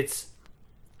 it's...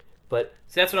 But...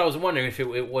 See, that's what I was wondering. If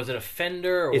it was it a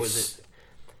Fender or was it...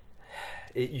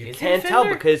 You can't tell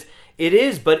because it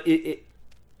is, but it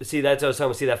see, that's what I was talking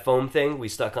about. See that foam thing we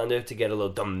stuck under to get a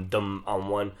little dum-dum on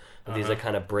one of these like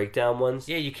kind of breakdown ones?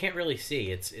 Yeah, you can't really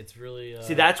see. It's really...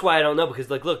 See, that's why I don't know, because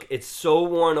like, look, it's so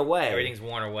worn away. Everything's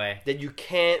worn away. That you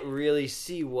can't really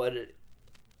see what it...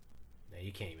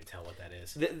 you can't even tell what that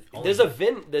is. There's a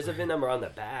VIN number on the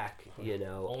back, you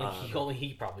know. Only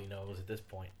he probably knows at this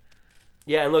point.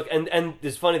 Yeah, and look, and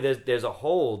it's funny. There's a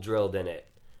hole drilled in it,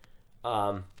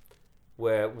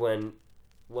 where when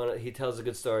he tells a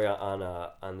good story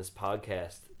on this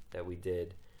podcast that we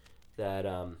did, that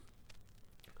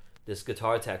this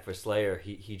guitar tech for Slayer,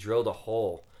 he drilled a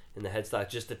hole in the headstock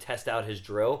just to test out his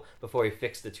drill before he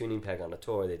fixed the tuning peg on a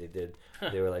tour that they did.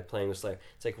 They were like playing with Slayer.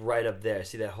 It's like right up there.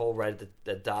 See that hole right at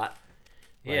the dot?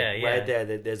 Like, Yeah. Right there.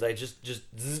 There's like just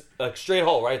zzz, a straight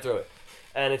hole right through it.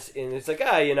 And it's like,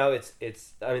 you know,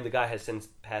 it's. I mean, the guy has since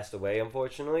passed away,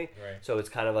 unfortunately. Right. So it's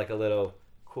kind of like a little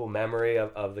cool memory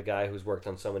of the guy who's worked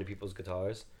on so many people's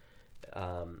guitars.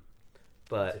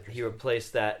 But he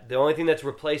replaced that. The only thing that's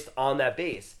replaced on that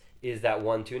bass is that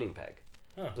one tuning peg.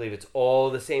 Huh. I believe it's all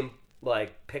the same,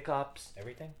 like pickups.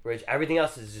 Everything. Which everything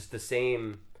else is just the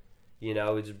same. You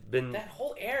know, it's been. That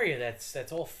whole area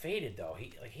that's all faded though.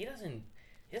 He doesn't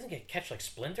catch like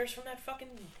splinters from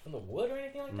the wood or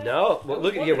anything like that. No, well,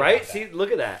 look at you, right? See,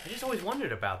 look at that. I just always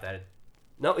wondered about that.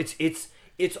 No,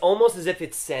 it's almost as if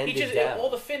it's sanded down. All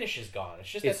the finish is gone. It's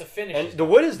just that the finish. And is the gone.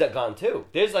 wood is gone too.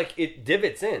 There's like it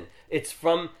divots in. It's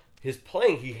from his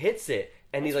playing. He hits it,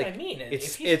 and That's he's like, what I mean.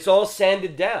 it's all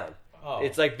sanded down. Oh.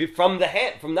 It's like from the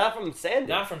hand, not from sanding,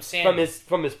 Not from sanding.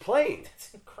 from his playing.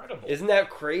 It's incredible. Isn't that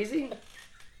crazy?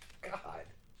 God.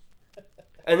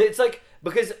 And it's like,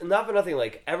 because not for nothing,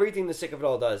 like everything the Sick of It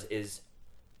All does is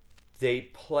they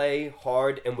play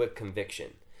hard and with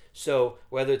conviction. So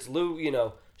whether it's Lou, you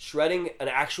know, shredding an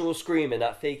actual scream and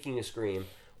not faking a scream,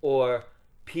 or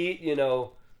Pete, you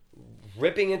know,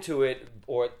 ripping into it,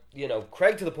 or, you know,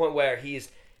 Craig to the point where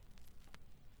he's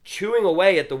chewing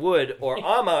away at the wood, or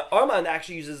Armand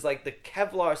actually uses like the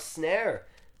Kevlar snare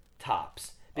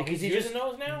tops. Because he's using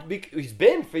those now? He's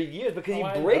been for years because I he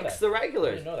didn't breaks know that. the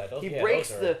regulars. I didn't know that. Those- He yeah, breaks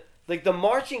those are- the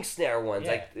marching snare ones.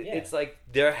 Yeah, like yeah. it's like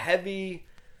they're heavy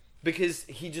because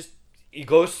he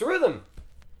goes through them.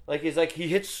 Like it's like he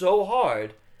hits so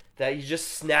hard that he just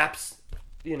snaps,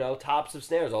 you know, tops of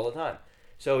snares all the time.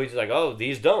 So he's like, oh,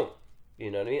 these don't.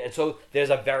 You know what I mean? And so there's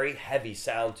a very heavy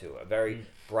sound to it, a very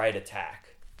bright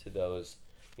attack to those,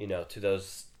 you know, to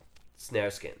those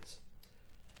snare skins.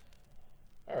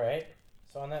 All right.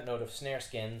 So on that note of snare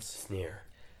skins, Snare.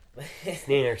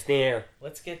 Snare.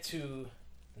 let's get to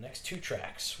the next two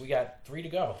tracks. We got 3 to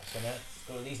go. So now let's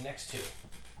go to these next 2.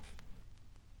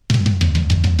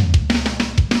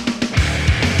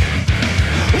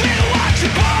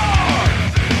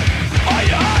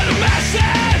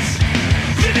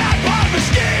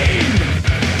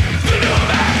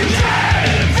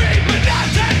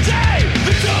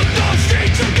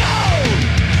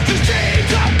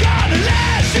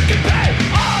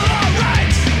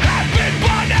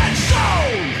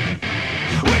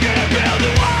 We're gonna build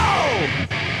a wall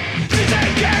to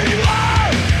take care of you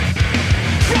all.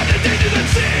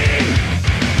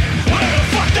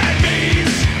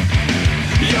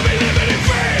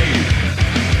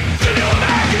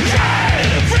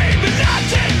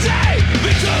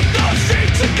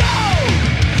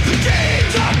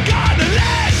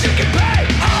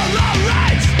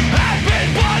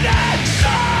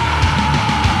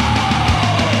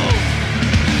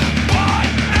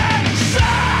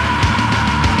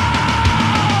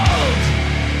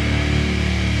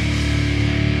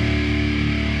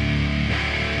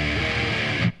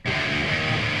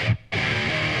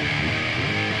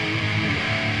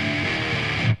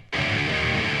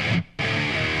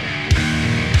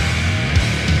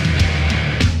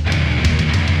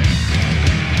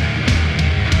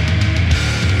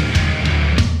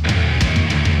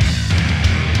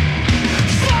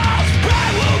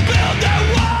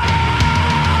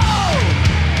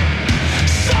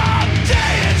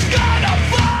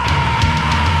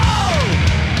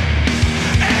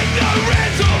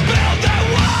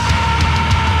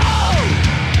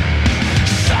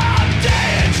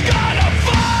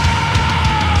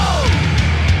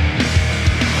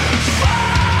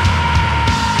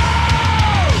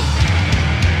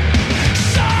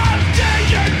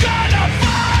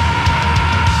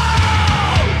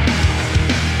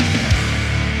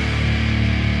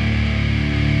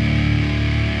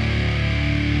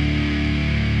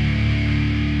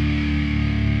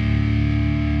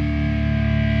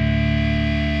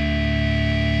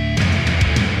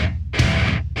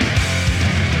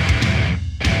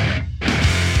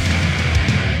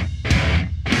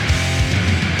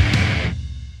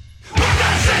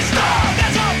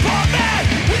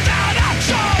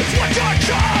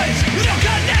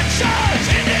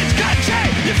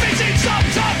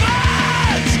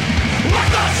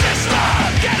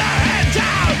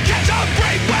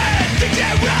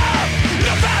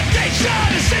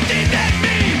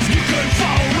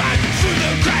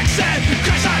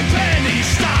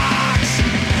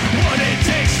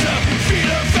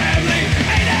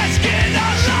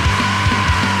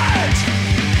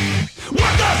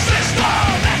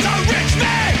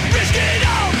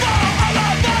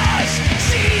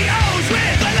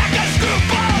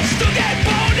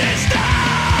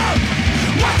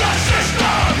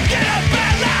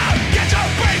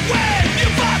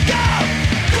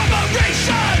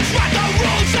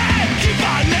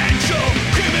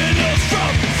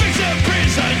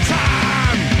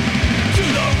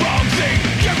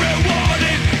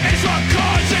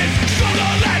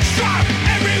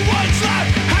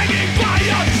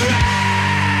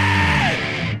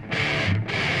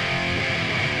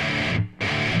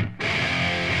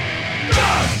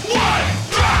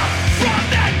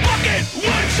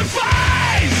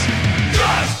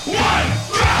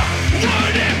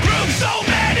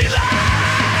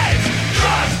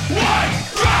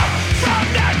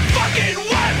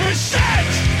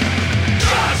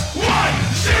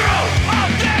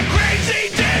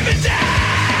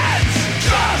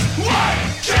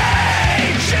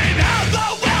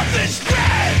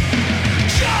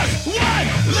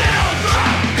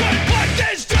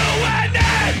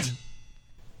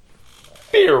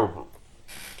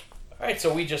 right,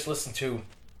 so we just listened to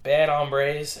Bad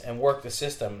Hombres and Work the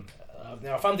System.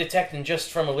 Now, if I'm detecting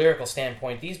just from a lyrical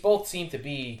standpoint, these both seem to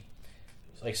be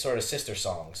like sort of sister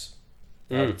songs.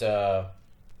 But,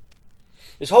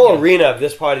 this whole arena of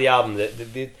this part of the album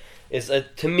is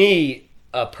to me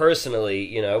personally,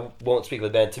 you know, won't speak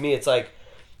with Ben. To me, it's like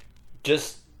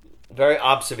just very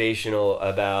observational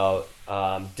about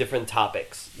different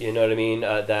topics. You know what I mean?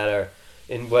 That are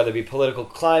in whether it be political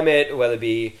climate, whether it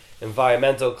be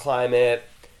environmental climate,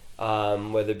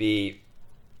 whether it be,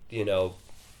 you know,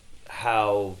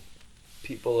 how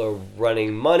people are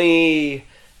running money,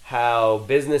 how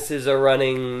businesses are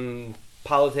running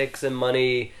politics and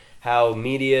money, how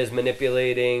media is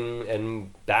manipulating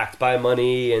and backed by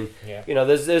money, and you know,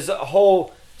 there's a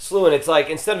whole slew, and it's like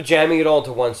instead of jamming it all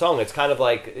into one song, it's kind of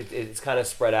like it's kind of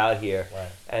spread out here. Right.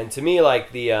 And to me,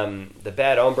 like the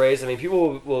Bad Hombres, I mean,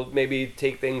 people will maybe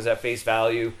take things at face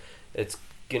value. It's,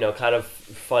 you know, kind of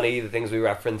funny the things we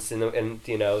reference and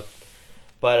you know,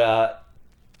 but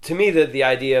to me the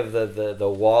idea of the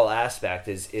wall aspect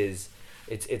is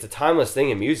it's a timeless thing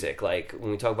in music. Like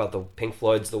when we talk about the Pink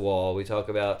Floyd's The Wall, we talk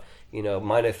about, you know,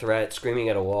 Minor Threat screaming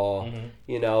at a wall,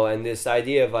 you know, and this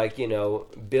idea of like, you know,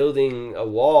 building a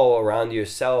wall around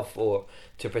yourself or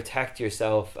to protect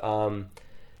yourself.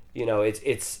 You know,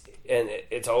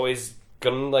 it's always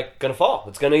gonna fall.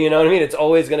 It's gonna, you know what I mean? It's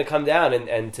always gonna come down.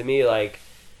 And to me, like,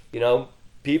 you know,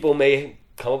 people may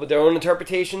come up with their own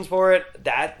interpretations for it.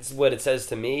 That's what it says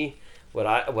to me. What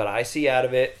I see out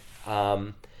of it.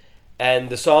 And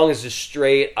the song is just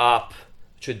straight up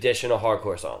traditional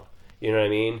hardcore song. You know what I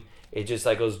mean? It just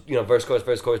like goes, you know, verse,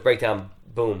 chorus, breakdown,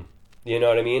 boom. You know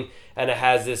what I mean? And it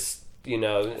has this, you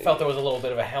know... I felt there was a little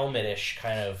bit of a Helmet-ish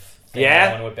kind of thing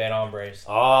going with Bad Hombres.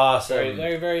 Awesome. Very,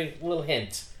 very, very little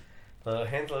hint. Little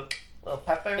hint, little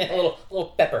pepper. Yeah, a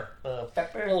little pepper. A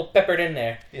little peppered in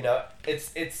there. You know,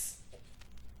 it's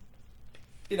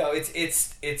you know,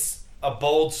 it's a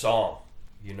bold song.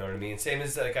 You know what I mean? Same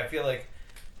as, like, I feel like,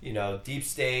 you know, Deep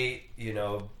State, you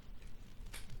know,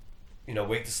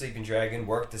 Wake the Sleeping Dragon,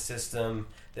 Work the System.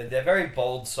 They're very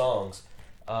bold songs.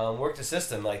 Work the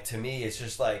System, like, to me, it's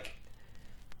just like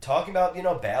talking about, you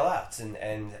know, bailouts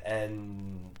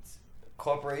and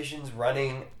corporations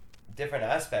running different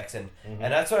aspects, and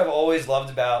that's what I've always loved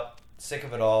about Sick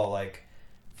of It All. Like,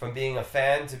 from being a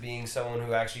fan to being someone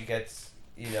who actually gets,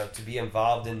 you know, to be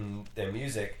involved in their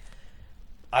music.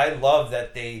 I love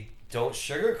that they don't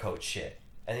sugarcoat shit.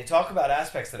 And they talk about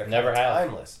aspects that are kind of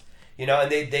timeless. You know,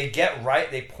 and they get right,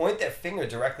 they point their finger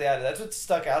directly at it. That's what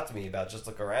stuck out to me about Just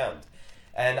Look Around.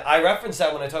 And I reference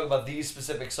that when I talk about these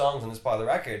specific songs on this part of the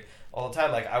record all the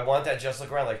time. Like, I want that Just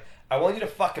Look Around. Like, I want you to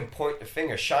fucking point the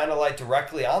finger, shine a light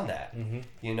directly on that.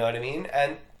 You know what I mean?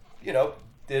 And, you know,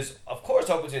 there's, of course,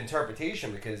 open to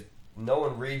interpretation because no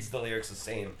one reads the lyrics the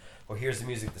same or hears the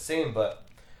music the same, but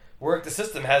Work the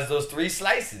System has those three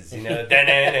slices, you know, you know,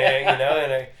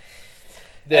 and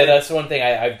yeah, that's one thing.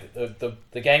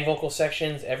 The gang vocal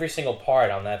sections, every single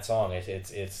part on that song,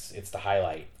 it's the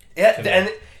highlight. Yeah,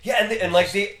 and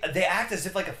like they act as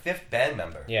if like a fifth band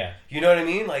member. Yeah, you know what I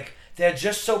mean? Like they're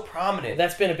just so prominent.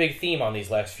 That's been a big theme on these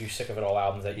last few Sick of It All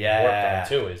albums that you've worked on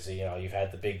too. Is, you know, you've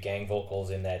had the big gang vocals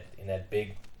in that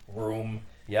big room.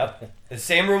 Yep, the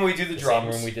same room we do the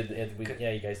drums. Same room we did.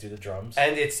 You guys do the drums.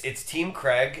 And it's Team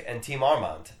Craig and Team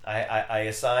Armand. I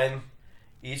assign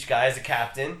each guy as a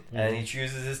captain, and he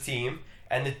chooses his team,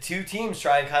 and the two teams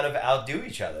try and kind of outdo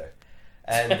each other,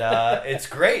 and it's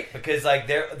great because like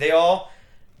they all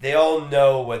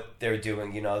know what they're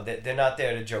doing. You know, they're not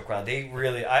there to joke around. They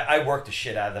really, I work the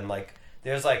shit out of them. Like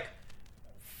there's like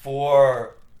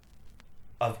 4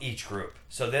 of each group,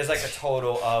 so there's like a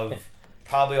total of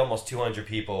probably almost 200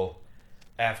 people.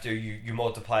 After you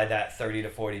multiply that 30 to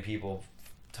 40 people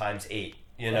times 8.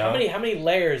 You know, how many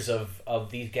layers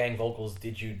of these gang vocals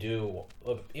did you do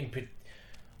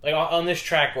like on this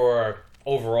track, or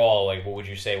overall? Like, what would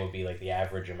you say would be like the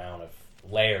average amount of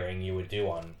layering you would do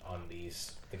on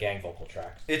the gang vocal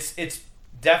tracks? It's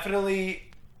definitely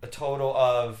a total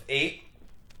of 8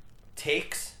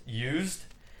 takes used,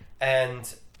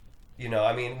 and you know,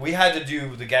 I mean, we had to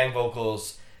do the gang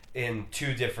vocals in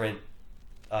 2 different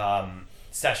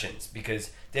sessions because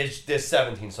there's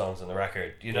 17 songs on the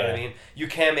record. You know what I mean? You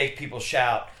can't make people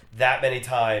shout that many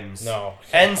times. No.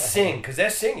 And sing, because they're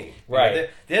singing. Right. You know,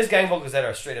 there's gang vocals that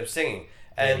are straight up singing.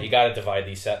 And you got to divide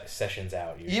these sessions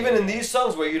out. Even in these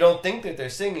songs where you don't think that they're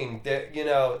singing, they're, you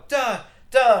know, da,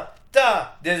 da, da.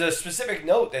 There's a specific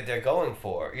note that they're going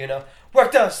for, you know.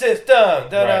 Work the system, da,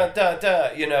 da, da,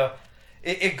 da. You know,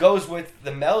 it goes with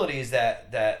the melodies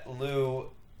that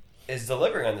Lou is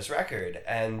delivering on this record.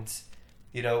 And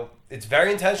it's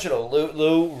very intentional.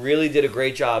 Lou really did a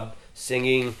great job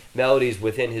singing melodies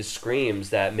within his screams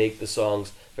that make the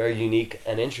songs very unique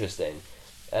and interesting.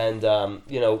 And,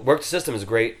 Work the System is a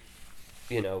great,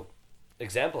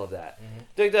 example of that.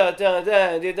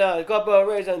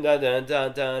 Corporation, and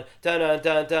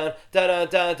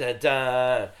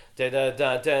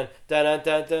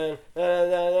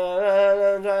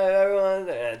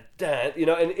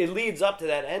it leads up to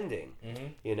that ending,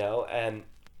 and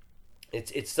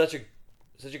it's such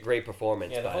a great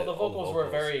performance. Yeah, the vocals were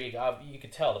very. You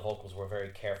could tell the vocals were very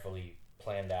carefully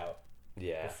planned out.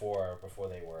 Yeah. Before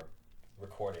they were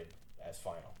recorded as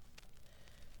final.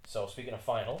 So speaking of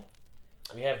final,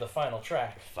 we have the final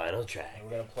track. Final track. And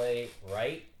we're gonna play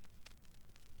right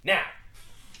now.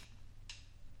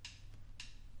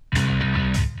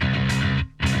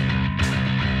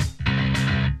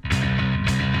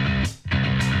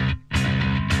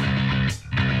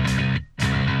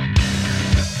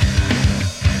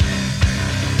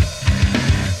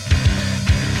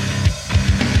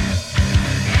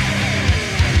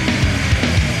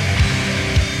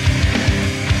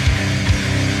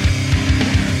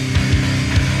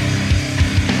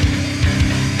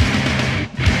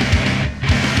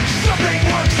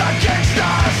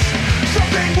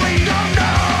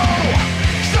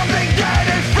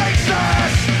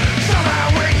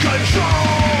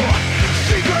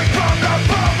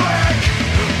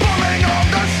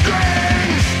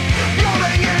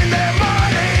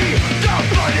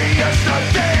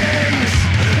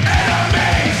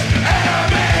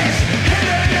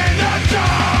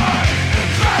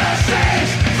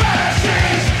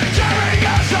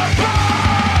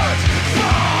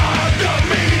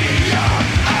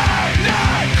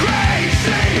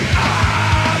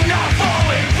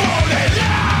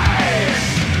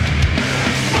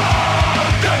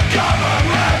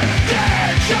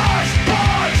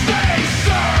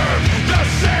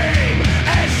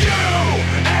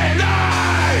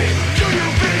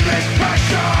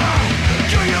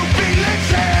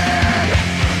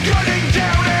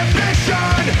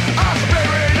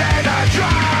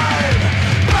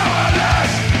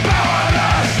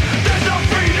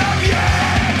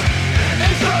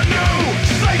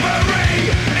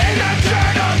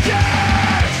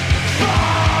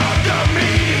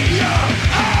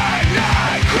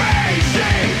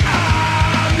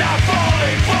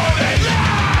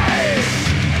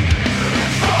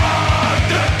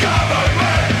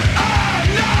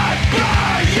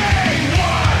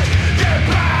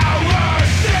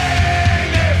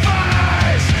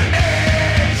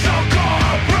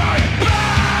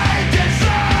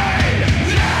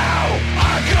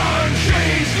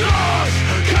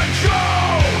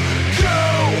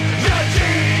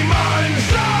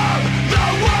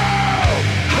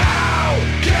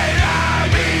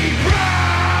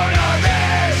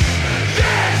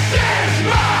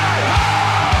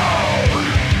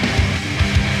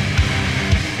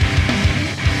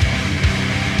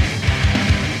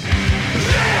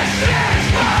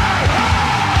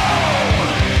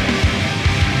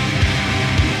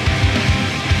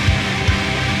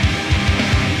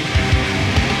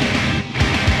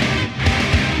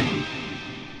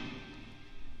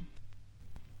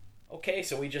 Okay,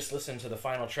 so we just listened to the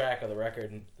final track of the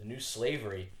record, The New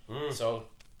Slavery. So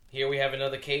here we have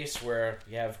another case where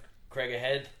you have Craig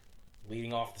Ahead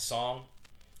leading off the song.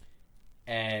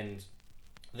 And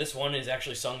this one is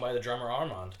actually sung by the drummer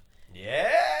Armand.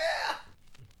 Yeah!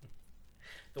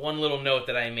 The one little note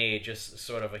that I made, just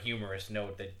sort of a humorous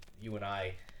note that you and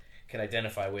I can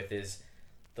identify with, is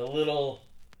the little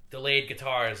delayed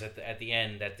guitars at the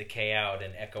end that decay out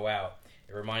and echo out.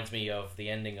 It reminds me of the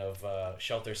ending of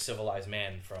Shelter's Civilized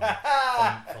Man from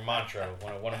Montreux,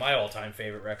 one of my all-time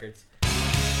favorite records.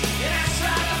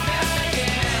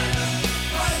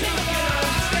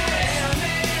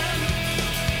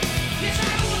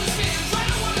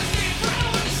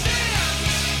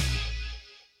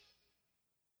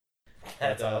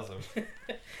 That's awesome.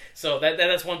 So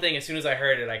that's one thing. As soon as I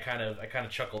heard it, I kind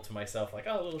of chuckled to myself, like,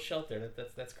 "Oh, a little Shelter.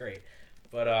 That's great."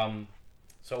 But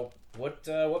so what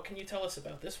can you tell us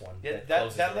about this one? Yeah,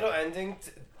 that little ending.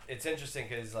 It's interesting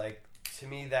because, like, to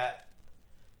me, that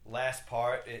last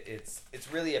part, it's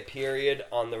really a period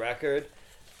on the record.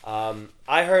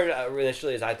 I heard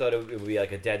initially as I thought it would be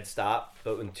like a dead stop,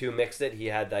 but when Tu mixed it, he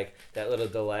had like that little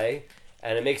delay,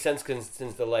 and it makes sense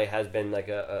since delay has been like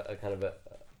a kind of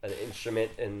an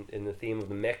instrument in the theme of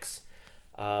the mix.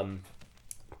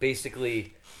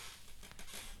 Basically,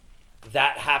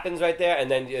 that happens right there, and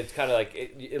then it's kind of like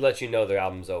it lets you know their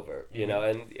album's over, you know,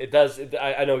 and it does.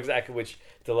 I know exactly which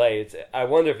delay. I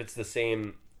wonder if it's the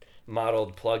same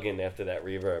modeled plugin after that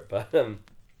reverb,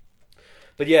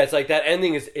 But yeah, it's like that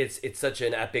ending is it's such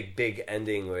an epic big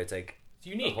ending where it's like It's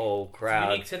unique. the whole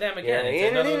crowd. It's unique to them again. Yeah,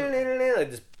 It's another...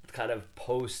 like this kind of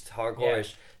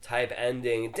post-hardcore-ish type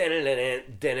ending.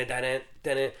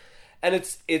 And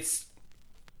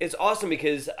it's awesome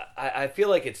because I feel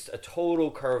like it's a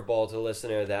total curveball to the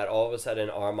listener that all of a sudden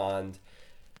Armand,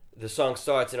 the song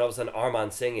starts and all of a sudden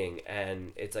Armand singing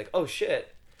and it's like, oh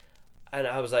shit. And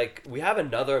I was like, we have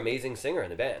another amazing singer in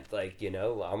the band. Like, you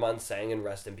know, Armand sang in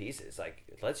Rest in Pieces. Like,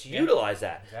 let's utilize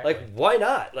that. Exactly. Like, why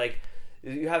not? Like,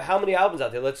 you have how many albums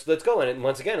out there? Let's go. And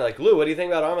once again, like, Lou, what do you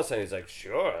think about Armand singing? He's like,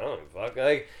 sure, I don't give a fuck.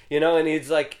 Like, you know, and he's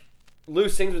like, Lou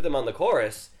sings with him on the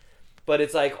chorus. But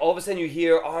it's like all of a sudden you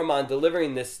hear Armand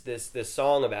delivering this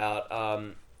song about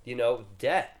you know,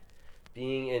 debt,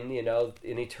 being in, you know,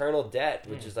 in eternal debt,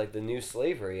 which is like the new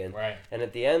slavery, and and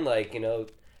at the end, like, you know,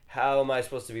 how am I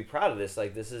supposed to be proud of this?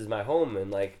 Like, this is my home, and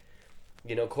like,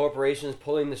 you know, corporations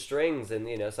pulling the strings, and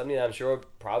you know, something that I'm sure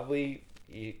probably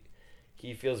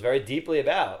he feels very deeply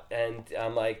about, and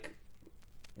I'm like,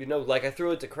 you know, like I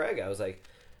threw it to Craig, I was like,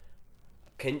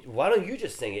 why don't you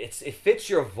just sing it? It fits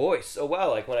your voice so well.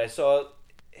 Like when I saw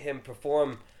him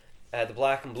perform at the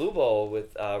Black and Blue Bowl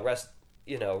with Rest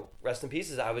in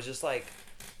Pieces, I was just like,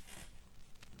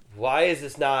 why is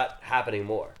this not happening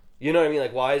more? You know what I mean?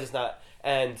 Like, why is this not?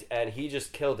 And he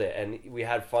just killed it, and we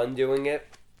had fun doing it.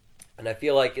 And I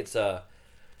feel like it's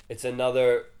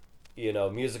another, you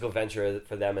know, musical venture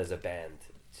for them as a band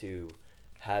to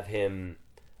have him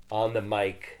on the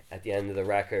mic at the end of the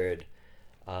record.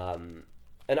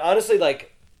 And honestly,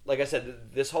 like I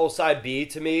said, this whole side B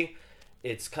to me,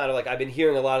 it's kind of like I've been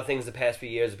hearing a lot of things the past few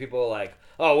years. People are like,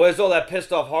 oh, where's all that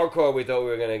pissed off hardcore we thought we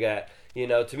were going to get? You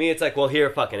know, to me, it's like, well, here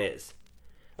it fucking is.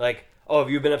 Like, oh, have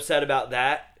you been upset about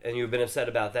that? And you've been upset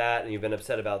about that, and you've been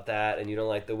upset about that, and you don't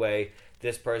like the way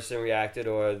this person reacted,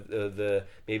 or the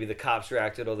maybe the cops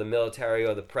reacted, or the military,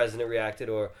 or the president reacted,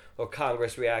 or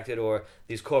Congress reacted, or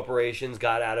these corporations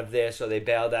got out of this, or they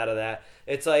bailed out of that.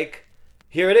 It's like,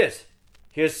 here it is.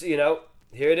 Here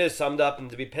it is summed up and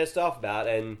to be pissed off about,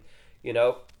 and you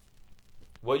know,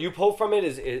 what you pull from it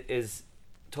is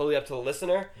totally up to the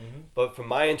listener. Mm-hmm. But from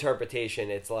my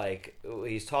interpretation, it's like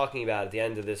he's talking about at the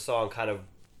end of this song kind of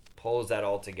pulls that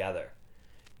all together.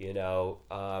 You know,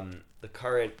 the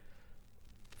current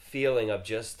feeling of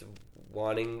just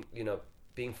wanting, you know,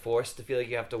 being forced to feel like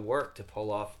you have to work to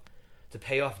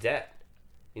pay off debt.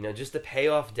 You know, just to pay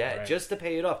off debt, just to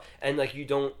pay it off, and like you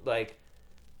don't like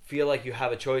feel like you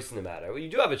have a choice in the matter. Well, you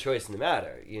do have a choice in the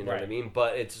matter, you know what I mean?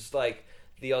 But it's just like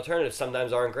the alternatives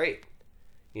sometimes aren't great.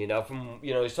 You know, from,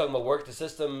 you know, he's talking about work the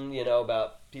system, you know,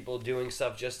 about people doing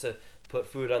stuff just to put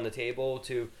food on the table,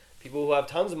 to people who have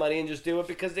tons of money and just do it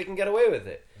because they can get away with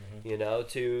it. Mm-hmm. You know,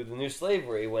 to the new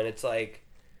slavery when it's like,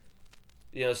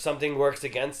 you know, something works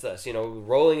against us, you know,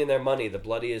 rolling in their money, the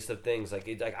bloodiest of things.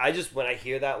 Like I just, when I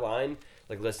hear that line,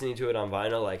 like listening to it on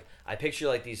vinyl, like I picture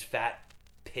like these fat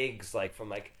pigs, like from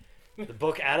like the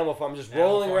book Animal Farm, just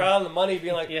rolling around the money,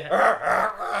 being like, you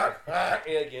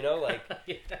know, like,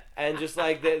 and just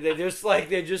like they're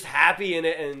just happy in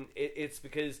it, and it's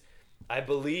because I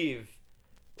believe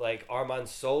like Armand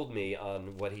sold me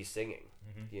on what he's singing.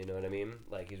 Mm-hmm. You know what I mean?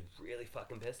 Like he's really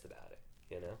fucking pissed about it.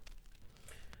 You know.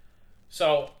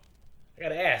 So I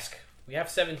gotta ask, we have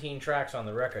 17 tracks on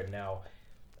the record now.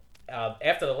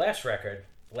 After the last record,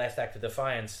 The Last Act of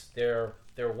Defiance, there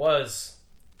was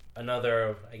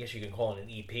another, I guess you can call it an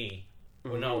EP.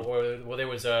 Mm-hmm. There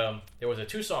was a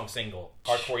 2-song single,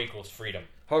 Hardcore Equals Freedom.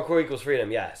 Hardcore Equals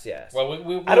Freedom, yes.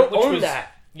 Well, I don't own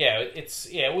that. Yeah,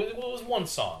 it was one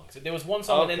song. There was one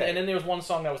song, and then there was one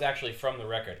song that was actually from the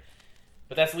record.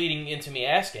 But that's leading into me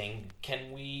asking,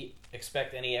 can we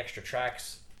expect any extra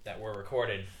tracks that were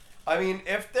recorded? I mean,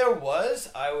 if there was,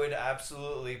 I would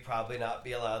absolutely probably not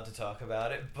be allowed to talk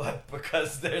about it, but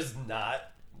because there's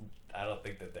not, I don't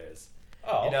think that there's.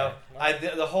 Oh, you know,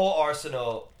 the whole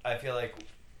arsenal, I feel like,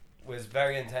 was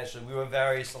very intentional. We were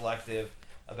very selective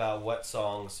about what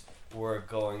songs were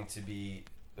going to be,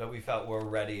 that we felt were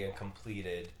ready and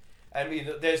completed. I mean,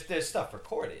 there's stuff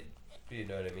recorded, you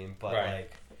know what I mean? But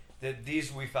like,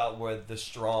 these we felt were the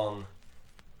strong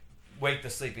Wake the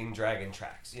Sleeping Dragon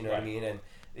tracks, you know what I mean? And,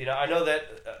 you know, I know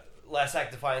that Last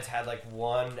Act of Defiance had like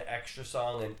one extra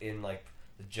song in like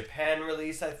the Japan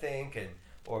release, I think,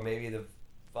 or maybe the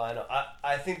vinyl.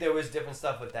 I think there was different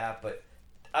stuff with that, but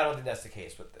I don't think that's the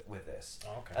case with this.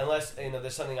 Okay. Unless, you know,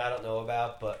 there's something I don't know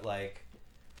about, but like,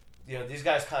 you know, these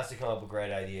guys constantly come up with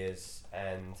great ideas,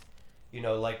 and, you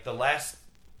know, like the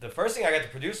first thing I got to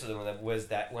produce with them was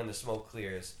that When the Smoke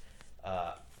Clears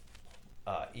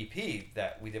EP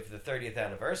that we did for the 30th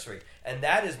anniversary, and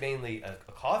that is mainly a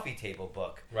coffee table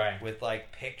book, Right. with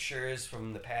like pictures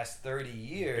from the past 30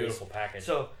 years. Beautiful package.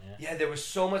 So yeah, there was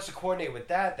so much to coordinate with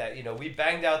that you know, we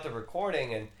banged out the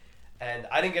recording, and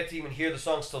I didn't get to even hear the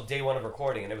songs till day one of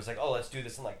recording, and it was like, oh, let's do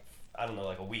this in like, I don't know,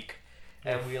 like a week,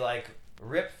 and we like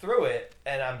ripped through it,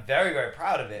 and I'm very, very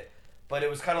proud of it. But it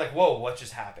was kind of like, whoa, what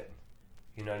just happened?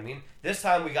 You know what I mean? This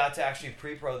time we got to actually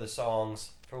pre-pro the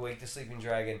songs for Wake the Sleeping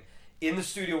Dragon in the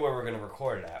studio where we're going to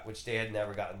record it at, which they had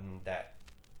never gotten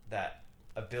that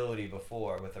ability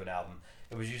before with an album.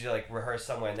 It was usually like rehearse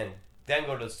somewhere and then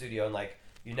go to the studio, and like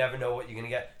you never know what you're going to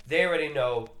get. They already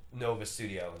know Nova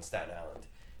Studio in Staten Island,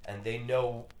 and they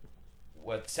know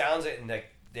what sounds it, and like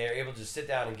they're able to sit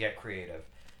down and get creative.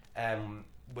 And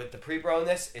with the pre-pro in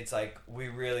this, it's like we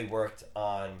really worked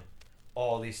on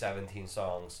all these 17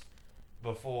 songs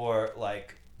before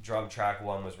like drum track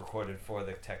 1 was recorded for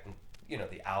the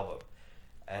the album.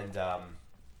 And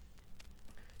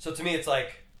so to me it's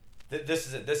like this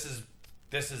is it. This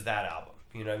is that album.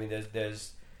 You know what I mean?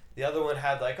 There's the other one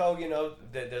had like, oh, you know,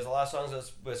 there's a lot of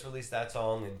songs. Let's release that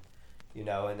song, and you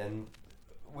know, and then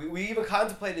we even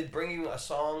contemplated bringing a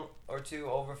song or two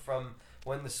over from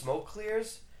When the Smoke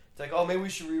Clears. It's like, oh, maybe we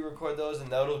should re-record those, and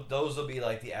those will be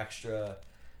like the extra,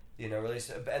 you know, release.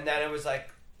 And then it was like,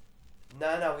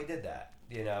 no, we did that.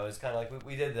 You know, it's kind of like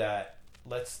we did that.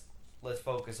 Let's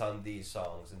focus on these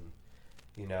songs, and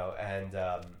you know,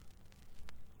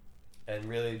 and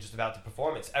really just about the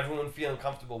performance. Everyone feeling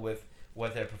comfortable with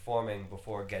what they're performing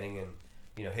before getting in,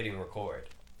 you know, hitting record.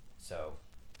 So,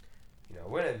 you know,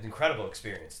 we're an incredible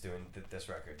experience doing this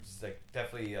record. It's like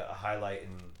definitely a highlight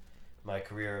in my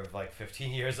career of like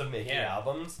 15 years of making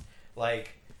albums.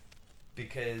 Like,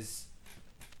 because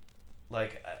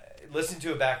like listening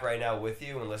to it back right now with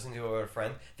you and listening to it with a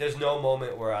friend, there's no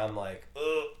moment where I'm like,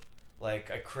 ugh,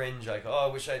 like I cringe, like, oh,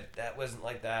 I wish that wasn't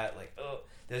like that, like, oh,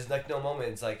 there's like no moment.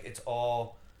 It's like, it's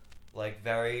all like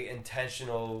very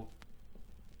intentional,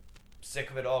 sick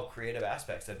of it all creative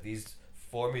aspects that these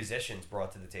 4 musicians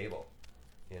brought to the table,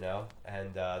 you know,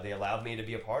 and they allowed me to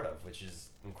be a part of, which is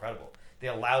incredible. They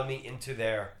allowed me into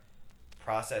their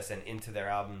process and into their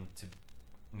album to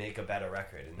make a better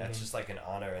record, and that's just like an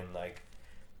honor. And like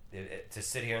to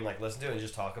sit here and like listen to it and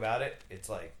just talk about it, it's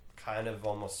like kind of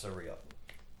almost surreal,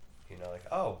 you know, like,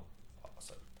 oh,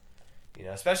 awesome, you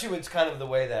know, especially with kind of the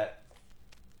way that,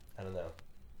 I don't know,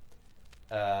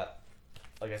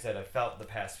 like I said, I've felt the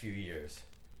past few years,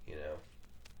 you know,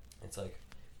 it's like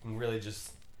you can really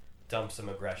just dump some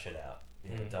aggression out,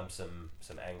 you know, dump some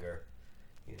anger,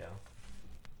 you know,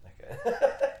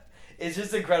 like it's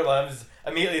just incredible. I'm just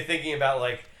immediately thinking about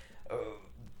like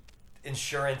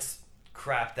insurance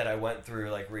crap that I went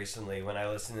through like recently when I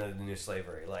listened to The New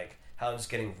Slavery, like how I'm just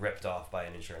getting ripped off by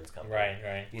an insurance company,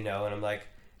 Right. you know, and I'm like,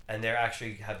 and they're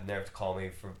actually have the nerve to call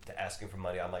me to asking for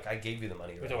money. I'm like, I gave you the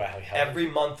money already. Every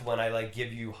month when I like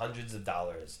give you hundreds of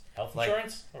dollars. Health like,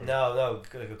 insurance? No,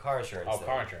 like a car insurance. Oh, thing.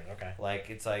 car insurance. Okay. Like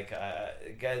it's like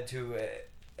get into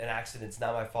an accident. It's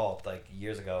not my fault. Like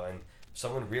years ago, and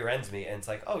someone rear ends me, and it's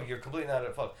like, oh, you're completely not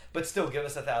at fault, but still give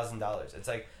us $1,000. It's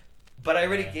like, but I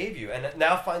already gave you, and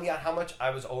now finding out how much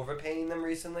I was overpaying them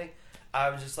recently, I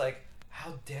was just like,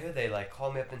 how dare they like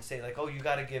call me up and say like, oh, you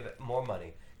got to give more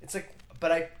money. It's like,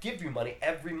 but I give you money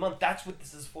every month. That's what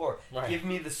this is for. Right. Give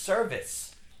me the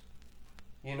service.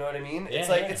 You know what I mean? Yeah,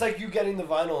 it's like you getting the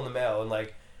vinyl in the mail and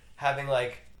like having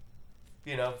like,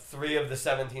 you know, 3 of the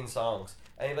 17 songs,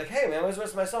 and you're like, hey man, where's the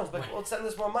rest of my songs? But well, send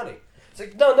us more money. It's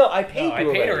like, no, I paid you.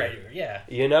 I paid already. Yeah.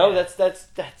 You know, Yeah.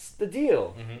 that's the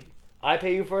deal. Mm-hmm. I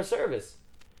pay you for a service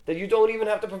that you don't even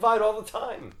have to provide all the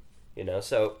time. You know,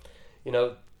 so, you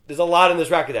know, there's a lot in this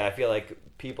record that I feel like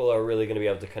people are really going to be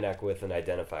able to connect with and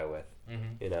identify with.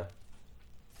 Mm-hmm. You know.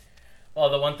 Well,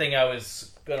 the one thing I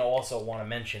was going to also want to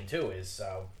mention too is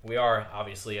we are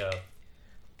obviously a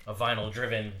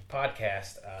vinyl-driven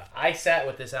podcast. I sat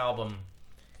with this album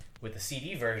with the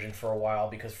CD version for a while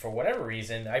because for whatever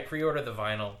reason I pre-ordered the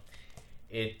vinyl.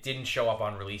 It didn't show up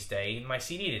on release day. My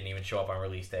CD didn't even show up on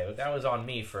release day. That was on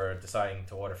me for deciding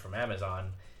to order from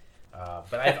Amazon.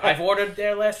 But I've ordered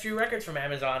their last few records from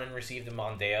Amazon and received them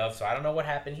on day of, so I don't know what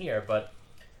happened here. But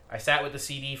I sat with the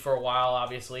CD for a while,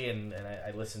 obviously, and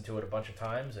I listened to it a bunch of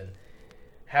times. And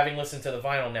having listened to the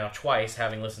vinyl now twice,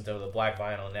 having listened to the black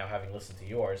vinyl, and now having listened to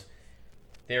yours,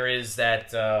 there is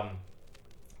that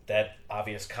that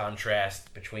obvious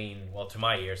contrast between, well, to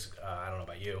my ears, I don't know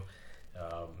about you,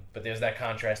 but there's that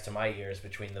contrast to my ears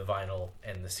between the vinyl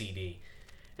and the CD.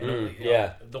 And,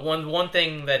 the one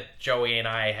thing that Joey and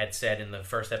I had said in the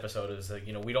first episode is that,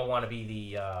 you know, we don't want to be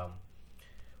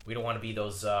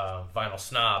those vinyl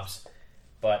snobs,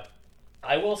 but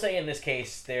I will say in this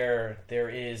case there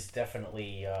is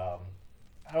definitely I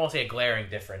don't want to say a glaring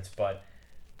difference, but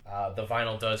the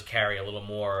vinyl does carry a little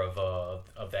more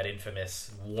of that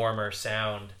infamous warmer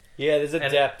sound. Yeah, there's a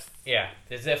depth. Yeah,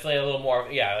 there's definitely a little more.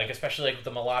 Yeah, like especially like with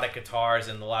the melodic guitars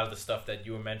and a lot of the stuff that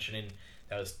you were mentioning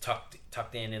that was tucked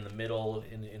in the middle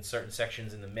in certain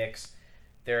sections in the mix.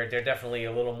 They're definitely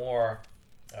a little more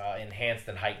enhanced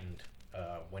and heightened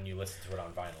when you listen to it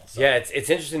on vinyl. So. Yeah, it's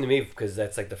interesting to me because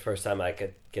that's like the first time I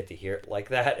could get to hear it like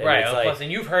that. And right, it's plus, like,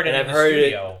 and you've heard it and in I've the heard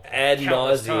studio it ad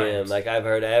countless nauseum. times. Like I've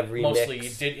heard every Mostly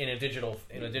mix. you did in a digital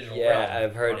Yeah, realm.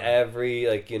 I've heard every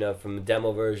from the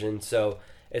demo version. So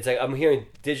it's like I'm hearing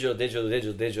digital.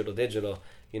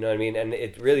 You know what I mean? And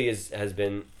it really has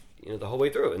been the whole way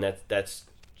through, and that's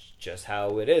just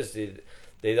how it is.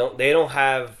 They don't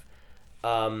have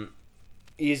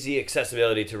easy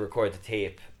accessibility to record the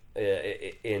tape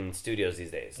in studios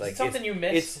these days. Is it something you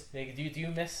miss? Do you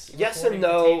miss? Yes and recording the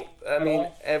no. tape I at mean,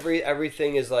 all?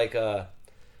 everything is like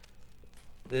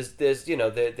there's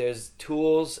there's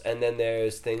tools and then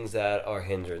there's things that are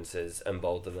hindrances, and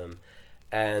both of them.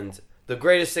 And the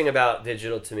greatest thing about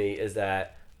digital to me is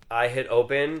that I hit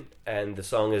open and the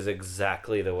song is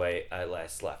exactly the way I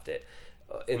last left it.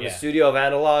 In the studio of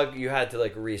analog, you had to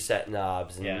like reset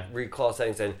knobs and recall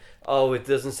settings, and it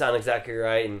doesn't sound exactly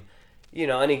right, and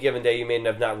any given day you may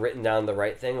have not written down the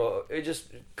right thing, or it just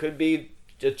could be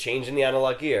just changing the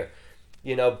analog gear,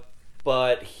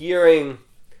 but hearing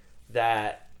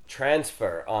that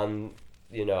transfer on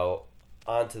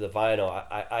onto the vinyl,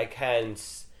 I can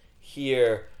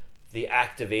hear the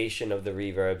activation of the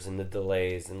reverbs and the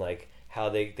delays, and like how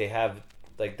they have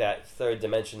like that third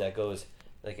dimension that goes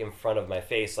like in front of my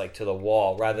face, like to the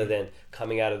wall, rather than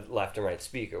coming out of left and right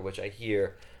speaker, which I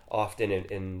hear often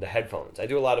in the headphones. I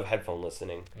do a lot of headphone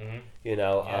listening. I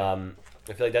feel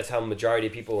like that's how majority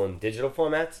of people in digital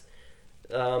formats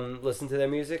listen to their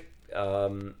music.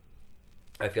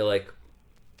 I feel like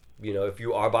if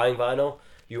you are buying vinyl,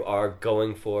 you are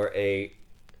going for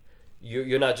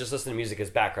you're not just listening to music as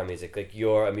background music, like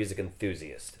you're a music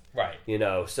enthusiast, right?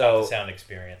 So the sound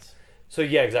experience. So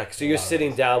yeah, exactly. So you're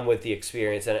sitting down with the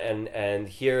experience and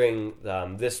hearing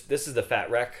this is the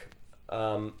Fat Wreck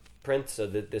print, so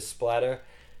this splatter,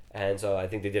 and so I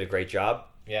think they did a great job.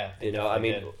 Yeah, I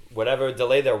mean, whatever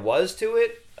delay there was to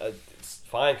it, it's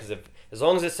fine because as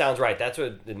long as it sounds right, that's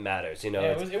what it matters. Yeah,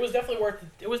 it was definitely worth it.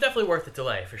 It was definitely worth the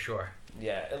delay for sure.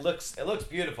 Yeah, it looks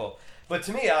beautiful, but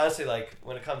to me, honestly, like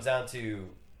when it comes down to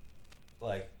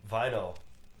like vinyl,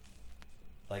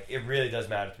 like it really does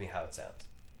matter to me how it sounds.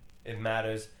 It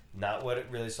matters not what it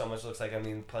really so much looks like. I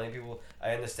mean, plenty of people,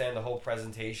 I understand the whole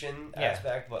presentation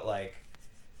aspect, but like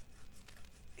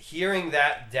hearing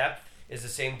that depth is the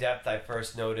same depth I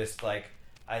first noticed, like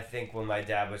I think when my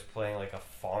dad was playing like a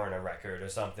Foreigner record or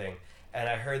something, and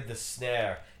I heard the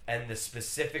snare and the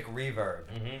specific reverb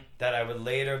that I would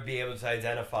later be able to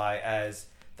identify as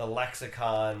the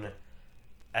Lexicon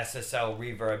SSL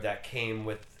reverb that came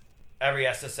with every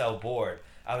SSL board.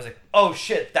 I was like, oh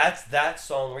shit, that's that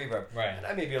song reverb. Right. And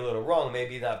I may be a little wrong.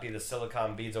 Maybe that be the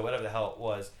Silicon Beads or whatever the hell it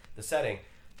was, the setting.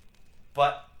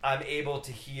 But I'm able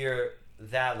to hear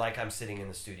that like I'm sitting in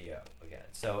the studio again.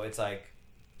 So it's like,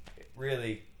 it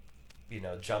really,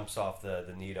 jumps off the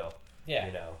needle. Yeah.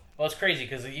 Well, it's crazy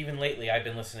because even lately I've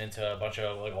been listening to a bunch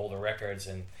of like older records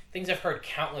and things I've heard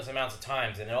countless amounts of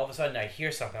times, and then all of a sudden I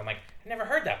hear something, I'm like, I never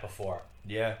heard that before.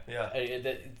 Yeah.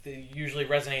 It usually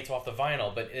resonates off the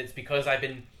vinyl, but it's because I've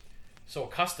been so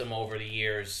accustomed over the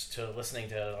years to listening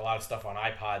to a lot of stuff on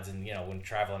iPods and when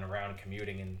traveling around,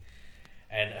 commuting,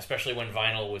 and especially when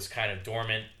vinyl was kind of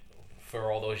dormant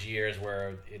for all those years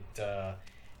where it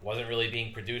wasn't really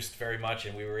being produced very much,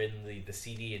 and we were in the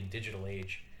CD and digital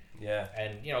age. Yeah.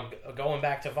 And going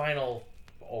back to vinyl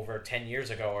over 10 years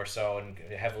ago or so and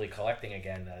heavily collecting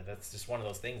again, that's just one of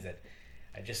those things that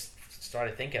I just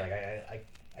started thinking, like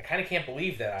I kind of can't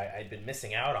believe that I'd been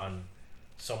missing out on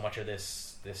so much of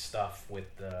this stuff with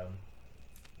the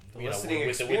listening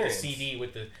with the CD,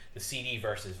 with the CD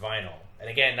versus vinyl. And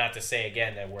again, not to say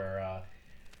again that we're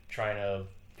trying to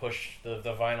push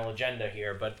the vinyl agenda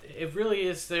here, but it really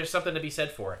is. There's something to be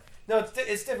said for it. No,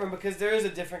 it's different because there is a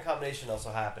different combination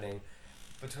also happening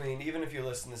between, even if you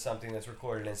listen to something that's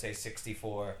recorded in, say,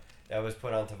 64 that was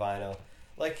put onto vinyl.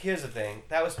 Like, here's the thing.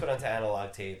 That was put onto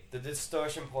analog tape. The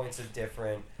distortion points are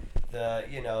different.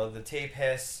 The tape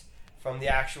hiss from the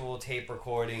actual tape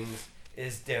recordings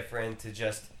is different to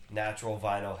just natural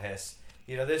vinyl hiss.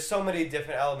 There's so many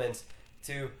different elements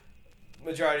to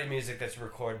majority of music that's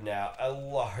recorded now. A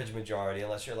large majority,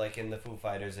 unless you're like in the Foo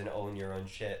Fighters and own your own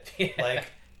shit. Yeah. Like,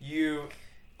 you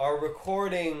are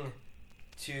recording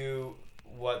to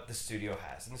what the studio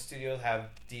has. And the studios have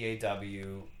DAW,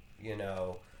 you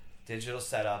know, digital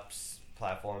setups,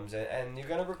 platforms, and you're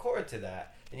going to record to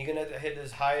that. And you're going to hit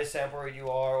as high a sample rate you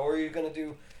are, or you're going to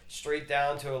do straight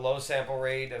down to a low sample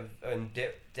rate and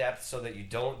depth so that you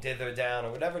don't dither down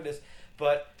or whatever it is.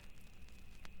 But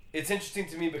it's interesting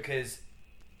to me because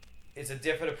it's a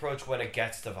different approach when it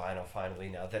gets to vinyl finally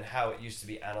now than how it used to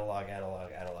be analog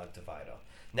to vinyl.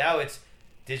 Now it's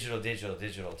digital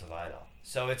to vinyl.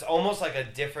 So it's almost like a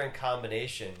different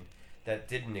combination that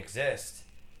didn't exist,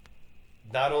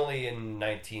 not only in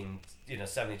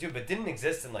 1972, but didn't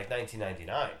exist in like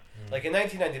 1999. Like in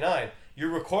 1999, you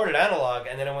recorded analog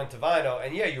and then it went to vinyl,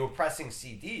 and yeah, you were pressing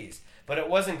CDs, but it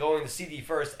wasn't going to CD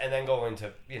first and then going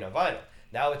to vinyl.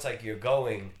 Now it's like you're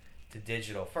going to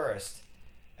digital first,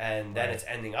 and then it's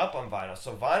ending up on vinyl.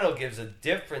 So vinyl gives a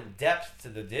different depth to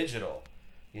the digital.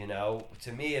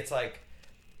 To me, it's like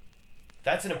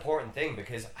that's an important thing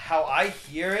because how I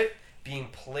hear it being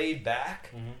played back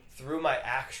through my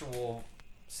actual,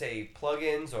 say,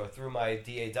 plugins or through my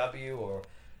DAW, or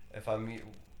if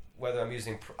whether I'm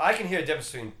using, I can hear a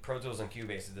difference between Pro Tools and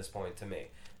Cubase at this point. To me,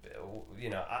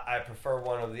 I prefer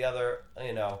one or the other.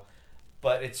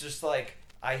 But it's just like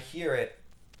I hear it.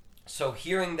 So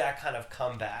hearing that kind of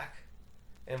come back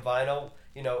in vinyl,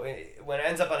 when it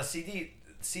ends up on a CD,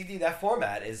 that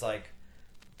format is like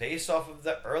based off of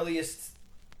the earliest,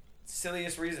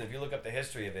 silliest reason. If you look up the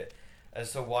history of it,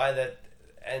 as to why that,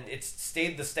 and it's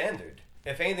stayed the standard.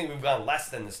 If anything, we've gone less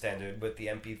than the standard with the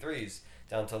MP3s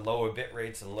down to lower bit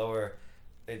rates and lower.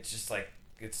 It's just like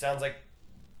it sounds like,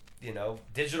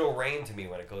 digital rain to me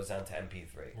when it goes down to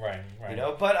MP3. Right.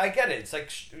 But I get it. It's like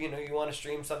you want to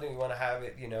stream something, you want to have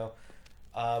it,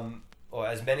 or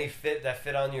as many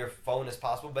fit on your phone as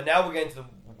possible. But now we're getting to the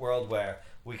world where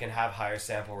we can have higher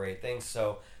sample rate things.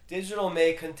 So digital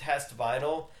may contest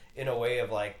vinyl in a way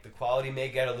of like the quality may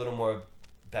get a little more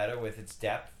better with its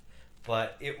depth,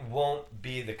 but it won't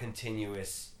be the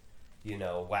continuous,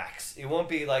 wax. It won't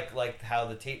be like how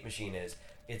the tape machine is.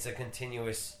 It's a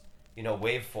continuous,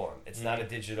 waveform. It's not a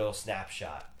digital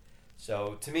snapshot.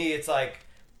 So to me, it's like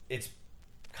it's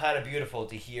kind of beautiful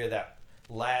to hear that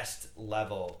last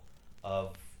level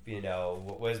of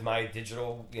what was my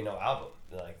digital album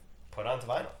like put onto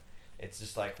vinyl. It's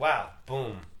just like wow,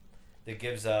 boom. That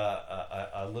gives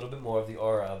a little bit more of the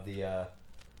aura of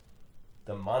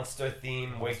the monster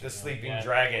theme. Wake the Sleeping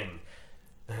Dragon.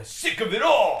 Sick of it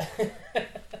all.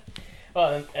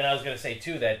 Well, and I was gonna say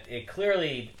too that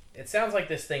it sounds like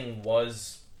this thing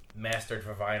was mastered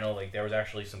for vinyl. Like there was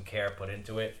actually some care put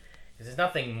into it. Because there's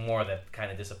nothing more that kind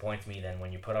of disappoints me than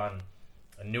when you put on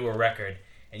a newer record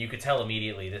and you could tell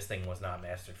immediately this thing was not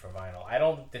mastered for vinyl. I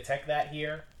don't detect that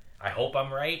here. I hope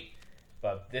I'm right,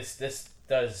 but this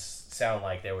does sound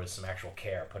like there was some actual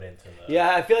care put into the.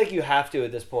 Yeah, I feel like you have to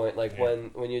at this point. Like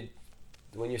when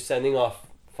you're sending off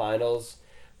finals,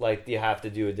 like you have to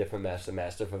do a different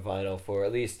master for vinyl for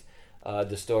at least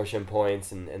distortion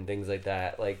points and things like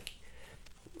that. Like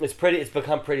it's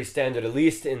become pretty standard, at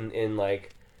least in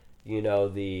like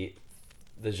the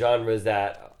genres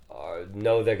that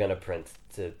know they're gonna print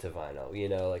to vinyl.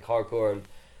 Like hardcore and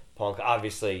punk,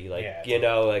 obviously. Like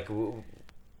like.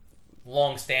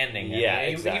 Long standing. Yeah, I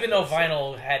mean, exactly. Even though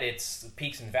vinyl had its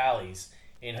peaks and valleys,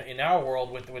 in our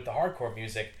world with the hardcore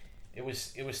music, it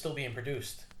was still being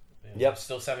produced. There was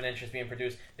still 7 inches being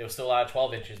produced. There was still a lot of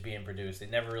 12 inches being produced.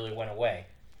 It never really went away.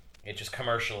 It just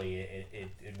commercially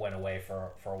it went away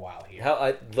for a while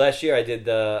here. Last year I did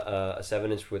a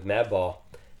 7-inch with Madball,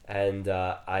 and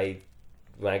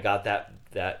when I got that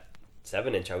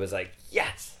 7-inch, I was like,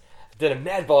 yes, I did a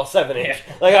Madball 7-inch.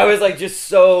 Yeah. Like I was like just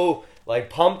so like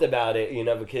pumped about it,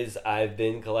 because I've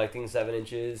been collecting 7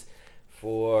 inches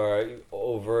for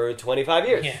over 25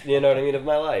 years. Yeah. You know what I mean, of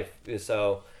my life.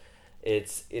 So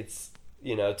it's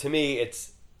to me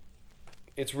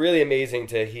it's really amazing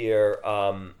to hear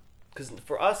because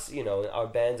for us, our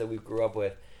bands that we grew up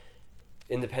with,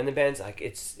 independent bands, like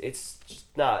it's just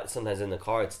not sometimes in the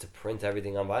cards to print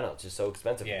everything on vinyl. It's just so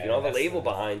expensive. Yeah, if you don't have a label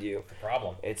behind you, the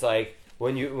problem. it's like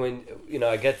when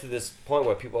I get to this point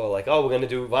where people are like, oh, we're gonna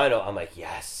do vinyl, I'm like,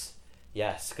 yes,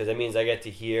 because it means I get to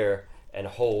hear and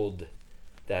hold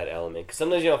that element. Because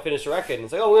sometimes finish a record and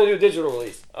it's like, oh, we're gonna do a digital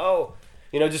release. Oh,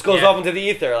 just goes off into the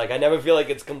ether. Like I never feel like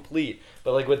it's complete.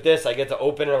 But like with this, I get to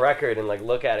open a record and like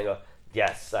look at it and go,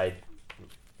 yes, I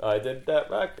did that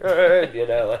record.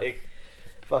 Like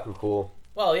fucking cool.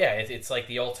 Well, yeah, it's like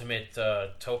the ultimate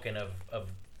token of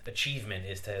achievement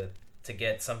is to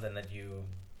get something that you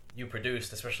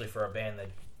produced, especially for a band that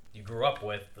you grew up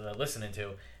with listening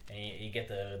to, and you get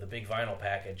the big vinyl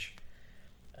package.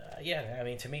 I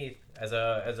mean, to me, as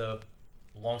a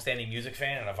longstanding music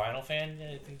fan and a vinyl fan,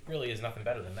 it really is nothing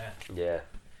better than that. Yeah.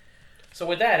 So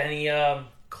with that, any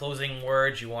closing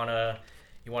words you wanna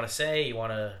say? You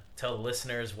wanna tell the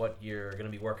listeners what you're gonna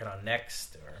be working on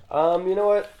next? Or? You know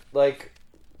what? Like,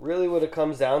 really, what it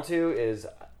comes down to is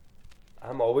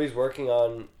I'm always working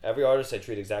on every artist. I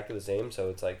treat exactly the same, so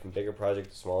it's like from bigger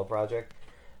project to smaller project.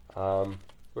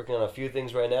 Working on a few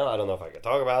things right now. I don't know if I can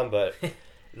talk about them,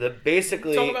 but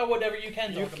basically talk about whatever you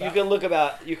can. You can look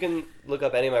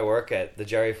up any of my work at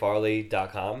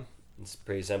thejerryfarley.com. It's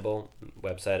pretty simple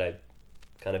website I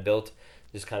kind of built.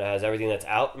 Just kind of has everything that's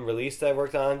out and released that I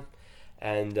worked on,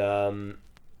 and if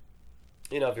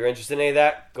you're interested in any of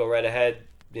that, go right ahead.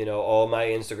 All my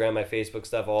Instagram, my Facebook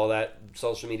stuff, all that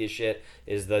social media shit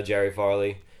is the Jerry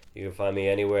Farley. You can find me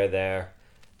anywhere there,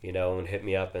 and hit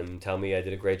me up and tell me I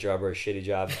did a great job or a shitty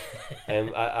job.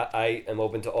 And I am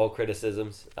open to all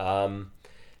criticisms.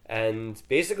 And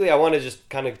basically, I want to just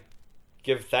kind of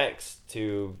give thanks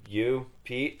to you,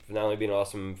 Pete, for not only being an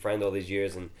awesome friend all these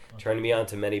years and turning me on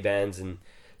to many bands and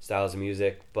styles of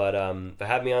music, but for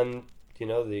having me on,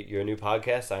 your new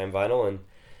podcast, I Am Vinyl, and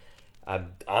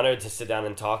I'm honored to sit down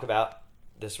and talk about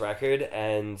this record,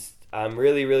 and I'm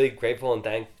really, really grateful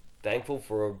and thankful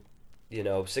for,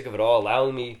 Sick of It All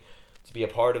allowing me to be a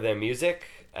part of their music,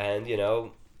 and,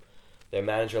 their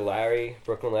manager Larry,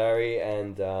 Brooklyn Larry,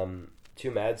 and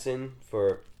Stu Madsen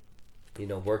for,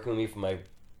 working with me for my,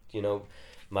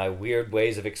 my weird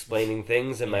ways of explaining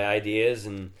things and my ideas,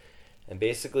 and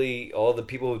basically all the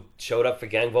people who showed up for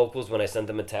Gang Vocals when I sent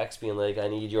them a text being like, I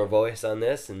need your voice on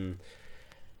this, and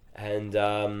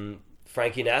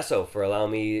Frankie Nasso for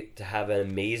allowing me to have an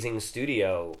amazing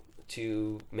studio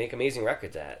to make amazing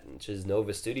records at, which is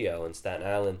Nova Studio in Staten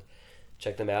Island.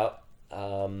 Check them out.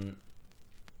 And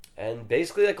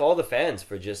basically, like, all the fans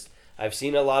for just... I've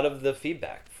seen a lot of the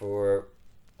feedback for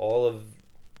all of...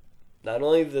 Not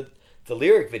only the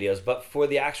lyric videos, but for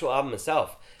the actual album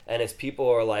itself. And as people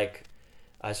are like...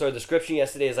 I saw a description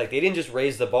yesterday. It's like they didn't just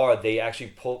raise the bar; they actually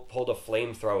pulled a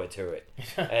flamethrower to it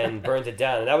and burned it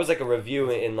down. And that was like a review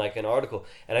in like an article.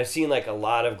 And I've seen like a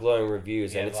lot of glowing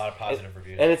reviews. Yeah, and a lot of positive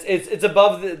reviews. And it's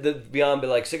above the beyond. But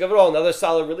like Sick of It All, another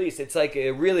solid release. It's like a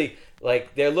really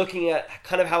like they're looking at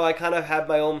kind of how I kind of had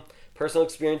my own personal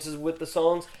experiences with the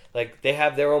songs. Like they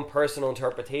have their own personal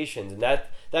interpretations, and that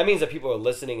means that people are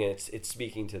listening and it's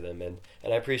speaking to them. And I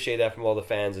appreciate that from all the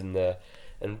fans and the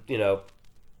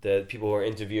people who are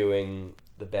interviewing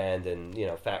the band and,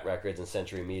 Fat Records and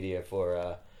Century Media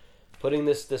for putting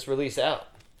this release out.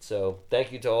 So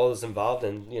thank you to all those involved,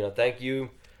 and, thank you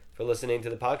for listening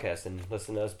to the podcast and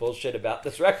listening to us bullshit about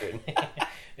this record.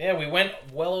 Yeah, we went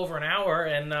well over an hour,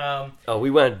 and...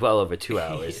 we went well over 2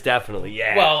 hours, definitely,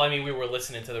 yeah. Well, I mean, we were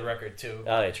listening to the record, too.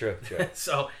 Oh, yeah, true.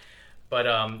 So, but,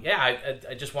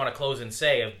 I just want to close and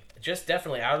say, just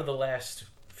definitely out of the last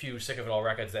few Sick of It All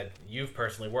records that you've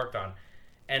personally worked on,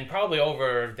 and probably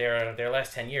over their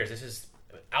last 10 years, this is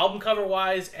album cover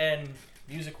wise and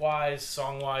music wise,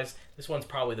 song wise. This one's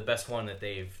probably the best one that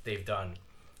they've done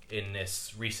in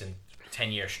this recent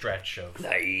 10-year stretch of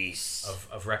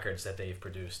of records that they've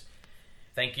produced.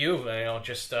 Thank you,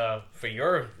 just for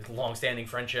your long-standing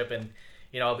friendship, and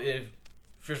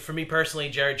for me personally,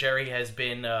 Jerry has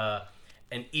been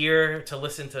an ear to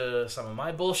listen to some of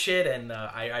my bullshit, and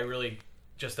I really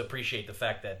just appreciate the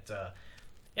fact that.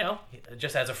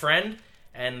 Just as a friend,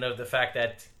 and the fact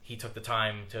that he took the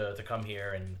time to come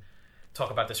here and talk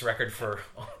about this record for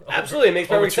absolutely it makes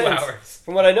perfect sense. 2 hours.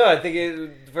 From what I know, I think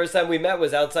the first time we met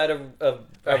was outside of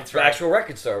That's the right. actual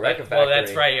record store, Record Factory. Well,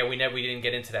 that's right. Yeah, we didn't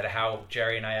get into that, how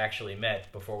Jerry and I actually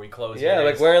met before we closed. Yeah,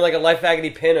 like wearing like a Life Agony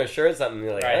pin or shirt or something.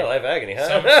 You're like, right. Hey, Life Agony,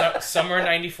 huh? Summer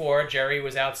 '94, Jerry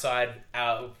was outside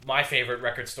my favorite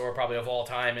record store probably of all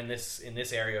time in this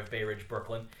area of Bay Ridge,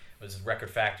 Brooklyn. It was Record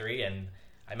Factory, and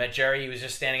I met Jerry. He was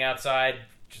just standing outside.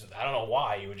 I don't know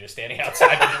why you were just standing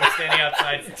outside, but he was standing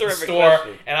outside the store.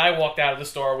 Question. And I walked out of the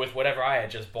store with whatever I had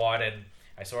just bought, and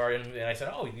I saw her, and I said,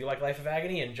 "Oh, you like Life of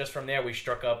Agony?" And just from there, we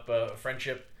struck up a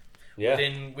friendship. Yeah.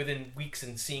 Within weeks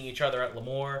and seeing each other at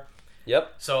L'Amour.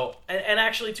 Yep. So, and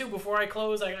actually too, before I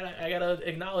close, I gotta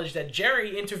acknowledge that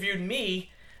Jerry interviewed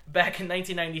me back in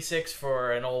 1996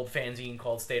 for an old fanzine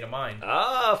called State of Mind.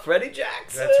 Ah, Freddie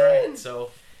Jackson. That's right.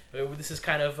 So. This is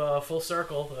kind of full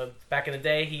circle. Back in the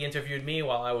day, he interviewed me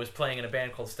while I was playing in a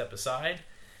band called Step Aside,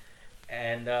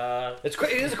 and It's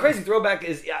a crazy throwback.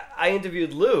 I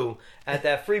interviewed Lou at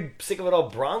that free Sick of It All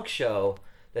Bronx show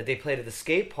that they played at the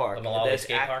skate park. The Malawi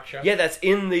skate park show. Yeah, that's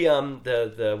in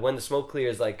the When the Smoke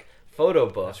Clears like photo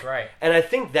book. That's right. And I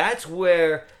think that's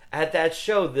where at that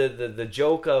show, the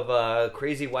joke of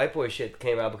crazy white boy shit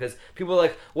came out because people were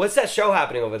like, "What's that show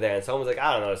happening over there?" And someone was like,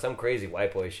 "I don't know, some crazy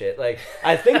white boy shit." Like,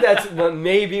 I think that's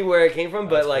maybe where it came from.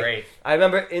 But That's like, great. I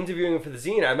remember interviewing him for the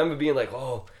zine. I remember being like,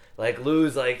 "Oh, like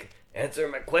Lou's like answer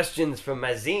my questions from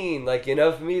my zine." Like, you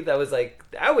know, for me that was like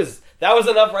that was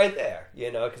enough right there.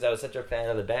 You know, because I was such a fan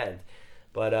of the band.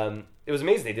 But it was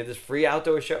amazing. They did this free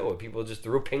outdoor show where people just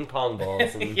threw ping pong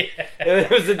balls. And Yeah. it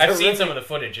was a I've seen terrific- some of the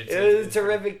footage. It was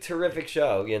a terrific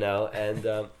show, you know, and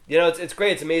you know, it's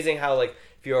great. It's amazing how like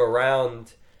if you're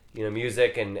around, you know,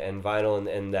 music and vinyl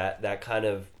and that kind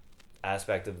of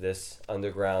aspect of this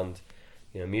underground,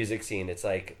 you know, music scene. It's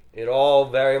like it all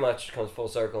very much comes full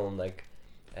circle and like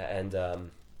and it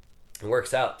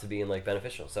works out to being like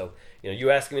beneficial. So you know, you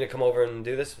asking me to come over and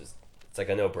do this, it's like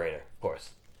a no-brainer, of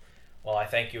course. Well, I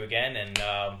thank you again, and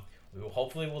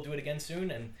hopefully we'll do it again soon.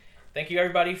 And thank you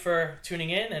everybody for tuning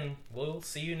in, and we'll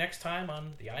see you next time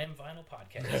on the I Am Vinyl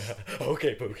podcast.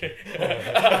 Okay, Pookie.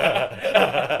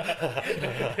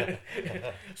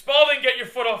 Spalding, get your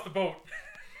foot off the boat.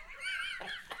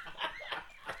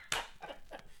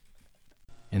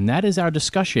 And that is our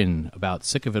discussion about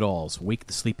Sick of It All's Wake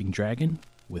the Sleeping Dragon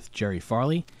with Jerry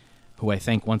Farley, who I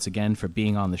thank once again for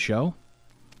being on the show.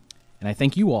 And I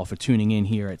thank you all for tuning in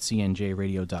here at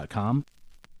cnjradio.com.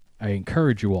 I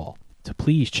encourage you all to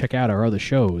please check out our other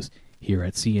shows here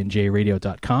at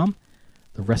cnjradio.com.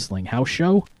 The Wrestling House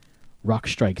Show, Rock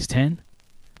Strikes 10,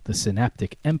 The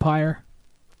Synaptic Empire,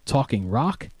 Talking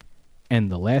Rock,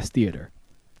 and The Last Theater.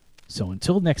 So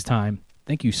until next time,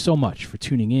 thank you so much for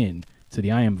tuning in to the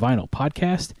I Am Vinyl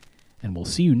podcast, and we'll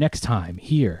see you next time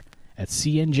here at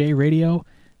cnjradio.com.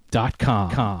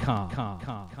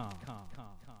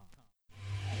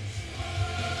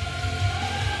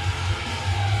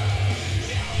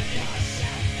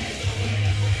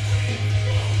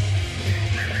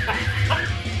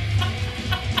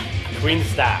 Queen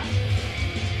style.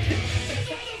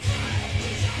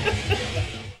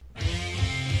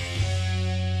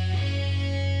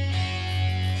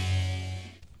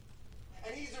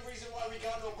 And he's the reason why we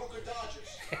got no Brooklyn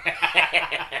Dodgers.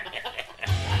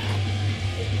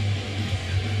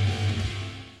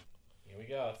 Here we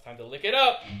go. It's time to lick it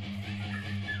up.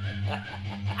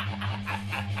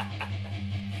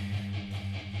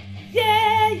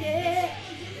 Yeah, yeah.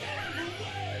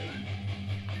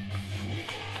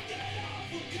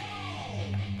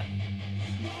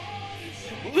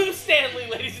 Lou Stanley,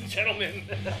 ladies and gentlemen.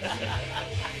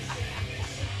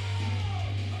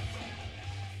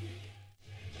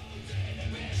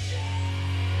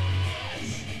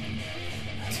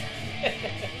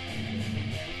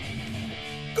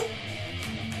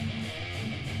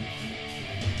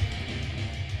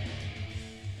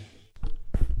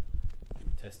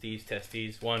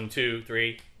 Testes. 1, 2,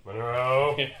 3.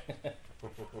 Monroe.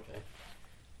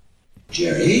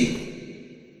 Jerry?